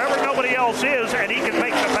car wherever nobody else is, and he can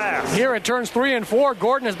make the pass. Here at turns 3 and 4,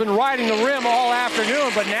 Gordon has been riding the rim all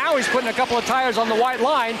afternoon, but now he's putting a couple of tires on the white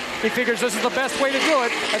line. He figures this is the best way to do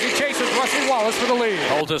it as he chases Rusty Wallace for the lead.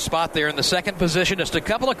 Holds a spot there in the 2nd position, just a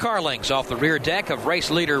couple of car lengths off the rear deck of race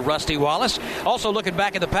leader Rusty Wallace. Also looking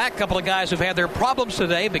back in the pack, a couple of guys who've had their problems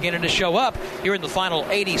today beginning to show up here in the final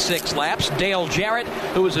 80 86 laps. Dale Jarrett,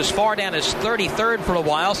 who was as far down as 33rd for a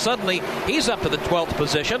while, suddenly he's up to the 12th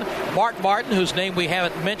position. Mark Martin, whose name we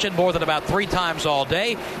haven't mentioned more than about 3 times all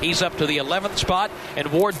day, he's up to the 11th spot.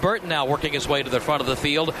 And Ward Burton now working his way to the front of the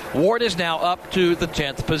field. Ward is now up to the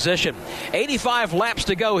 10th position. 85 laps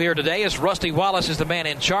to go here today as Rusty Wallace is the man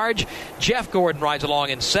in charge. Jeff Gordon rides along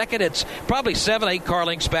in second. It's probably 7-8 car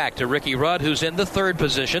lengths back to Ricky Rudd, who's in the 3rd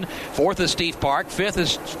position. 4th is Steve Park. 5th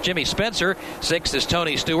is Jimmy Spencer. 6th is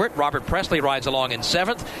Tony Stewart. Robert Presley rides along in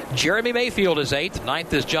 7th. Jeremy Mayfield is 8th.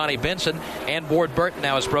 9th is Johnny Benson. And Ward Burton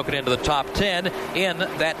now has broken into the top 10 in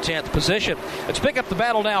that 10th position. Let's pick up the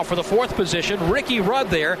battle now for the 4th position. Ricky Rudd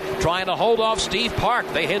there trying to hold off Steve Park.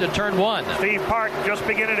 They hit at turn 1. Steve Park just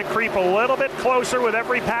beginning to creep a little bit closer with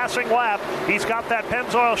every passing lap. He's got that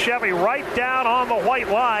Pennzoil Chevy right down on the white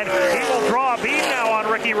line. He will draw a bead now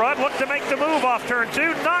on Ricky Rudd. Look to make the move off turn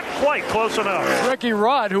 2. Not quite close enough. Ricky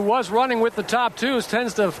Rudd, who was running with the top 2s,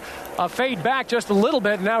 tends to fade back just a little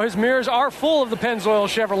bit. Now his mirrors are full of the Pennzoil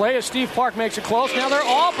Chevrolet as Steve Park makes it close. Now they're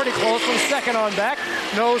all pretty close from second on back.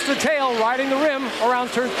 Nose to tail, riding the rim around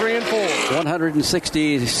turn 3 and 4.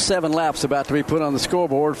 167 laps about to be put on the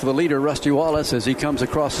scoreboard for the leader, Rusty Wallace, as he comes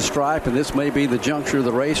across the stripe. And this may be the juncture of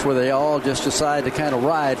the race where they all just decide to kind of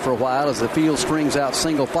ride for a while as the field strings out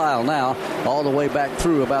single file now all the way back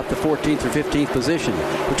through about the 14th or 15th position.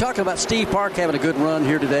 We're talking about Steve Park having a good run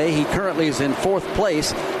here today. He currently is in 4th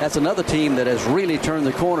place. That's another team that has really turned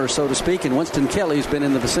the corner, so to speak, and Winston Kelly's been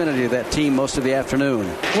in the vicinity of that team most of the afternoon.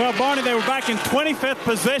 Well, Barney, they were back in 25th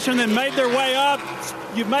position and made their way up.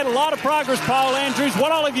 You've made a lot of progress, Paul Andrews.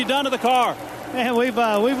 What all have you done to the car? Man,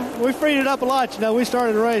 we've freed it up a lot. You know, we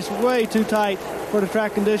started the race way too tight for the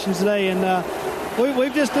track conditions today, and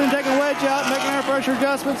we've just been taking wedge out, making air pressure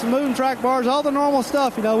adjustments, and moving track bars, all the normal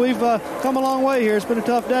stuff. You know, we've come a long way here. It's been a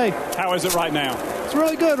tough day. How is it right now? It's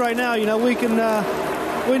really good right now. You know, we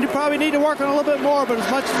probably need to work on a little bit more, but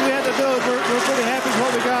as much as we had to do, we're pretty happy with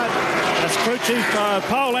what we got. That's crew chief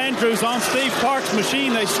Paul Andrews on Steve Park's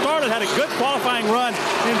machine. They had a good qualifying run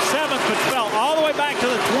in 7th, but fell all the way back to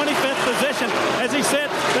the 25th position. As he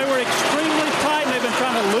said, they were extremely tight, and they've been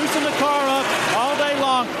trying to loosen the car up all day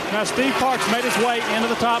long. Now Steve Park's made his way into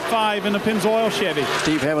the top 5 in the Pennzoil Chevy.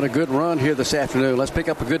 Steve having a good run here this afternoon. Let's pick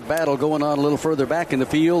up a good battle going on a little further back in the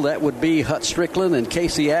field. That would be Hut Strickland and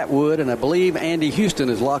Casey Atwood, and I believe Andy Houston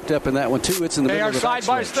is locked up in that one too. It's in the middle of the side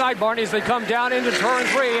by side, Barney, as they come down into turn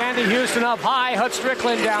 3. Andy Houston up high, Hut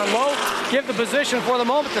Strickland down low. Give the position for the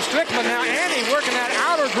moment to Strickland. Now Andy working that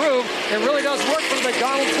outer groove. It really does work for the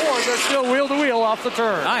McDonald Ford. They're still wheel to wheel off the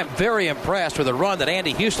turn. I am very impressed with the run that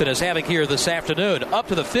Andy Houston is having here this afternoon. Up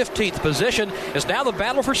to the 15th position is now the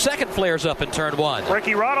battle for second flares up in turn 1.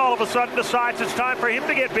 Ricky Rudd all of a sudden decides it's time for him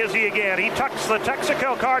to get busy again. He tucks the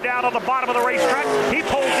Texaco car down on the bottom of the racetrack. He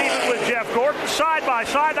pulls even with Jeff Gordon side by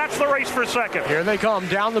side. That's the race for second. Here they come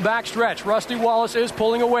down the back stretch. Rusty Wallace is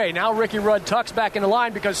pulling away. Now Ricky Rudd tucks back in the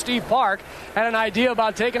line because Steve Park had an idea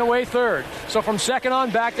about taking away 3rd. So from second on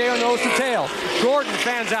back, they are nose to tail. Gordon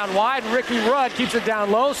fans out wide. Ricky Rudd keeps it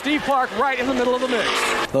down low. Steve Park right in the middle of the mix.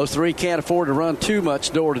 Those 3 can't afford to run too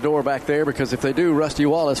much door to door back there, because if they do, Rusty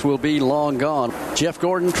Wallace will be long gone. Jeff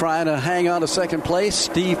Gordon trying to hang on to second place.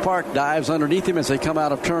 Steve Park dives underneath him as they come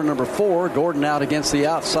out of turn number 4. Gordon out against the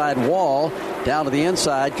outside wall. Down to the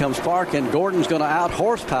inside comes Park, and Gordon's going to out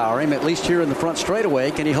horsepower him, at least here in the front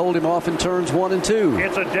straightaway. Can he hold him off in turns 1 and 2?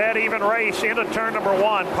 It's a dead even race into turn number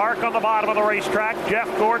 1. Park on the bottom of the racetrack. Jeff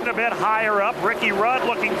Gordon a bit higher up. Ricky Rudd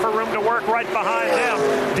looking for room to work right behind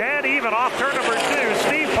them. Dead even off turn number 2.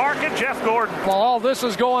 Steve Park and Jeff Gordon. While all this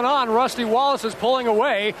is going on, Rusty Wallace is pulling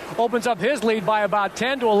away. Opens up his lead by about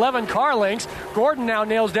 10 to 11 car lengths. Gordon now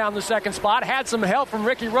nails down the second spot. Had some help from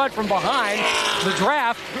Ricky Rudd from behind. The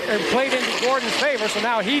draft played into Gordon's favor, so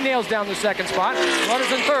now he nails down the second spot. Rudd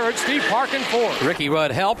is in 3rd. Steve Park in 4th. Ricky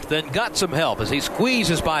Rudd helped, then got some help as he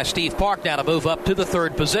squeezes by Steve Park now to move up to the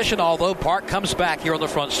 3rd position, although Park comes back here on the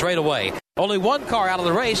front straightaway. Only one car out of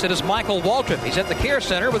the race. It is Michael Waltrip. He's at the care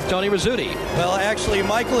center with Tony Rizzuti. Well, actually,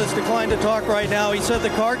 Michael has declined to talk right now. He said the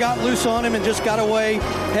car got loose on him and just got away.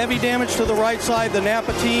 Heavy damage to the right side. The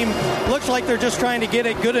NAPA team looks like they're just trying to get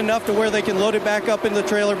it good enough to where they can load it back up in the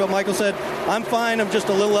trailer. But Michael said, I'm fine. I'm just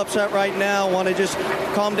a little upset right now. Want to just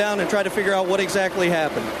calm down and try to figure out what exactly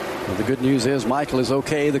happened. Well, the good news is Michael is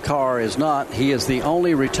okay. The car is not. He is the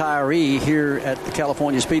only retiree here at the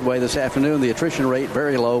California Speedway this afternoon. The attrition rate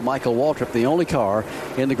very low. Michael Waltrip, the only car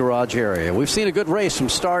in the garage area. We've seen a good race from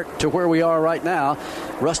start to where we are right now.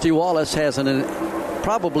 Rusty Wallace has an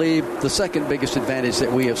probably the second biggest advantage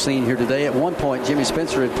that we have seen here today. At one point, Jimmy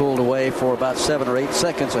Spencer had pulled away for about 7 or 8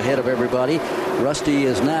 seconds ahead of everybody. Rusty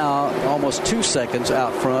is now almost 2 seconds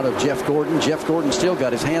out front of Jeff Gordon. Jeff Gordon still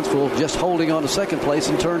got his hands full just holding on to second place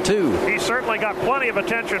in turn 2. He's certainly got plenty of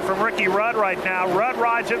attention from Ricky Rudd right now. Rudd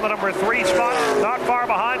rides in the number 3 spot, not far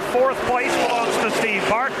behind. 4th place belongs to Steve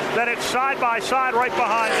Park. Then it's side by side right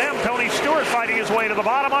behind them. Tony Stewart fighting his way to the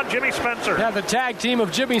bottom on Jimmy Spencer. Yeah, the tag team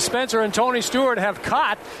of Jimmy Spencer and Tony Stewart have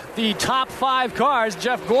caught the top 5 cars.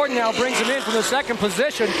 Jeff Gordon now brings him in from the second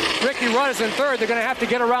position. Ricky Rudd is in third. They're going to have to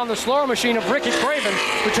get around the slower machine of Ricky Craven,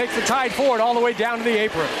 who takes the Tide Ford all the way down to the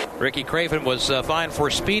apron. Ricky Craven was fined for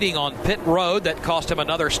speeding on pit road. That cost him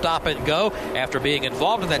another stop and go after being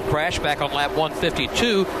involved in that crash back on lap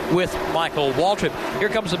 152 with Michael Waltrip. Here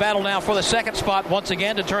comes the battle now for the second spot once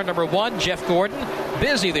again to turn number 1. Jeff Gordon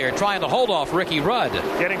busy there trying to hold off Ricky Rudd.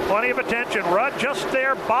 Getting plenty of attention. Rudd just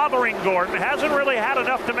there bothering Gordon. Hasn't really had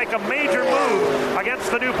enough to make a major move against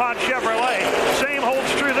the DuPont Chevrolet. Same holds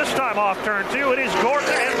true this time off turn 2. It is Gordon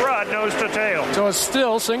and Rudd nose to tail. So it's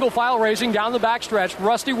still single file racing down the backstretch.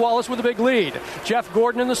 Rusty Wallace with a big lead. Jeff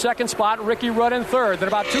Gordon in the second spot. Ricky Rudd in third. Then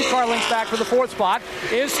about 2 car lengths back for the 4th spot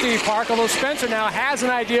is Steve Park, although Spencer now has an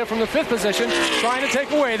idea from the 5th position trying to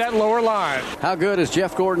take away that lower line. How good is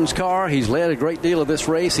Jeff Gordon's car? He's led a great deal of this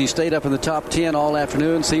race. He stayed up in the top 10 all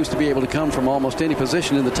afternoon. Seems to be able to come from almost any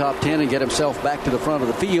position in the top 10 and get himself back to the front of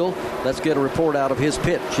the field. Let's get a report out of his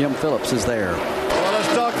pit. Jim Phillips is there. Well, let's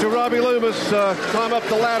talk to Robbie Loomis. Climb up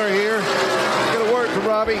the ladder here. Get a word from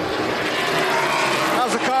Robbie.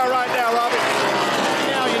 How's the car right now, Robbie?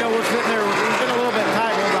 Yeah, we're sitting there. We've been a little bit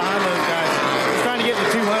tight behind those guys. We're trying to get to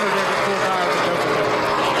 200 every 4 tires.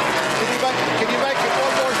 Can you make it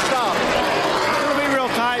one more stop? It'll be real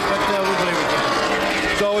tight, but we believe we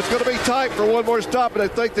can. So it's going to be tight for one more stop, and I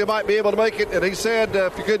think they might be able to make it. And he said,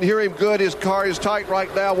 if you couldn't hear him good, his car is tight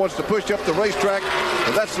right now, wants to push up the racetrack.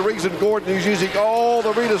 And that's the reason Gordon is using all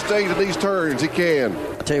the real estate in these turns he can.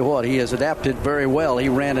 I tell you what, he has adapted very well. He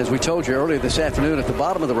ran, as we told you earlier this afternoon, at the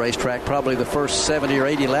bottom of the racetrack, probably the first 70 or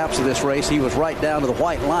 80 laps of this race. He was right down to the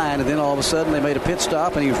white line, and then all of a sudden they made a pit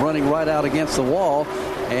stop, and he was running right out against the wall.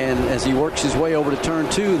 And as he works his way over to turn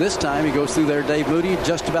 2, this time he goes through there, Dave Moody,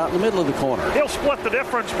 just about in the middle of the corner. He'll split the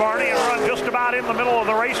difference, Barney, and run just about in the middle of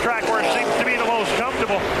the racetrack where it seems to be the most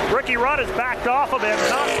comfortable. Ricky Rudd has backed off of him,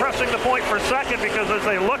 not pressing the point for second, because as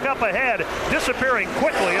they look up ahead, disappearing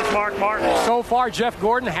quickly is Mark Martin. So far, Jeff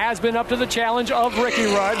Gordon has been up to the challenge of Ricky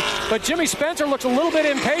Rudd, but Jimmy Spencer looks a little bit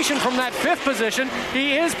impatient from that 5th position.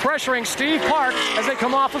 He is pressuring Steve Park as they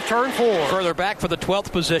come off of turn 4. Further back for the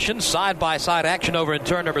 12th position, side-by-side action over in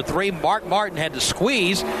turn number 3. Mark Martin had to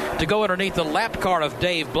squeeze to go underneath the lap car of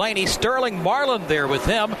Dave Blaney. Sterling Marlin there with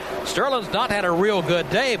him. Sterling's not had a real good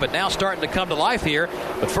day, but now starting to come to life here.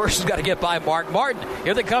 But first he's got to get by Mark Martin.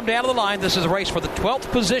 Here they come down to the line. This is a race for the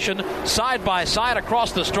 12th position, side-by-side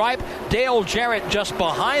across the stripe. Dale Jarrett just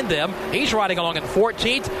behind them. He's riding along in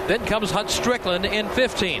 14th. Then comes Hunt Strickland in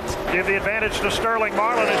 15th. Give the advantage to Sterling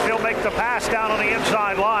Marlin as he'll make the pass down on the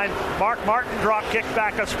inside line. Mark Martin drop kick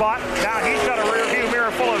back a spot. Now he's got a rear view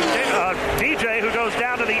mirror full of DJ, who goes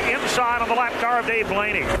down to the inside of the lap car of Dave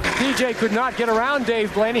Blaney. DJ could not get around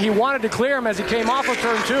Dave Blaney. He wanted to clear him as he came off of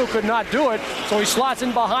turn 2, could not do it, so he slots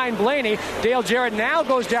in behind Blaney. Dale Jarrett now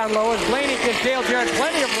goes down low as Blaney gives Dale Jarrett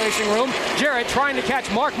plenty of racing room. Jarrett trying to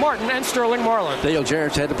catch Mark Martin and Sterling Marlin. Dale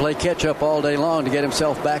Jarrett's had to play catch-up all day long to get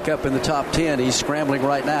himself back up in the top 10. He's scrambling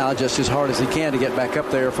right now just as hard as he can to get back up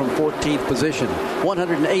there from 14th position.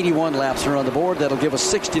 181 laps are on the board. That'll give us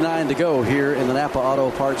 69 to go here in the Napa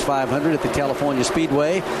Auto Parts 500 at the California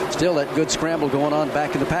Speedway. Still that good scramble going on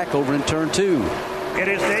back in the pack over in turn 2. It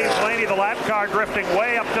is Dave Blaney, the lap car, drifting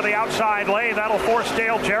way up to the outside lane. That'll force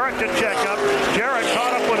Dale Jarrett to check up. Jarrett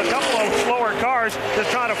caught up with a couple of slower cars to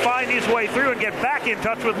try to find his way through and get back in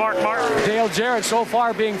touch with Mark Martin. Dale Jarrett so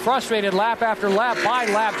far being frustrated lap after lap by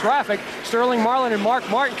lap traffic. Sterling Marlin and Mark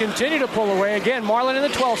Martin continue to pull away. Again, Marlin in the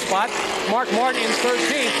 12th spot. Mark Martin in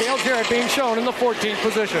 13th. Dale Jarrett being shown in the 14th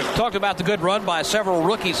position. Talked about the good run by several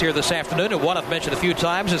rookies here this afternoon, and one I've mentioned a few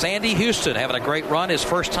times is Andy Houston having a great run. His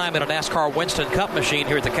first time in a NASCAR Winston Cup machine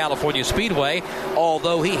here at the California Speedway,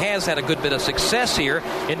 although he has had a good bit of success here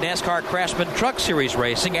in NASCAR Craftsman Truck Series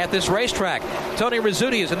racing at this racetrack. Tony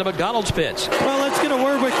Rizzuti is in the McDonald's pits. Well, let's get a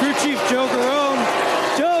word with crew chief Joe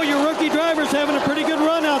Garone. Joe, your rookie driver's having a pretty good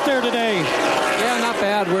run out there today. Yeah, not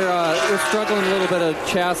bad. We're struggling a little bit of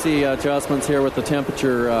chassis adjustments here with the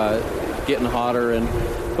temperature getting hotter,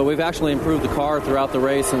 but we've actually improved the car throughout the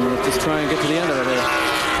race, and we're just trying to get to the end of it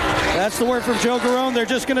here. That's the word from Joe Garone. They're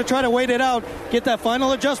just going to try to wait it out, get that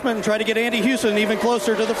final adjustment, and try to get Andy Houston even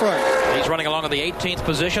closer to the front. He's running along in the 18th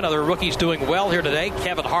position. Other rookies doing well here today.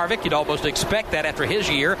 Kevin Harvick, you'd almost expect that after his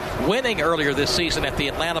year, winning earlier this season at the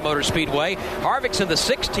Atlanta Motor Speedway. Harvick's in the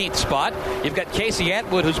 16th spot. You've got Casey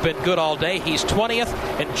Atwood, who's been good all day. He's 20th.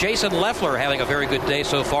 And Jason Leffler having a very good day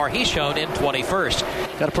so far. He's shown in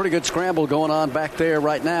 21st. Got a pretty good scramble going on back there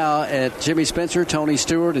right now at Jimmy Spencer, Tony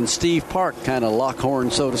Stewart, and Steve Park, kind of lock horn,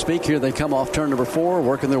 so to speak. Here they come off turn number 4,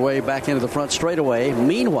 working their way back into the front straightaway.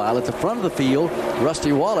 Meanwhile, at the front of the field,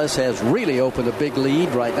 Rusty Wallace has really opened a big lead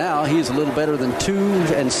right now. He's a little better than 2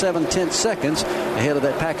 7/10 seconds ahead of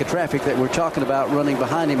that pack of traffic that we're talking about running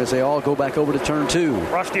behind him as they all go back over to turn 2.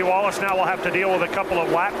 Rusty Wallace now will have to deal with a couple of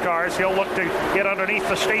lap cars. He'll look to get underneath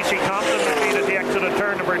the Stacy Compton machine at the exit of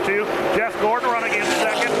turn number 2. Jeff Gordon running in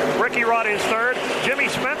second. Ricky Rudd is third. Jimmy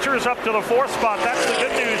Spencer is up to the 4th spot. That's the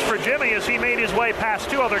good news for Jimmy as he made his way past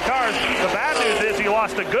 2 other cars. The bad news is he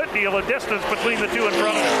lost a good deal of distance between the 2 in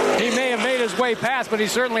front of him. He may have made his way past, but he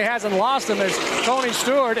certainly hasn't lost him as Tony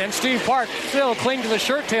Stewart and Steve Park still cling to the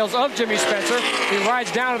shirt tails of Jimmy Spencer. He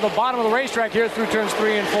rides down to the bottom of the racetrack here through turns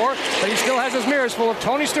 3 and 4, but he still has his mirrors full of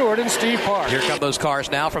Tony Stewart and Steve Park. Here come those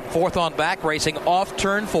cars now from 4th on back, racing off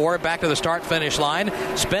turn 4, back to the start-finish line.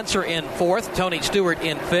 Spencer in 4th, Tony Stewart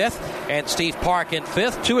in 5th, and Steve Park in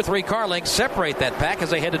 5th. 2 or 3 car lengths separate that pack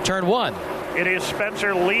as they head to turn 1. It is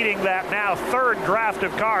Spencer leading that now. 3rd draft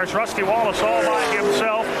of cars. Rusty Wallace all by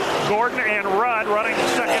himself. Gordon and Rudd running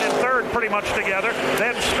 2nd and 3rd pretty much together.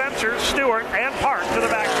 Then Spencer, Stewart, and Park to the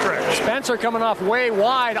backstretch. Spencer coming off way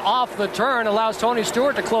wide off the turn allows Tony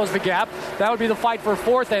Stewart to close the gap. That would be the fight for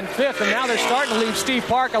 4th and 5th. And now they're starting to leave Steve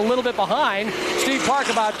Park a little bit behind. Steve Park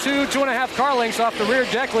about 2.5 car lengths off the rear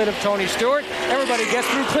deck lid of Tony Stewart. Everybody gets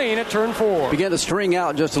through clean at turn 4. Begin to string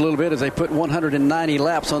out just a little bit as they put 190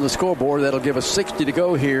 laps on the scoreboard. That'll give us 60 to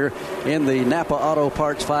go here in the NAPA Auto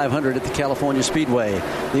Parts 500 at the California Speedway.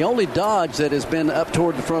 The only Dodge that has been up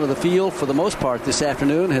toward the front of the field for the most part this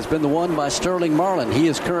afternoon has been the one by Sterling Marlin. He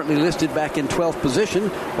is currently listed back in 12th position.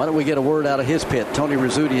 Why don't we get a word out of his pit? Tony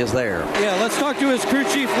Rizzuti is there. Yeah, let's talk to his crew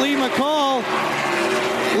chief, Lee McCall.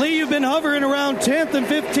 Lee, you've been hovering around 10th and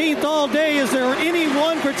 15th all day. Is there any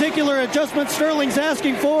one particular adjustment Sterling's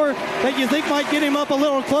asking for that you think might get him up a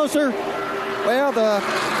little closer? Well, the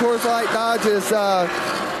Coors Light Dodge has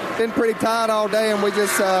been pretty tight all day, and we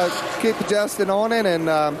just keep adjusting on it, and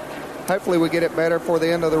hopefully we get it better for the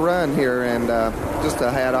end of the run here. And just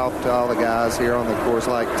a hat off to all the guys here on the Coors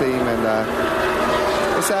Light team, and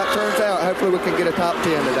that's how it turns out. Hopefully we can get a top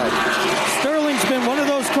 10 today. Sterling's been one of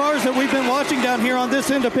those cars that we've been watching down here on this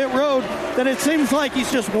end of pit road that it seems like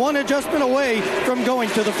he's just one adjustment away from going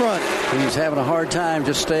to the front. He's having a hard time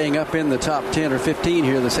just staying up in the top 10 or 15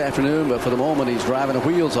 here this afternoon, but for the moment he's driving the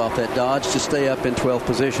wheels off that Dodge to stay up in 12th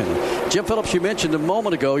position. Jim Phillips, you mentioned a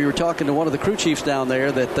moment ago, you were talking to one of the crew chiefs down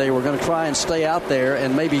there that they were going to try and stay out there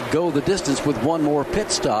and maybe go the distance with one more pit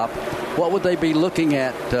stop. What would they be looking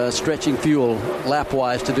at stretching fuel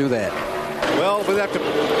lap-wise to do that? Well, we'd have to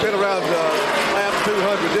pit around lap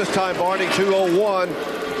 200 this time, Barney, 201.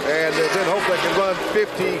 And then hope they can run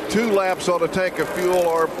 52 laps on a tank of fuel,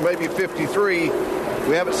 or maybe 53.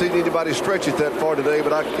 We haven't seen anybody stretch it that far today,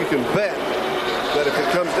 but you can bet that if it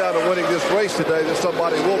comes down to winning this race today, that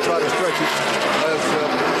somebody will try to stretch it.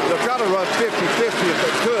 They'll try to run 50-50 if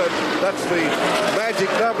they could. That's the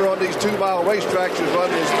magic number on these 2-mile racetracks, is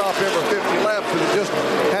run and stop every 50 laps, and it just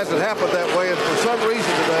hasn't happened that way. And for some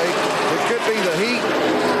reason today, it could be the heat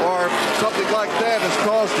or something like that has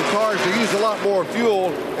caused the cars to use a lot more fuel.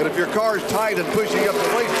 And if your car's tight and pushing up the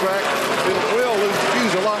racetrack, it will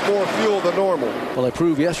use a lot more fuel than normal. Well, they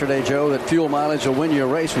proved yesterday, Joe, that fuel mileage will win you a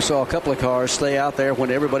race. We saw a couple of cars stay out there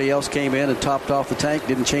when everybody else came in and topped off the tank,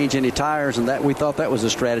 didn't change any tires, and that we thought that was a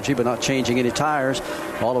strategy, but not changing any tires.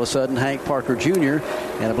 All of a sudden, Hank Parker Jr.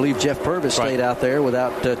 and I believe Jeff Purvis stayed out there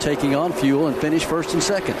without taking on fuel and finished 1st and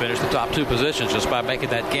 2nd. Finished the top 2 positions just by making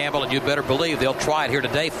that gamble, and you better believe they'll try it here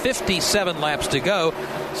today. 57 laps to go,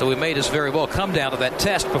 so we may just very well come down to that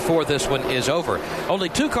test before this one is over. Only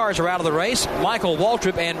 2 cars are out of the race, Michael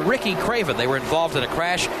Waltrip and Ricky Craven. They were involved in a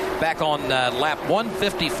crash back on lap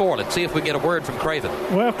 154. Let's see if we get a word from Craven.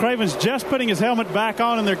 Well, Craven's just putting his helmet back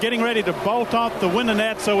on, and they're getting ready to bolt off the window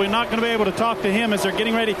net, so we're not going to be able to talk to him as they're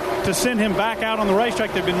getting ready to send him back out on the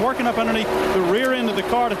racetrack. They've been working up underneath the rear end of the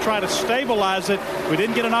car to try to stabilize it. We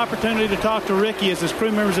didn't get an opportunity to talk to Ricky as his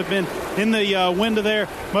crew members have been in the window there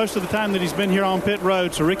most of the time that he's been here on pit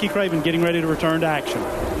road. So Ricky Craven getting ready to return to action.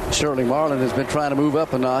 Sterling Marlin has been trying to move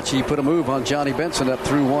up a notch. He put a move on Johnny Benson up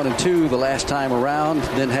through 1 and 2 the last time around,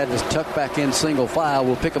 then had to tuck back in single file.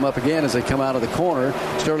 We'll pick him up again as they come out of the corner.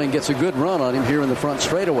 Sterling gets a good run on him here in the front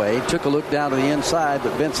straightaway. Took a look down to the inside,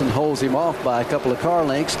 but Benson holds him off by a couple of car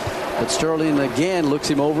lengths. But Sterling again looks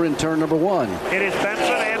him over in turn number 1. It is Benson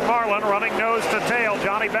and Marlin running nose to tail.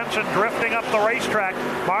 Johnny Benson drifting up the racetrack.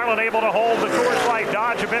 Marlin able to hold the Coors Light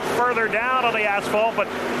Dodge a bit further down on the asphalt, but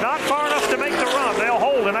not far enough to make the run. They'll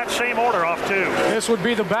hold in that same order off 2. This would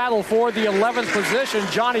be the battle for the 11th position.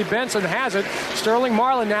 Johnny Benson has it. Sterling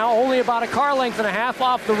Marlin now only about a car length and a half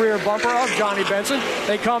off the rear bumper of Johnny Benson.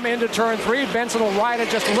 They come into turn 3. Benson will ride it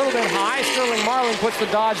just a little bit high. Sterling Marlin puts the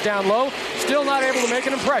Dodge down low. Still not able to make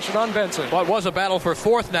an impression on Benson. What was a battle for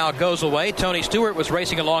 4th now goes away. Tony Stewart was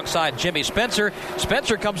racing alongside Jimmy Spencer.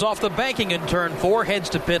 Spencer comes off the banking in turn 4, heads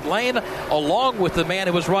to pit lane, along with the man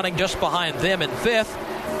who was running just behind them in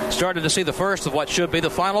 5th. Started to see the first of what should be the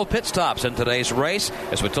final pit stops in today's race.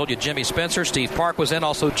 As we told you, Jimmy Spencer, Steve Park was in.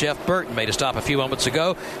 Also, Jeff Burton made a stop a few moments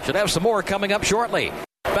ago. Should have some more coming up shortly.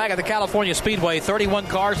 Back at the California Speedway, 31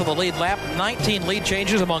 cars on the lead lap, 19 lead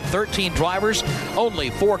changes among 13 drivers. Only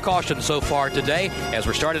 4 cautions so far today, as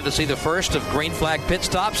we're starting to see the first of green flag pit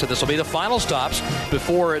stops, and this will be the final stops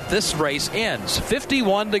before this race ends.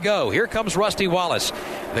 51 to go. Here comes Rusty Wallace.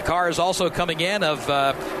 The car is also coming in of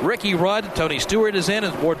Ricky Rudd. Tony Stewart is in,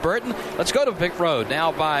 and Ward Burton. Let's go to pit road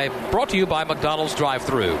now, brought to you by McDonald's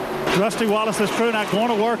Drive-Thru. Rusty Wallace's crew now going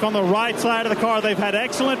to work on the right side of the car. They've had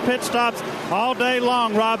excellent pit stops all day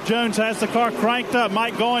long. Rob Jones has the car cranked up.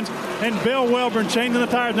 Mike Goins and Bill Wilburn changing the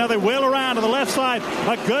tires. Now they wheel around to the left side.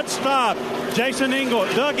 A good stop.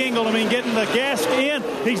 Doug Engel, getting the gas in.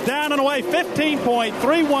 He's down and away,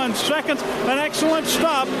 15.31 seconds. An excellent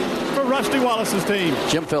stop for Rusty Wallace's team.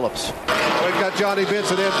 Jim Phillips. We've got Johnny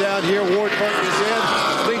Benson in down here. Ward Burton is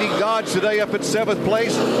in. Leading Dodge today up at 7th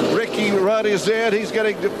place. Ricky Rudd is in. He's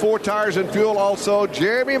getting 4 tires and fuel. Also,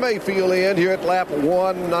 Jeremy Mayfield in here at lap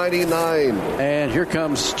 199. And here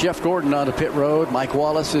comes Jeff Gordon onto pit road. Mike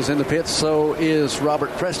Wallace is in the pits. So is Robert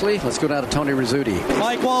Presley. Let's go down to Tony Rizzuti.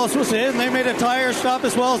 Mike Wallace was in. They made a tire stop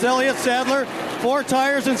as well as Elliott Sadler. 4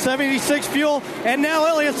 tires and 76 fuel. And now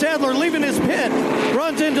Elliott Sadler leaving his pit.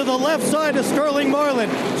 Runs into the left side of Sterling Marlin.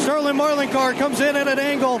 Sterling Marlin car comes in at an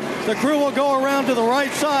angle. The crew will go around to the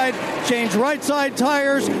right side, change right side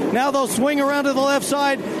tires. Now they'll swing around to the left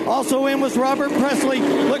side. Also in was Robert Presley.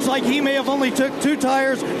 Looks like he may have only took 2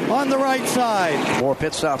 tires on the right side. More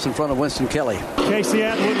pit stops in front of Winston Kelly. Casey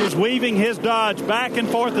Atwood was weaving his Dodge back and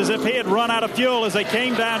forth as if he had run out of fuel as they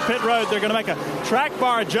came down pit road. They're going to make a track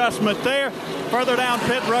bar adjustment there. Further down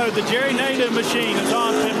pit road, the Jerry Nadeau machine is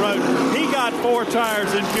on pit road. He got 4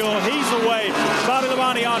 tires in fuel. He's away. Bobby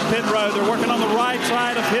Labonte on pit road. They're working on the right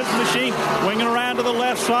side of his machine, winging around to the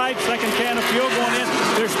left side. Second can of fuel going in.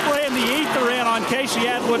 They're spraying the ether in on Casey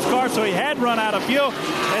Atwood's car, so he had run out of fuel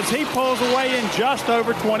as he pulls away in just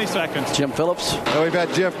over 20 seconds. Jim Phillips. Well, we've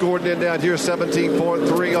had Jeff Gordon in down here,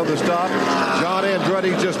 17.3 on the stop. John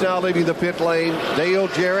Andretti just now leaving the pit lane. Dale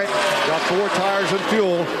Jarrett got 4 tires and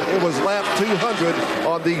fuel. It was lap 200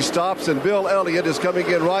 on these stops, and Bill Elliott is coming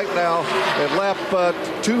in right now at lap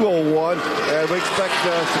 201, and we expect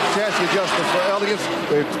some chassis adjustments for Elliott.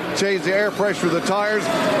 They've changed the air pressure of the tires,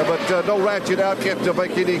 but no ratchet out, can't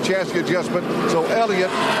make any chassis adjustment. So Elliott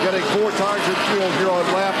getting 4 tires and fuel here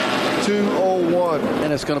on lap 201.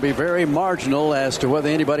 And it's going to be very marginal as to whether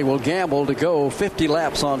anybody will gamble to go 50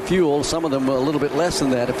 laps on fuel. Some of them a little bit less than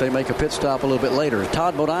that if they make a pit stop a little bit later.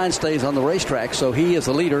 Todd Bodine stays on the racetrack, so he is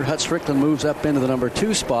the leader. Hut Strickland moves up into the number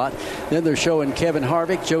 2 spot. Then they're showing Kevin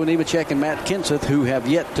Harvick, Joe Nemechek, and Matt Kenseth, who have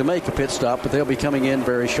yet to make a pit stop, but they'll be coming in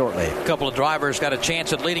very shortly. A couple of drivers got a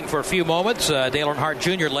chance at leading for a few moments. Dale Earnhardt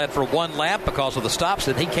Jr. led for 1 lap because of the stops.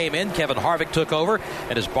 Then he came in. Kevin Harvick took over.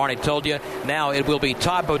 And as Barney told you, now it will be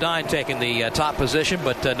Todd Bodine taking the top position,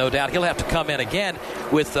 but no doubt he'll have to come in again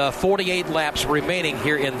with 48 laps remaining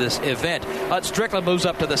here in this event. Hut Strickland moves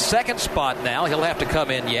up to the 2nd spot now. He'll have to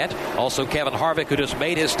come in yet. Also Kevin Harvick, who just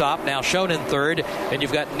made his stop, now shown in 3rd. And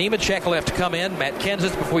you've got Nemechek will have to come in, Matt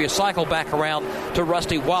Kenseth, before you cycle back around to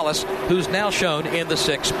Rusty Wallace, who's now shown in the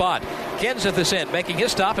 6th spot. Kenseth is in, making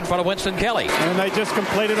his stop in front of Winston Kelly. And they just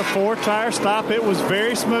completed a 4-tire stop. It was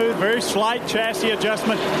very smooth, very slight chassis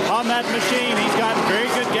adjustment on that machine. He's gotten very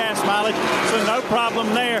good gas mileage, so no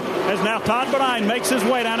problem there. As now Todd Bodine makes his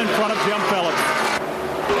way down in front of Jim Phillips.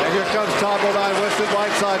 And here comes Todd Bodine Winston.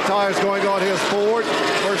 Right side tires going on his Ford.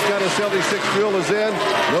 First gun of 76 fuel is in.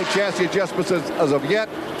 No chassis adjustments as of yet.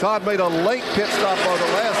 Todd made a late pit stop on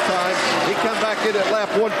the last time. He came back in at lap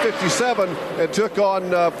 157 and took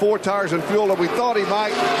on 4 tires and fuel. And we thought he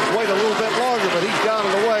might wait a little bit longer, but he's down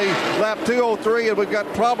and away. Lap 203, and we've got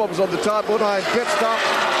problems on the Todd Bodine pit stop.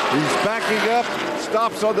 He's backing up,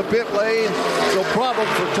 stops on the pit lane. So problems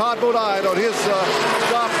for Todd Bodine on his stop.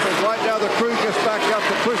 And right now the crew gets back out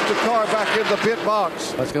to push the car back in the pit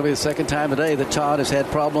box. That's going to be the second time today that Todd has had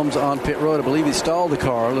problems on pit road. I believe he stalled the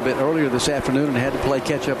car a little bit earlier this afternoon and had to play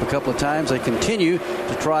catch up a couple of times. They continue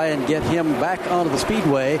to try and get him back onto the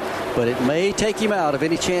speedway, but it may take him out of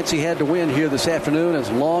any chance he had to win here this afternoon as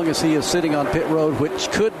long as he is sitting on pit road, which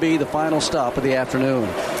could be the final stop of the afternoon.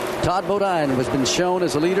 Todd Bodine has been shown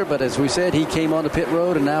as a leader, but as we said, he came onto pit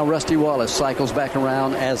road, and now Rusty Wallace cycles back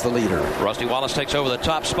around as the leader. Rusty Wallace takes over the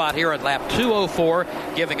top spot here at lap 204,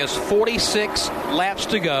 giving us 46 laps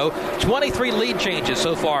to go. 23 lead changes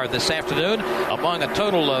so far this afternoon among a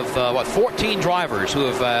total of 14 drivers who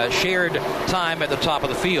have shared time at the top of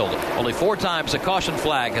the field. Only 4 times the caution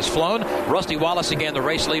flag has flown. Rusty Wallace again the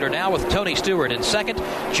race leader now with Tony Stewart in second,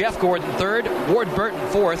 Jeff Gordon third, Ward Burton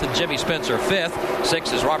fourth, and Jimmy Spencer fifth.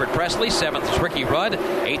 Sixth is Robert Presley, 7th is Ricky Rudd,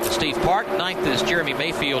 8th is Steve Park, 9th is Jeremy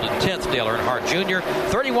Mayfield, and 10th Dale Earnhardt Jr.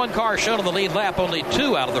 31 cars shown on the lead lap, only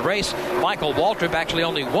 2 out of the race. Michael Waltrip actually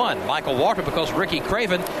only 1. Michael Waltrip because Ricky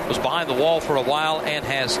Craven was behind the wall for a while and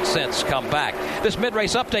has since come back. This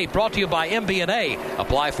mid-race update brought to you by MBNA.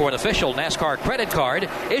 Apply for an official NASCAR credit card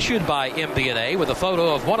issued by MBNA with a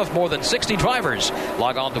photo of one of more than 60 drivers.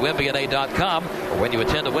 Log on to MBNA.com, or when you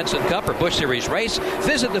attend a Winston Cup or Busch Series race,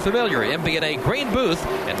 visit the familiar MBNA green booth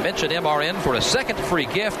and mention MRN for a second free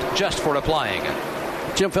gift just for applying.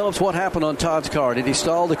 Jim Phillips, what happened on Todd's car? Did he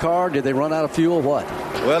stall the car? Did they run out of fuel? What?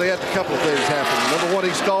 Well, he had a couple of things happen. Number 1,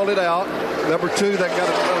 he stalled it out. Number 2, they got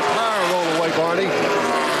a tire roll away, Barney.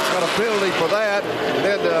 Got a penalty for that. And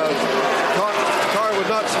then the car would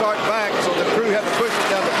not start back, so the crew had to push it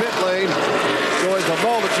down the pit lane. So it's a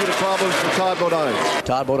multitude of problems for Todd Bodine.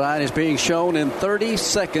 Todd Bodine is being shown in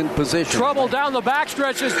 32nd position. Trouble down the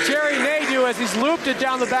backstretch is Jerry Nadeau as he's looped it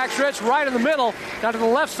down the backstretch right in the middle. Now to the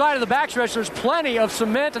left side of the backstretch, there's plenty of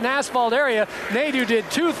cement and asphalt area. Nadeau did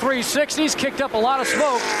 2 360s, kicked up a lot of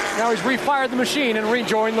smoke. Now he's refired the machine and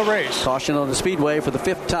rejoined the race. Caution on the speedway for the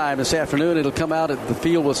 5th time this afternoon. It'll come out at the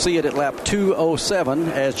field. We'll see it at lap 207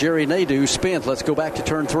 as Jerry Nadeau spins. Let's go back to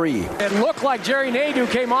turn 3. It looked like Jerry Nadeau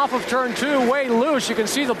came off of turn 2 way loose. You can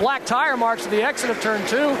see the black tire marks at the exit of turn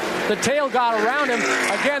 2. The tail got around him.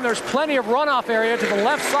 Again, there's plenty of runoff area to the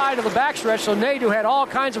left side of the backstretch, so Nadeau had all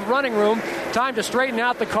kinds of running room. Time to straighten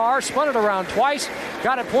out the car, spun it around twice,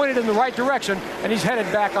 got it pointed in the right direction, and he's headed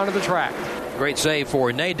back onto the track. Great save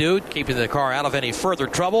for Nadeau, keeping the car out of any further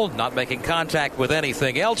trouble, not making contact with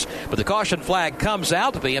anything else. But the caution flag comes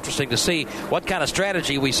out. It'll be interesting to see what kind of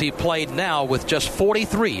strategy we see played now with just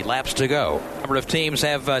 43 laps to go. A number of teams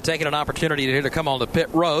have taken an opportunity here to come on the pit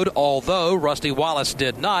road, although Rusty Wallace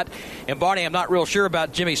did not. And Barney, I'm not real sure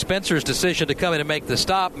about Jimmy Spencer's decision to come in and make the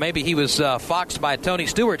stop. Maybe he was foxed by Tony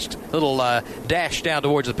Stewart's little dash down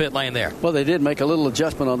towards the pit lane there. Well, they did make a little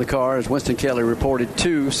adjustment on the car, as Winston Kelly reported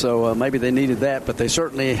too, so maybe they needed that, but they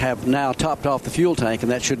certainly have now topped off the fuel tank,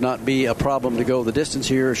 and that should not be a problem to go the distance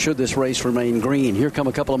here should this race remain green. Here come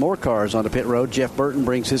a couple of more cars onto pit road. Jeff Burton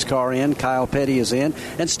brings his car in, Kyle Petty is in,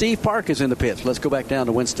 and Steve Park is in the pits. Let's go back down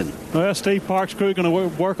to Winston. Well, Steve Park's crew going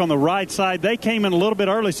to work on the right side. They came in a little bit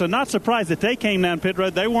early, so not surprised that they came down pit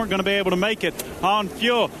road. They weren't going to be able to make it on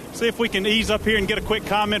fuel. See if we can ease up here and get a quick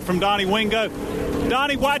comment from Donnie Wingo.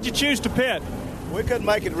 Donnie, why'd you choose to pit? We couldn't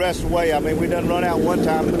make it the rest of the way. I mean, we done run out one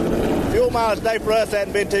time. Fuel mileage day for us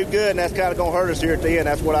hadn't been too good, and that's kind of going to hurt us here at the end.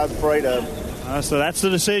 That's what I was afraid of. So that's the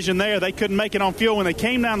decision there. They couldn't make it on fuel. When they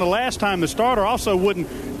came down the last time, the starter also wouldn't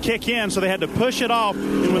kick in, so they had to push it off.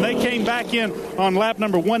 And when they came back in on lap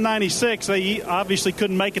number 196, they obviously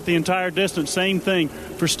couldn't make it the entire distance. Same thing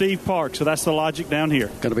for Steve Park. So that's the logic down here.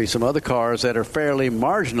 Going to be some other cars that are fairly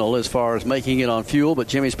marginal as far as making it on fuel, but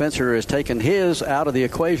Jimmy Spencer has taken his out of the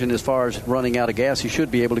equation as far as running out of gas. He should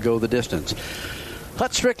be able to go the distance.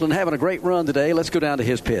 Hut Strickland having a great run today. Let's go down to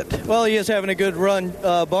his pit. Well, he is having a good run,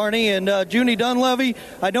 Barney. And Junie Dunleavy,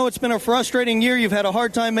 I know it's been a frustrating year. You've had a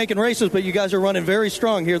hard time making races, but you guys are running very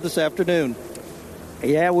strong here this afternoon.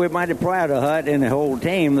 Yeah, we're mighty proud of Hut and the whole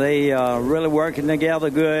team. They really working together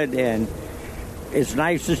good, and it's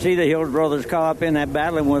nice to see the Hills brothers caught up in that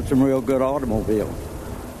battling with some real good automobiles.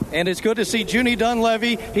 And it's good to see Junie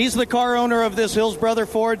Dunleavy. He's the car owner of this Hills Brother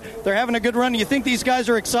Ford. They're having a good run. You think these guys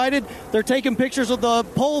are excited? They're taking pictures of the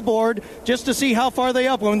pole board just to see how far they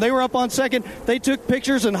up. When they were up on second, they took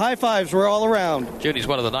pictures and high fives were all around. Junie's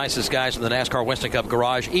one of the nicest guys in the NASCAR Winston Cup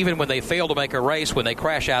garage. Even when they fail to make a race, when they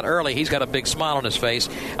crash out early, he's got a big smile on his face.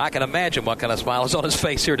 I can imagine what kind of smile is on his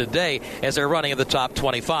face here today as they're running in the top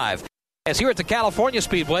 25. As here at the California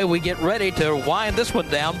Speedway, we get ready to wind this one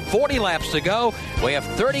down. 40 laps to go. We have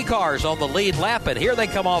 30 cars on the lead lap, and here they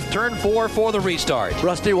come off turn 4 for the restart.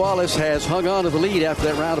 Rusty Wallace has hung on to the lead after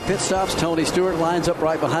that round of pit stops. Tony Stewart lines up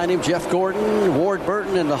right behind him. Jeff Gordon, Ward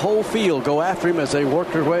Burton, and the whole field go after him as they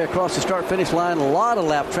work their way across the start-finish line. A lot of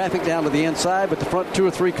lap traffic down to the inside, but the front 2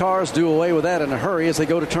 or 3 cars do away with that in a hurry as they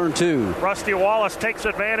go to turn 2. Rusty Wallace takes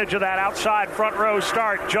advantage of that outside front row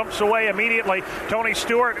start, jumps away immediately. Tony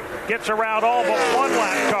Stewart gets around all but one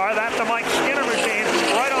lap car. That's the Mike Skinner machine.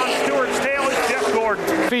 Right on Stewart's tail is Jeff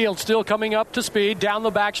Gordon. Field still coming up to speed down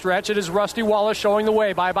the backstretch. It is Rusty Wallace showing the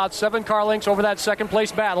way by about 7 car lengths over that second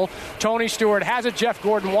place battle. Tony Stewart has it. Jeff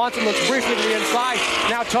Gordon wants it. Looks briefly to the inside.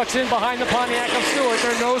 Now tucks in behind the Pontiac of Stewart.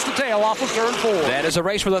 They're nose to tail off of turn 4. That is a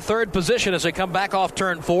race for the third position as they come back off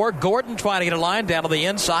turn 4. Gordon trying to get a line down to the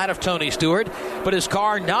inside of Tony Stewart, but his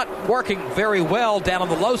car not working very well down on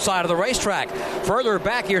the low side of the racetrack. Further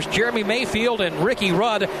back, here's Jeremy Mayfield and Ricky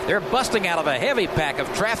Rudd. They're busting out of a heavy pack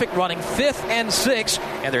of traffic, running 5th and 6th,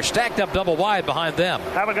 and they're stacked up double wide behind them.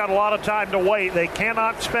 Haven't got a lot of time to wait. They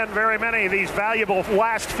cannot spend very many of these valuable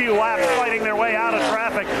last few laps fighting their way out of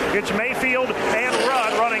traffic. It's Mayfield and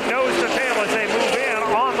Rudd running nose to tail as they move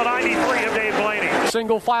in on the 93 of Dave Blaney.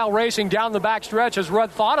 Single file racing down the backstretch as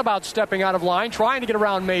Rudd thought about stepping out of line, trying to get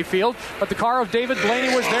around Mayfield, but the car of David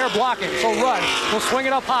Blaney was there blocking. So Rudd will swing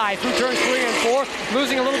it up high through turns 3 and 4,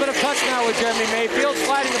 losing a little bit of touch now with Jeremy Mayfield,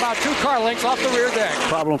 sliding about 2 car lengths off the rear deck.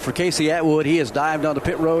 Problem for Casey Atwood. He has dived onto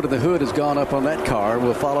pit road and the hood has gone up on that car.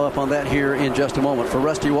 We'll follow up on that here in just a moment. For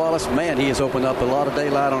Rusty Wallace, man, he has opened up a lot of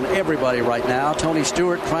daylight on everybody right now. Tony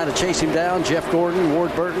Stewart trying to chase him down, Jeff Gordon,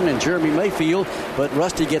 Ward Burton, and Jeremy Mayfield, but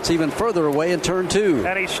Rusty gets even further away in turn 2.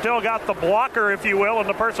 And he's still got the blocker, if you will, in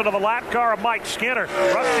the person of the lap car of Mike Skinner.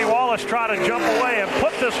 Rusty Wallace trying to jump away and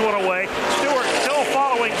put this one away. Stewart still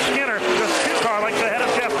following Skinner, just 2 car lengths ahead of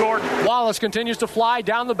Jeff Gordon. Wallace continues to fly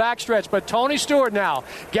down the backstretch, but Tony Stewart now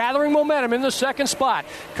gathering momentum in the second spot.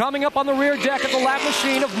 Coming up on the rear deck of the lap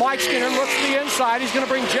machine of Mike Skinner, looks to the inside. He's going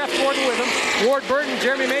to bring Jeff Gordon with him. Ward Burton,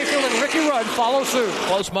 Jeremy Mayfield, and Ricky Rudd follow suit.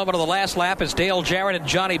 Close moment of the last lap as Dale Jarrett and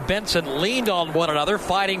Johnny Benson leaned on one another,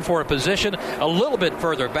 fighting for a position a little bit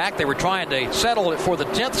further back. They were trying to settle it for the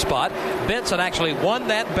 10th spot. Benson actually won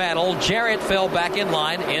that battle. Jarrett fell back in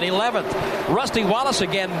line in 11th. Rusty Wallace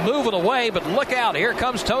again moving away, but look out. Here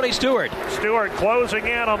comes Tony Stewart. Stewart closing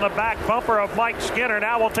in on the back bumper of Mike Skinner.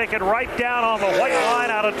 Now we'll take it right down on the white line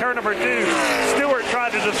out of turn number 2. Stewart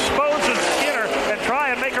tried to dispose of Skinner and try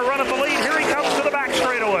and make a run at the lead. Here he comes to the back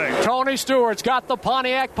straightaway. Tony Stewart's got the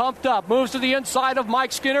Pontiac pumped up. Moves to the inside of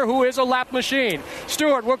Mike Skinner, who is a lap machine.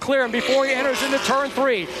 Stewart will clear him before he enters into turn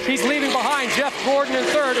 3. He's leaving behind Jeff Gordon in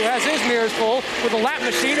third, who has his mirrors full with the lap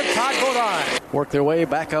machine of Todd Bodine. Work their way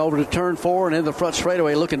back over to turn 4 and in the front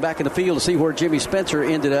straightaway, looking back in the field to see where Jimmy Spencer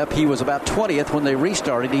ended up. He was about 20th when they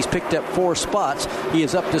restarted. He's picked up 4 spots. He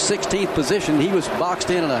is up to 16th position. He was boxed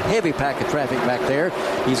in a heavy pack of traffic back there.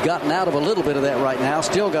 He's gotten out of a little bit of that right now.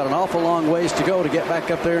 Still got an awful long ways to go to get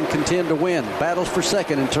back up there and contend to win. Battles for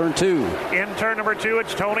second in turn 2. In turn number 2,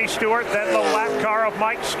 it's Tony Stewart, then the lap car of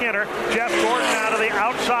Mike Skinner. Jeff Gordon out of the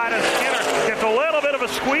outside of Skinner. Gets a little bit of a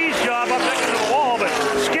squeeze job up next to the wall, but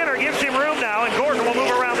Skinner gives him room now, and Gordon will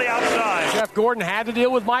move around the outside. Jeff Gordon had to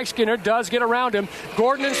deal with Mike Skinner, does get around him.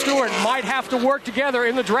 Gordon and Stewart might have to work together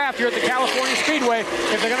in the draft here at the California Speedway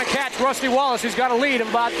if they're going to catch Rusty Wallace, who's got a lead of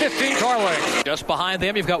about 15 car lengths. Just behind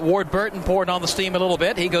them, you've got Ward Burton pouring on the steam a little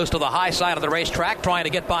bit. He goes to the high side of the racetrack, trying to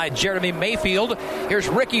get by Jeremy Mayfield. Here's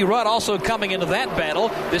Ricky Rudd also coming into that battle.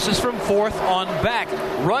 This is from 4th on back.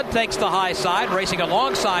 Rudd takes the high side, racing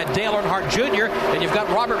alongside Dale Earnhardt Jr. And you've got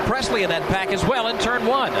Robert Presley in that pack as well in turn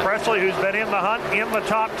 1. Presley, who's been in the hunt in the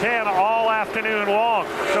top 10 all afternoon long.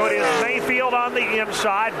 So it is Mayfield on the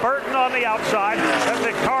inside, Burton on the outside, and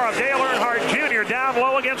the car of Dale Earnhardt Jr. down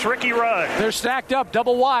low against Ricky Rudd. They're stacked up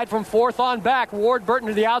double wide from 4th on back. Ward Burton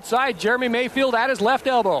to the outside, Jeremy Mayfield at his left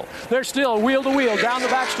elbow. They're still wheel to wheel down the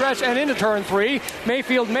backstretch and into turn 3.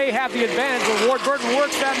 Mayfield may have the advantage, but Ward Burton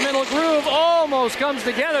works that middle groove. Almost comes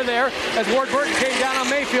together there as Ward Burton came down on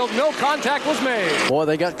Mayfield. No contact was made. Boy,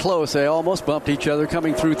 they got close. They almost bumped each other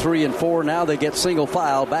coming through 3 and 4. Now they get single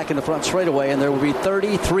file back in the front straight straightaway, and there will be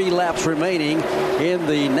 33 laps remaining in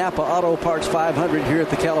the Napa Auto Parts 500 here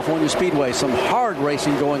at the California Speedway. Some hard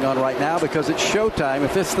racing going on right now because it's showtime.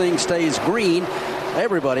 If this thing stays green,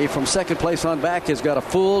 everybody from second place on back has got a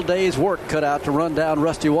full day's work cut out to run down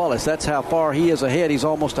Rusty Wallace. That's how far he is ahead. He's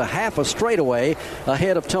almost a half a straightaway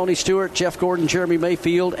ahead of Tony Stewart, Jeff Gordon, Jeremy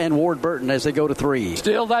Mayfield, and Ward Burton as they go to 3.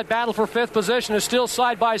 Still, that battle for 5th position is still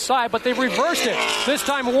side by side, but they've reversed it. This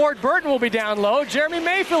time, Ward Burton will be down low, Jeremy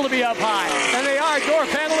Mayfield will be up high. And they are door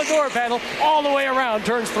panel to door panel all the way around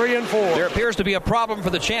turns 3 and 4. There appears to be a problem for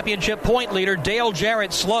the championship point leader. Dale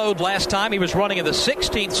Jarrett slowed last time. He was running in the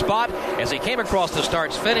 16th spot. As he came across the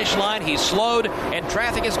start's finish line, he slowed, and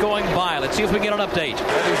traffic is going by. Let's see if we can get an update.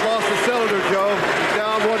 And he's lost a cylinder, Joe. He's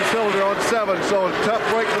down one cylinder on 7, so a tough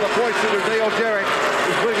break for the point leader, Dale Jarrett.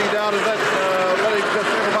 He's bleeding down and letting just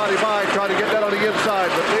everybody by, trying to get that on the inside.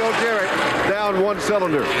 But Dale Jarrett down one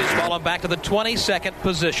cylinder. He's fallen back to the 22nd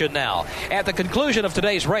position now. At the conclusion of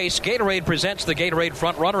today's race, Gatorade presents the Gatorade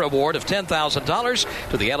Front Runner Award of $10,000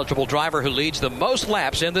 to the eligible driver who leads the most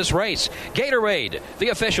laps in this race. Gatorade, the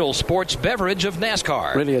official sports beverage of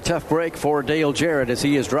NASCAR. Really a tough break for Dale Jarrett as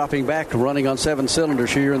he is dropping back, running on 7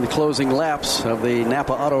 cylinders here in the closing laps of the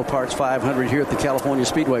Napa Auto Parts 500 here at the California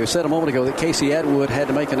Speedway. We said a moment ago that Casey Atwood had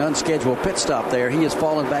to make an unscheduled pit stop there. He has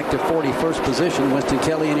fallen back to 41st position. Winston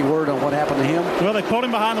Kelly, any word on what happened to him? Well, they pulled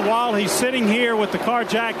him behind the wall. He's sitting here with the car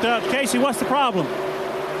jacked up. Casey, what's the problem?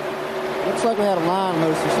 Looks like we had a line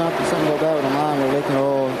loose or something. Something go bad with the line. We're leaking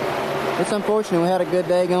oil. It's unfortunate. We had a good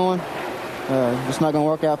day going. It's not going to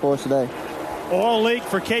work out for us today. Oil leak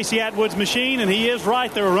for Casey Atwood's machine, and he is right.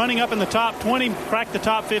 They were running up in the top 20, cracked the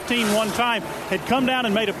top 15 one time, had come down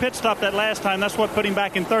and made a pit stop that last time. That's what put him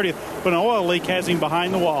back in 30th. But an oil leak has him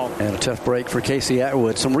behind the wall. And a tough break for Casey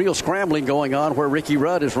Atwood. Some real scrambling going on where Ricky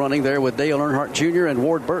Rudd is running there with Dale Earnhardt Jr. and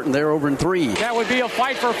Ward Burton there over in 3. That would be a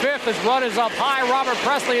fight for 5th as Rudd is up high. Robert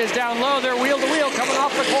Presley is down low. They're wheel to wheel coming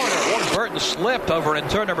off the corner. Ward Burton slipped over in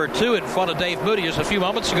turn number 2 in front of Dave Moody just a few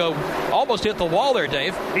moments ago. Almost hit the wall there,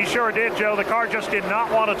 Dave. He sure did, Joe. The car just did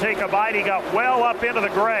not want to take a bite. He got well up into the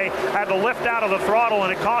gray, had to lift out of the throttle,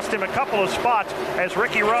 and it cost him a couple of spots as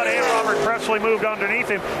Ricky Rudd and Robert Presley moved underneath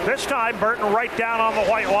him. This time, Burton right down on the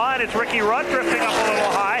white line. It's Ricky Rudd drifting up a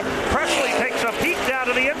little high. Presley takes a peek down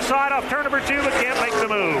to the inside off turn number 2, but can't make the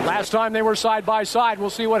move. Last time they were side by side.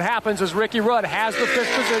 We'll see what happens as Ricky Rudd has the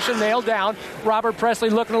 5th position nailed down. Robert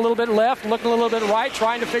Presley looking a little bit left, looking a little bit right,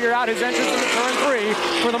 trying to figure out his entrance into turn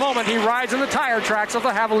 3. For the moment, he rides in the tire tracks of the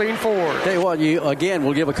Havoline Ford. Tell you what,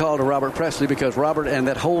 we'll give a call to Robert Presley because Robert and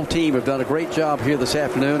that whole team have done a great job here this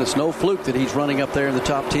afternoon. It's no fluke that he's running up there in the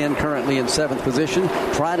top 10, currently in 7th position,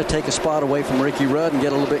 trying to take a spot away from Ricky Rudd and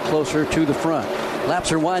get a little bit closer to the front.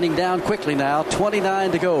 Laps are winding down quickly now.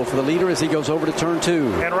 29 to go for the leader as he goes over to turn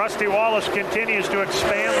 2. And Rusty Wallace continues to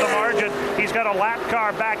expand the margin. He's got a lap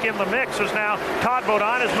car back in the mix as now Todd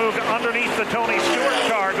Bodine has moved underneath the Tony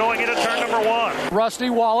Stewart car going into turn number 1. Rusty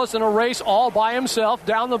Wallace in a race all by himself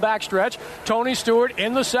down the backstretch. Tony Stewart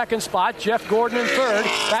in the 2nd spot. Jeff Gordon in 3rd.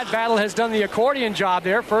 That battle has done the accordion job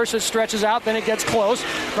there. First it stretches out, then it gets close.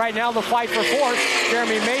 Right now the fight for 4th.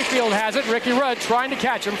 Jeremy Mayfield has it. Ricky Rudd trying to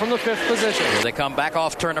catch him from the 5th position. Here they come back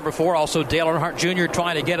off turn number 4. Also Dale Earnhardt Jr.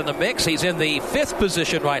 trying to get in the mix. He's in the 5th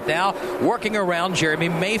position right now, working around Jeremy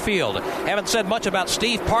Mayfield. Haven't said much about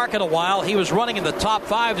Steve Park in a while. He was running in the top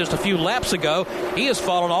 5 just a few laps ago. He has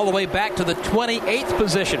fallen all the way back to the 28th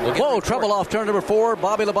position. Trouble off turn number 4.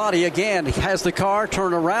 Bobby Labonte again has the car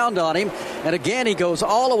turn around on him, and again he goes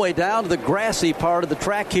all the way down to the grassy part of the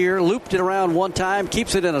track here, looped it around one time,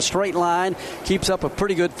 keeps it in a straight line, keeps up a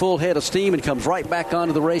pretty good full head of steam, and comes right back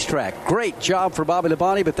onto the racetrack. Great job for Bobby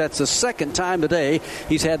Labonte, but that's the second time today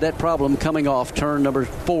he's had that problem coming off turn number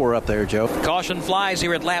 4 up there, Joe. Caution flies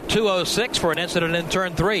here at lap 206 for an incident in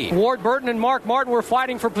turn 3. Ward Burton and Mark Martin were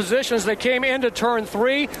fighting for positions. They came into turn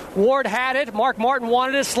 3. Ward had it. Mark Martin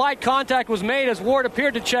wanted it. Slight contact was made as Ward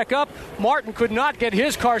appeared to check up. Martin could not get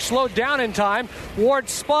his car slowed down in time. Ward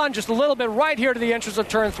spun just a little bit right here to the entrance of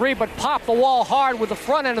turn 3, but popped the wall hard with the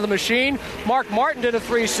front end of the machine. Mark Martin did a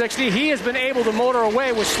 360. He has been able to motor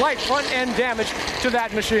away with slight front end damage to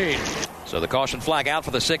that machine. So the caution flag out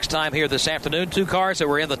for the 6th time here this afternoon. 2 cars that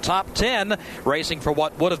were in the top 10 racing for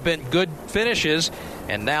what would have been good finishes,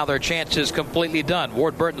 and now their chance is completely done.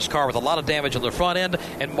 Ward Burton's car with a lot of damage on the front end,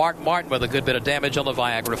 and Mark Martin with a good bit of damage on the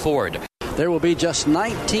Viagra Ford. There will be just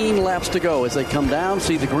 19 laps to go as they come down,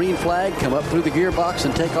 see the green flag, come up through the gearbox,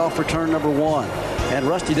 and take off for turn number 1. And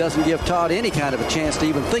Rusty doesn't give Todd any kind of a chance to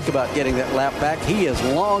even think about getting that lap back. He is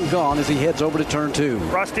long gone as he heads over to turn 2.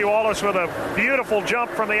 Rusty Wallace with a beautiful jump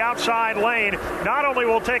from the outside lane. Not only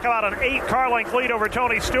will take about an 8-car length lead over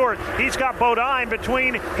Tony Stewart, he's got Bodine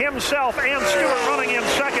between himself and Stewart running in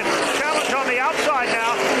second. Challenge on the outside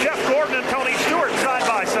now. Jeff Gordon and Tony Stewart side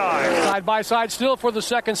by side. Side by side still for the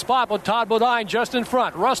second spot, with Todd Bodine just in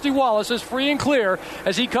front. Rusty Wallace is free and clear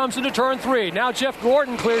as he comes into turn 3. Now Jeff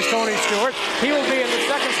Gordon clears Tony Stewart. He will be in the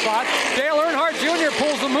second spot. Dale Earnhardt Jr.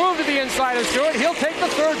 pulls the move to the inside of Stewart. He'll take the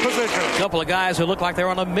third position. A couple of guys who look like they're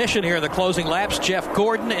on a mission here in the closing laps, Jeff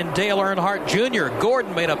Gordon and Dale Earnhardt Jr.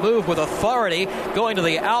 Gordon made a move with authority, going to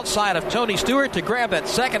the outside of Tony Stewart to grab that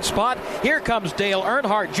second spot. Here comes Dale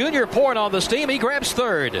Earnhardt Jr. pouring on the steam. He grabs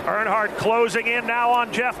third. Earnhardt closing in now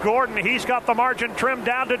on Jeff Gordon. He's got the margin trimmed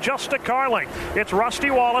down to just a car length. It's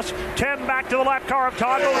Rusty Wallace, 10 back to the lap car of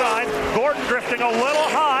Todd Bodine. Gordon drifting a little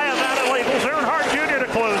high, and that enables Earnhardt Jr.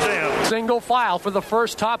 to close in. Single file for the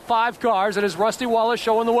first top 5 cars. It is Rusty Wallace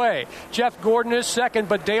showing the way. Jeff Gordon is second,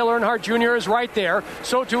 but Dale Earnhardt Jr. is right there.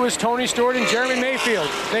 So too is Tony Stewart and Jeremy Mayfield.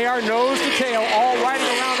 They are nose to tail, all riding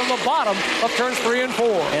around on the bottom of turns 3 and 4.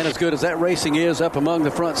 And as good as that racing is, up among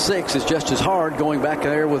the front 6 is just as hard, going back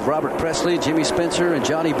there with Robert Presley, Jimmy Spencer, and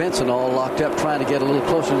Johnny Benson all locked up, trying to get a little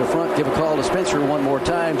closer to the front. Give a call to Spencer one more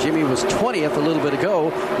time. Jimmy was 20th a little bit ago.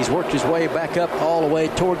 He's worked his way back up all the way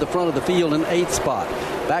toward the front of the field in 8th spot.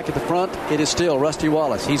 Back at the front, it is still Rusty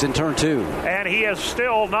Wallace. He's in turn 2. And he has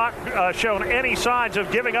still not shown any signs of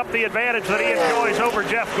giving up the advantage that he enjoys over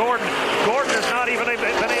Jeff Gordon. Gordon has not even been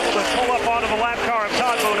able to pull up onto the lap car of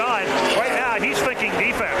Todd Bodine. Right now, he's thinking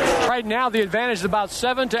defense. Right now, the advantage is about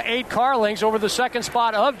 7 to 8 car lengths over the second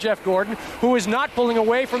spot of Jeff Gordon, who is not pulling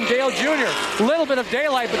away from Dale Jr. A little bit of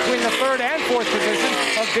daylight between the third and fourth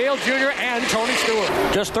position of Dale Jr. and Tony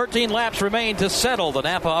Stewart. Just 13 laps remain to settle the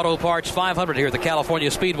Napa Auto Parts 500 here at the California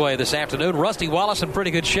Speedway this afternoon. Rusty Wallace in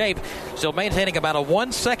pretty good shape, still maintaining about a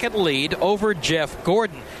 1-second lead over Jeff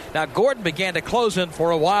Gordon. Now, Gordon began to close in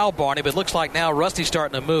for a while, Barney, but it looks like now Rusty's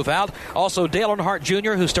starting to move out. Also, Dale Earnhardt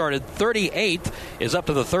Jr., who started 38th, is up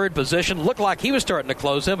to the third position. Looked like he was starting to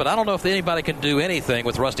close in, but I don't know if anybody can do anything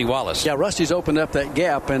with Rusty Wallace. Yeah, Rusty's opened up that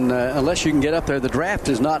gap, and unless you can get up there, the draft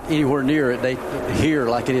is not anywhere near it here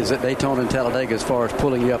like it is at Daytona and Talladega as far as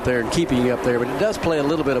pulling you up there and keeping you up there, but it does play a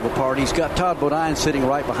little bit of a part. He's got Todd Bodine sitting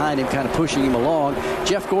right behind him, kind of pushing him along.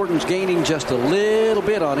 Jeff Gordon's gaining just a little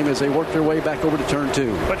bit on him as they work their way back over to turn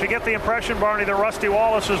 2. But you get the impression, Barney, that Rusty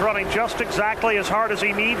Wallace is running just exactly as hard as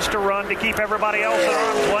he needs to run to keep everybody else at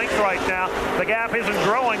arm's length right now. The gap isn't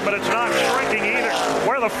growing, but it's not shrinking either.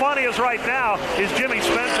 Where the fun is right now is Jimmy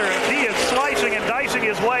Spencer. He is slicing and dicing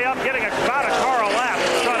his way up, getting about a car a lap,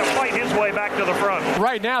 trying to fight his way back to the front.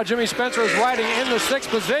 Right now, Jimmy Spencer is riding in the 6th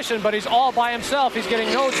position, but he's all by himself. He's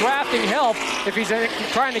getting no drafting help if he's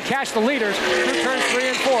trying to catch the leaders through turns 3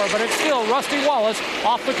 and 4, but it's still Rusty Wallace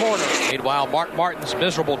off the corner. Meanwhile, Mark Martin's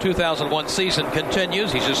miserable 2001 season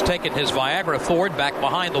continues. He's just taken his Viagra Ford back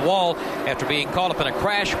behind the wall after being caught up in a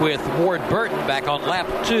crash with Ward Burton back on lap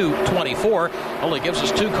 224. Only gives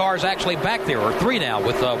us 2 cars actually back there, or 3 now,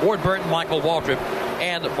 with Ward Burton, Michael Waltrip,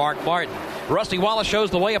 and Mark Martin. Rusty Wallace shows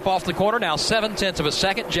the way up off the corner, now 0.7 of a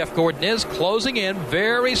second. Jeff Gordon is closing in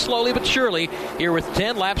very slowly but surely here with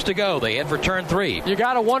 10 laps to go. They head for turn 3. You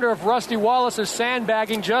got to wonder if Rusty Wallace is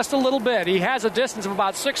sandbagging just a little bit. He has a distance of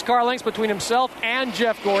about 6 car lengths between himself and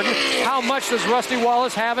Jeff Gordon. How much does Rusty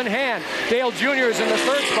Wallace have in hand? Dale Jr. is in the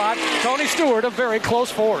 3rd spot. Tony Stewart a very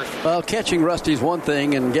close 4th. Well, catching Rusty's one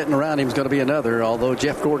thing and getting around him is going to be another, although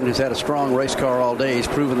Jeff Gordon has had a strong race car all day. He's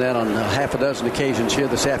proven that on half a dozen occasions here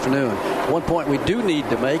this afternoon. One point we do need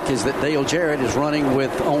to make is that Dale Jarrett is running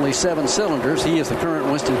with only 7 cylinders. He is the current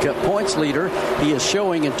Winston Cup points leader. He is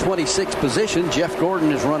showing in 26th position. Jeff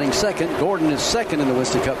Gordon is running second. Gordon is second in the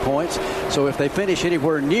Winston Cup points. So if they finish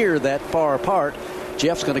anywhere near that far apart,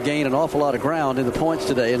 Jeff's going to gain an awful lot of ground in the points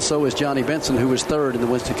today, and so is Johnny Benson, who is 3rd in the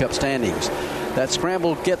Winston Cup standings. That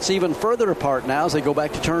scramble gets even further apart now as they go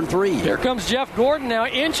back to turn 3. Here comes Jeff Gordon now,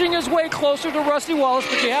 inching his way closer to Rusty Wallace,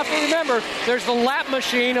 but you have to remember there's the lap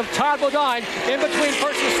machine of Todd Bodine in between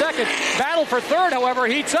 1st and 2nd. Battle for 3rd, however,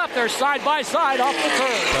 heats up. They're side by side off the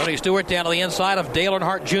turn. Tony Stewart down to the inside of Dale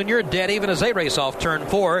Earnhardt Jr., dead even as they race off turn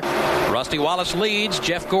 4. Rusty Wallace leads.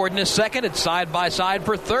 Jeff Gordon is 2nd. It's side by side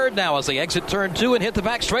for 3rd now as they exit turn 2 and hit the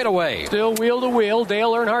back straightaway. Still wheel to wheel.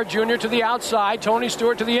 Dale Earnhardt Jr. to the outside. Tony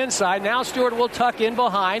Stewart to the inside. Now Stewart will tuck in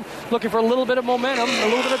behind, looking for a little bit of momentum, a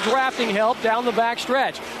little bit of drafting help down the back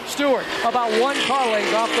stretch. Stewart about 1 car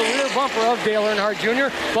length off the rear bumper of Dale Earnhardt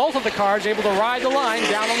Jr. Both of the cars able to ride the line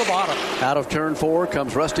down on the bottom. Out of turn 4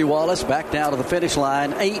 comes Rusty Wallace back down to the finish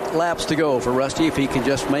line. 8 laps to go for Rusty if he can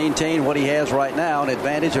just maintain what he has right now, an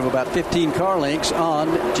advantage of about 15 car lengths on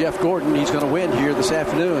Jeff Gordon. He's going to win here this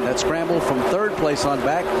afternoon. That scramble from third place on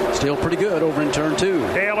back, still pretty good over in turn 2.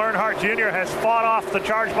 Dale Earnhardt Jr. has fought off the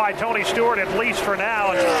charge by Tony Stewart, at least for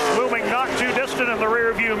now, and moving not too distant in the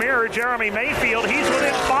rearview mirror, Jeremy Mayfield. He's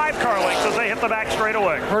within 5 car lengths as they hit the back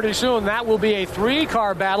straightaway. Pretty soon that will be a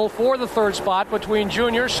 3-car battle for the third spot between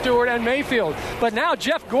Junior, Stewart, and Mayfield. But now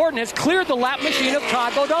Jeff Gordon has cleared the lap machine of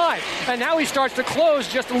Todd Bodine, and now he starts to close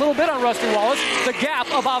just a little bit on Rusty Wallace, the gap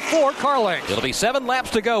about 4 car lengths. It'll be 7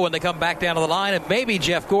 laps to go when they come back down to the line, and maybe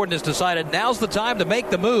Jeff Gordon has decided now's the time to make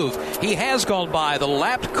the move. He has gone by the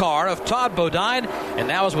lapped car of Todd Bodine, and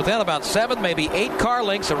now is within about 7, maybe 8 car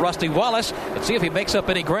lengths of Rusty Wallace. Let's see if he makes up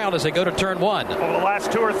any ground as they go to turn 1. Over the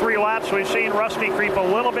last 2 or 3 laps, we've seen Rusty creep a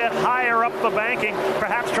little bit higher up the banking,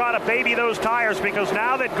 perhaps try to baby those tires, because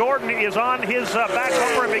now that Gordon is on his back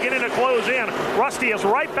bumper and beginning to close in, Rusty is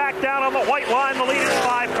right back down on the white line. The lead is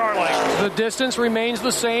 5 car lengths. The distance remains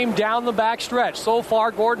the same down the back stretch. So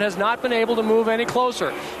far, Gordon has not been able to move any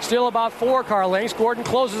closer. Still about 4 car lengths. Gordon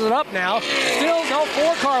closes it up now. Still no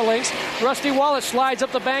 4 car lengths. Rusty Wallace slides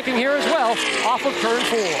up the banking here as well, off of turn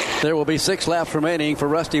 4. There will be 6 laps remaining for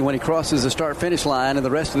Rusty when he crosses the start-finish line, and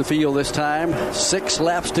the rest of the field this time. 6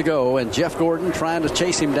 laps to go, and Jeff Gordon trying to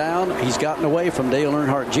chase him down. He's gotten away from Dale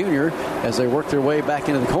Earnhardt Jr. as they work their way back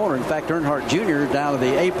into the corner. In fact, Earnhardt Jr. down to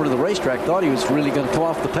the apron of the racetrack thought he was really going to come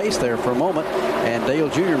off the pace there for a moment, and Dale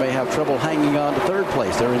Jr. may have trouble hanging on to third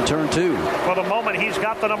place. They're in turn 2. For the moment, he's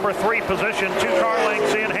got the number 3 position, 2 car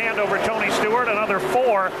lengths in hand over Tony Stewart, another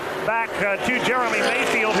 4 back to Jeremy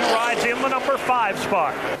Mayfield, who rides in the number 5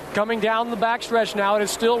 spot. Coming down the backstretch now, it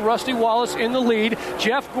is still Rusty Wallace in the lead.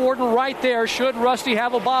 Jeff Gordon right there should Rusty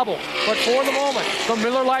have a bobble. But for the moment, the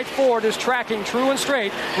Miller Lite Ford is tracking true and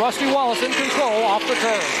straight. Rusty Wallace in control off the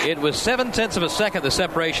turn. It was 0.7 of a second, the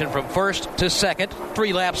separation from first to second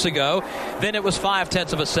 3 laps ago. Then it was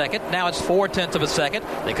 0.5 of a second. Now it's 0.4 of a second.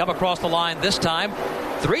 They come across the line this time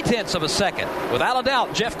 0.3 of a second. Without a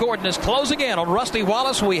doubt, Jeff Gordon is closing in on Rusty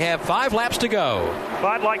Wallace. We have 5 laps to go.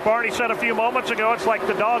 But like Barney said a few moments ago, it's like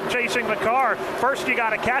the dog chasing the car. First you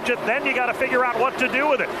got to catch it, then you got to figure out what to do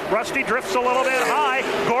with it. Rusty drifts a little bit high.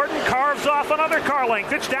 Gordon carves off another car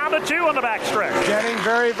length. It's down to 2 on the backstretch. Getting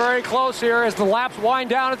very, very close here as the laps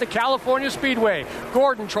wind down at the California Speedway.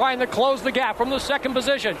 Gordon trying to close the gap from the second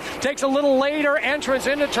position. Takes a little later entrance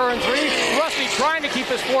into turn 3. Rusty trying to keep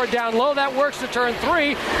his Ford down low. That works to turn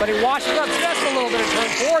 3, but he washes up just a little bit in turn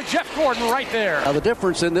 4. Jeff Gordon right there. Now the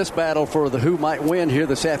difference in this battle for the who might win here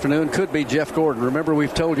this afternoon could be Jeff Gordon. Remember,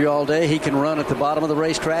 we've told you all day he can run at the bottom of the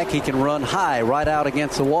racetrack. He can run high right out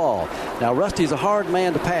against the wall. Now Rusty's a hard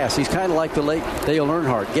man to pass. He's kind of like the late Dale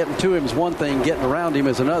Earnhardt. Getting to him is one thing, getting around him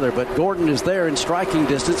is another, but Gordon is there in striking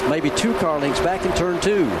distance, maybe 2 car lengths back in turn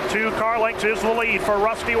 2. 2 car lengths is the lead for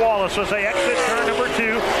Rusty Wallace as they exit turn number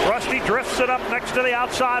 2. Rusty drifts it up next to the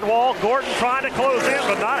outside wall. Gordon trying to close in,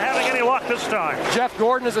 but not having any luck this time. Jeff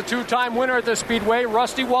Gordon is a 2-time winner at this speedway.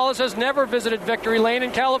 Rusty Wallace has never visited Victory Lane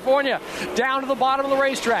in California. Down to the bottom of the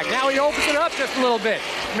racetrack. Now he opens it up just a little bit.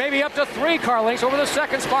 Maybe up to 3 car lengths over the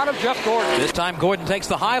second spot of Jeff Gordon. This time Gordon takes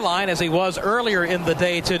the high line as he was earlier in the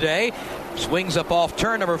day today. Swings up off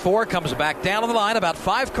turn number 4, comes back down to the line, about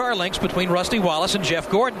 5 car lengths between Rusty Wallace and Jeff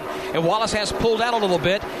Gordon. And Wallace has pulled out a little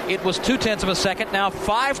bit. It was 0.2 of a second, now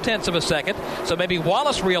 0.5 of a second. So maybe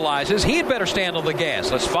Wallace realizes he'd better stand on the gas.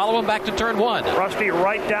 Let's follow him back to turn 1. Rusty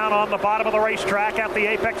right down on the bottom of the racetrack at the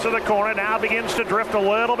apex of the corner. Now begins to drift a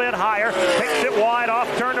little bit higher. Takes it wide off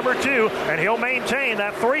turn number 2, and he'll maintain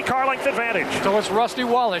that 3 car length advantage. So it's Rusty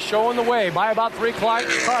Wallace showing the way by about 3 car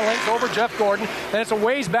lengths over Jeff Gordon. And it's a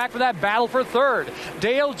ways back for that battle for third.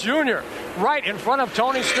 Dale Jr. right in front of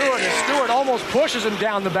Tony Stewart, and Stewart almost pushes him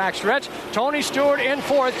down the backstretch. Tony Stewart in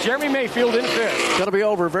 4th, Jeremy Mayfield in 5th. Going to be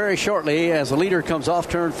over very shortly as the leader comes off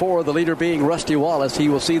turn 4, the leader being Rusty Wallace. He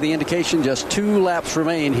will see the indication just 2 laps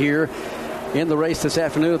remain here in the race this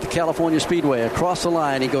afternoon at the California Speedway. Across the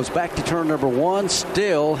line, he goes back to turn number 1,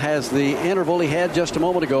 still has the interval he had just a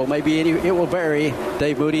moment ago. Maybe it will vary,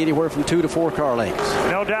 Dave Moody, anywhere from 2 to 4 car lengths.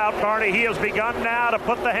 No doubt, Barney, he has begun now to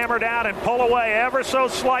put the hammer down and pull away ever so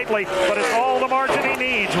slightly, but it's all the margin he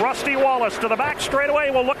needs. Rusty Wallace to the back straightaway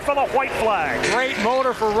will look for the white flag. Great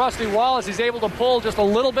motor for Rusty Wallace. He's able to pull just a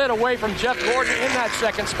little bit away from Jeff Gordon in that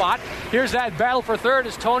second spot. Here's that battle for third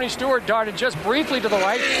as Tony Stewart darted just briefly to the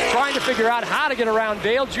right, trying to figure out out how to get around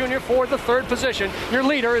Dale Jr. for the third position. Your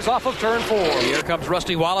leader is off of turn 4. Here comes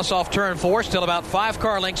Rusty Wallace off turn 4. Still about 5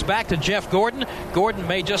 car lengths back to Jeff Gordon. Gordon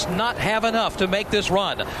may just not have enough to make this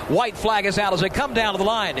run. White flag is out as they come down to the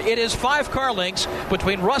line. It is 5 car lengths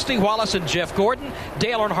between Rusty Wallace and Jeff Gordon.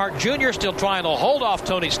 Dale Earnhardt Jr. still trying to hold off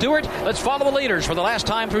Tony Stewart. Let's follow the leaders for the last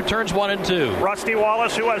time through turns 1 and 2. Rusty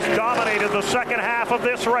Wallace, who has dominated the second half of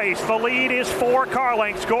this race. The lead is 4 car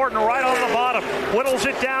lengths. Gordon right on the bottom. Whittles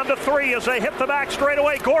it down to 3 as they hit the back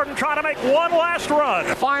straightaway. Gordon trying to make one last run.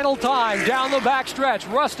 Final time down the back stretch.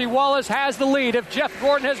 Rusty Wallace has the lead. If Jeff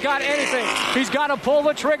Gordon has got anything, he's got to pull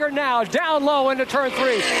the trigger now. Down low into turn 3.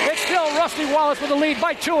 It's still Rusty Wallace with the lead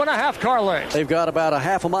by 2.5 car lengths. They've got about a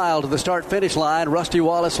half a mile to the start-finish line. Rusty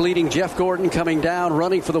Wallace leading Jeff Gordon coming down,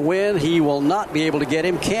 running for the win. He will not be able to get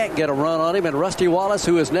him, can't get a run on him, and Rusty Wallace,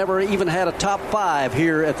 who has never even had a top 5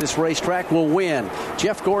 here at this racetrack, will win.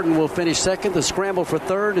 Jeff Gordon will finish second. The scramble for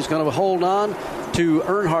third is going to hold on to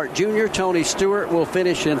Earnhardt Jr. Tony Stewart will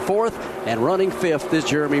finish in 4th, and running 5th is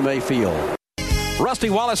Jeremy Mayfield.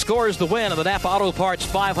 Rusty Wallace scores the win of the NAPA Auto Parts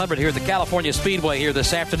 500 here at the California Speedway here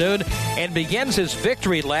this afternoon and begins his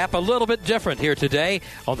victory lap a little bit different here today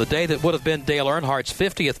on the day that would have been Dale Earnhardt's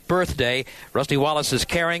 50th birthday. Rusty Wallace is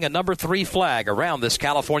carrying a number 3 flag around this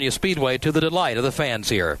California Speedway to the delight of the fans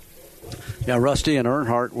here. Yeah, Rusty and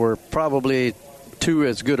Earnhardt were probably 2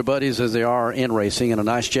 as good of buddies as they are in racing, and a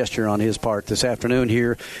nice gesture on his part this afternoon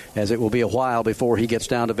here, as it will be a while before he gets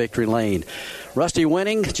down to victory lane. Rusty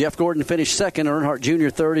winning. Jeff Gordon finished second. Earnhardt Jr.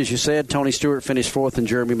 third, as you said. Tony Stewart finished 4th, and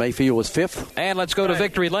Jeremy Mayfield was 5th. And let's go to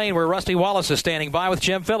victory lane where Rusty Wallace is standing by with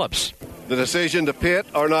Jim Phillips. The decision to pit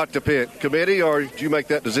or not to pit, committee, or did you make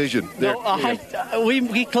that decision? No,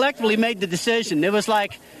 we collectively made the decision. It was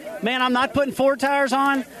like, man, I'm not putting 4 tires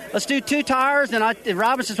on. Let's do 2 tires. And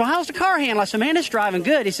Robin says, well, how's the car handle? I said, man, it's driving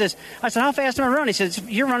good. He says, I said, how fast am I running? He says,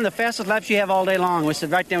 you're running the fastest laps you have all day long. We said,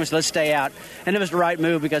 right then, we said, let's stay out. And it was the right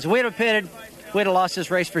move, because if we'd have pitted, we'd have lost this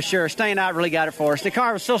race for sure. Staying out really got it for us. The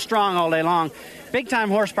car was so strong all day long. Big-time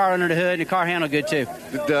horsepower under the hood, and the car handled good, too.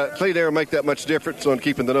 Did clean air make that much difference on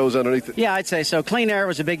keeping the nose underneath it? Yeah, I'd say so. Clean air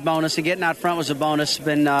was a big bonus, and getting out front was a bonus.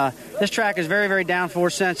 This track is very, very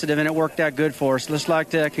downforce sensitive, and it worked out good for us. Let's like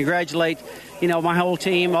to congratulate, my whole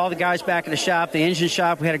team, all the guys back at the shop, the engine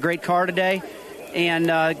shop. We had a great car today, and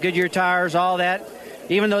Goodyear tires, all that.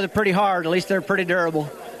 Even though they're pretty hard, at least they're pretty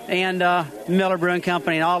durable. And Miller Brewing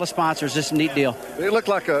Company and all the sponsors. Just a neat deal. It looked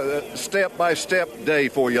like a step-by-step day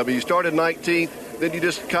for you. I mean, you started 19th, then you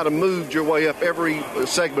just kind of moved your way up every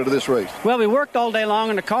segment of this race. Well, we worked all day long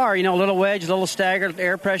in the car. A little wedge, a little stagger,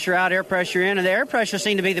 air pressure out, air pressure in. And the air pressure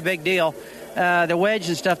seemed to be the big deal. The wedge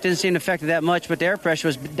and stuff didn't seem to affect it that much, but the air pressure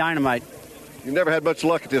was dynamite. You never had much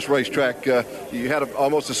luck at this racetrack. You had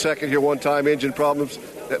almost a second here one time, engine problems.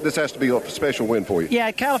 This has to be a special win for you.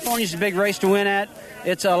 Yeah, California's a big race to win at.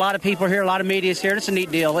 It's a lot of people here, a lot of media's here. It's a neat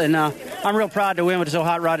deal, and I'm real proud to win with this old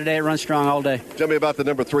hot rod today. It runs strong all day. Tell me about the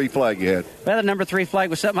number 3 flag you had. Well, the number 3 flag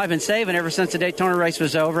was something I've been saving ever since the Daytona race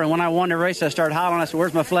was over, and when I won the race, I started hollering. I said,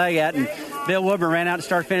 where's my flag at? And Bill Woodburn ran out to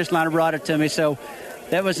start-finish line and brought it to me, so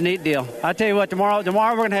that was a neat deal. I'll tell you what, tomorrow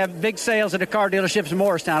we're going to have big sales at the car dealerships in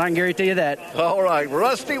Morristown. I can guarantee you that. All right,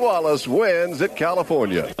 Rusty Wallace wins at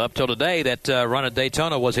California. Up till today, that run at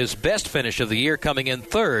Daytona was his best finish of the year, coming in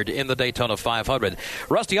 3rd in the Daytona 500.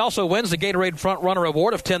 Rusty also wins the Gatorade Front Runner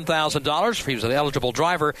Award of $10,000. He was an eligible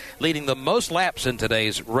driver, leading the most laps in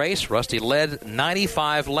today's race. Rusty led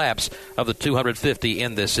 95 laps of the 250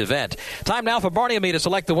 in this event. Time now for Barney and me to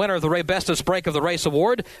select the winner of the Ray Bestest Break of the Race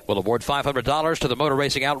Award. We'll award $500 to the Motor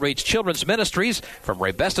Racing Outreach Children's Ministries from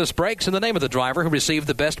Ray Bestest Brakes and the name of the driver who received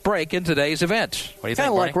the best break in today's event. What do you think,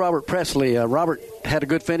 Kind of like Robert Presley. Robert had a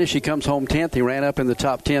good finish. He comes home 10th. He ran up in the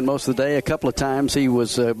top 10 most of the day. A couple of times he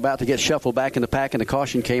was about to get shuffled back in the pack, and the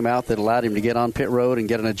caution came out that allowed him to get on pit road and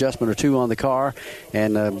get an adjustment or two on the car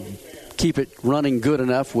and keep it running good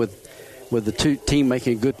enough with the team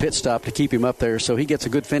making a good pit stop to keep him up there. So he gets a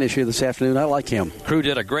good finish here this afternoon. I like him. Crew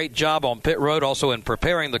did a great job on pit road, also in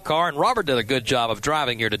preparing the car, and Robert did a good job of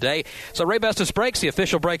driving here today. So Ray Bestest Brakes, the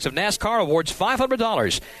official brakes of NASCAR, awards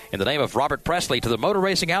 $500 in the name of Robert Presley to the Motor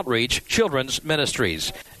Racing Outreach Children's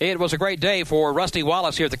Ministries. It was a great day for Rusty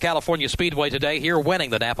Wallace here at the California Speedway today, here winning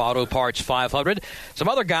the NAPA Auto Parts 500. Some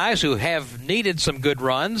other guys who have needed some good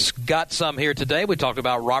runs got some here today. We talked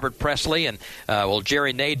about Robert Presley and,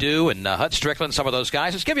 Jerry Nadeau and Hut Strickland, some of those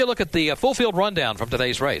guys. Let's give you a look at the full field rundown from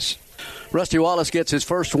today's race. Rusty Wallace gets his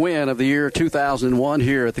first win of the year 2001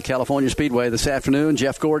 here at the California Speedway this afternoon.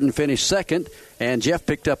 Jeff Gordon finished second, and Jeff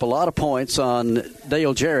picked up a lot of points on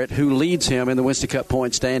Dale Jarrett, who leads him in the Winston Cup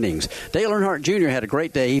point standings. Dale Earnhardt Jr. had a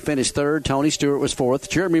great day. He finished third. Tony Stewart was fourth.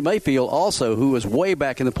 Jeremy Mayfield also, who was way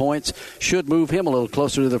back in the points, should move him a little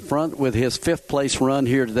closer to the front with his fifth-place run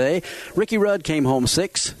here today. Ricky Rudd came home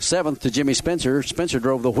sixth, seventh to Jimmy Spencer. Spencer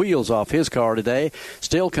drove the wheels off his car today.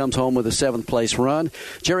 Still comes home with a seventh-place run.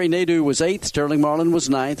 Jerry Nadeau was eighth. Sterling Marlin was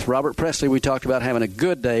ninth. Robert Presley, we talked about having a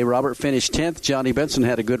good day. Robert finished 10th. Johnny Benson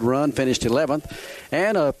had a good run, finished 11th.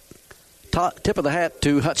 And a tip of the hat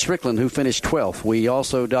to Hut Strickland, who finished 12th. We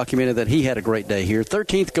also documented that he had a great day here.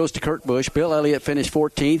 13th goes to Kurt Busch. Bill Elliott finished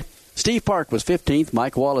 14th. Steve Park was 15th.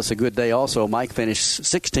 Mike Wallace, a good day also. Mike finished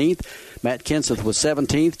 16th. Matt Kenseth was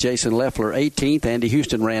 17th. Jason Leffler, 18th. Andy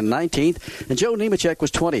Houston ran 19th. And Joe Nemechek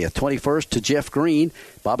was 20th. 21st to Jeff Green.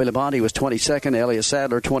 Bobby Labonte was 22nd. Elliott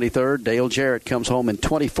Sadler, 23rd. Dale Jarrett comes home in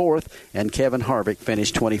 24th. And Kevin Harvick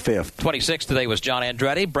finished 25th. 26th today was John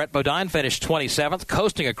Andretti. Brett Bodine finished 27th,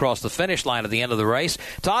 coasting across the finish line at the end of the race.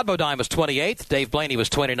 Todd Bodine was 28th. Dave Blaney was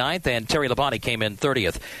 29th. And Terry Labonte came in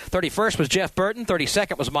 30th. 31st was Jeff Burton.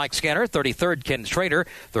 32nd was Mike Skinner. 33rd, Ken Schrader.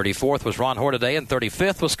 34th was Ron Hornaday. And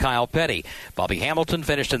 35th was Kyle Petty. Bobby Hamilton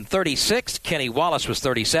finished in 36th. Kenny Wallace was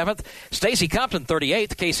 37th. Stacy Compton,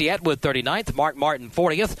 38th. Casey Atwood, 39th. Mark Martin,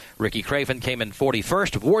 40th. Ricky Craven came in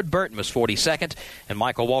 41st. Ward Burton was 42nd. And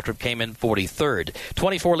Michael Waltrip came in 43rd.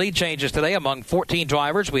 24 lead changes today among 14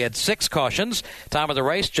 drivers. We had 6 cautions. Time of the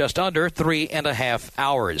race, just under 3.5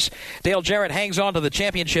 hours. Dale Jarrett hangs on to the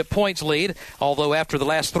championship points lead, although after the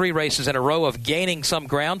last 3 races in a row of gaining some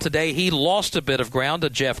ground, today he lost a bit of ground to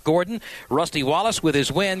Jeff Gordon. Rusty Wallace, with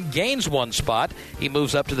his win, gains 1 spot. He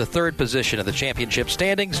moves up to the 3rd position of the championship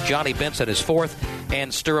standings. Johnny Benson is 4th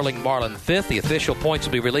and Sterling Marlin 5th. The official points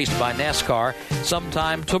will be released by NASCAR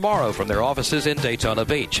sometime tomorrow from their offices in Daytona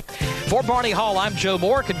Beach. For Barney Hall, I'm Joe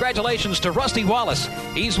Moore. Congratulations to Rusty Wallace.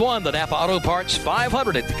 He's won the NAPA Auto Parts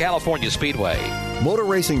 500 at the California Speedway. Motor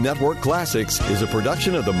Racing Network Classics is a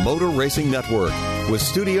production of the Motor Racing Network with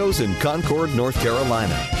studios in Concord, North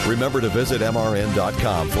Carolina. Remember to visit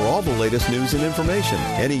MRN.com for all the latest news and information.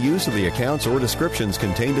 Any use of the accounts or descriptions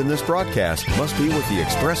contained in this broadcast must be with the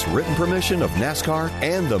express written permission of NASCAR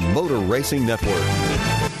and the Motor Racing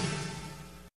Network.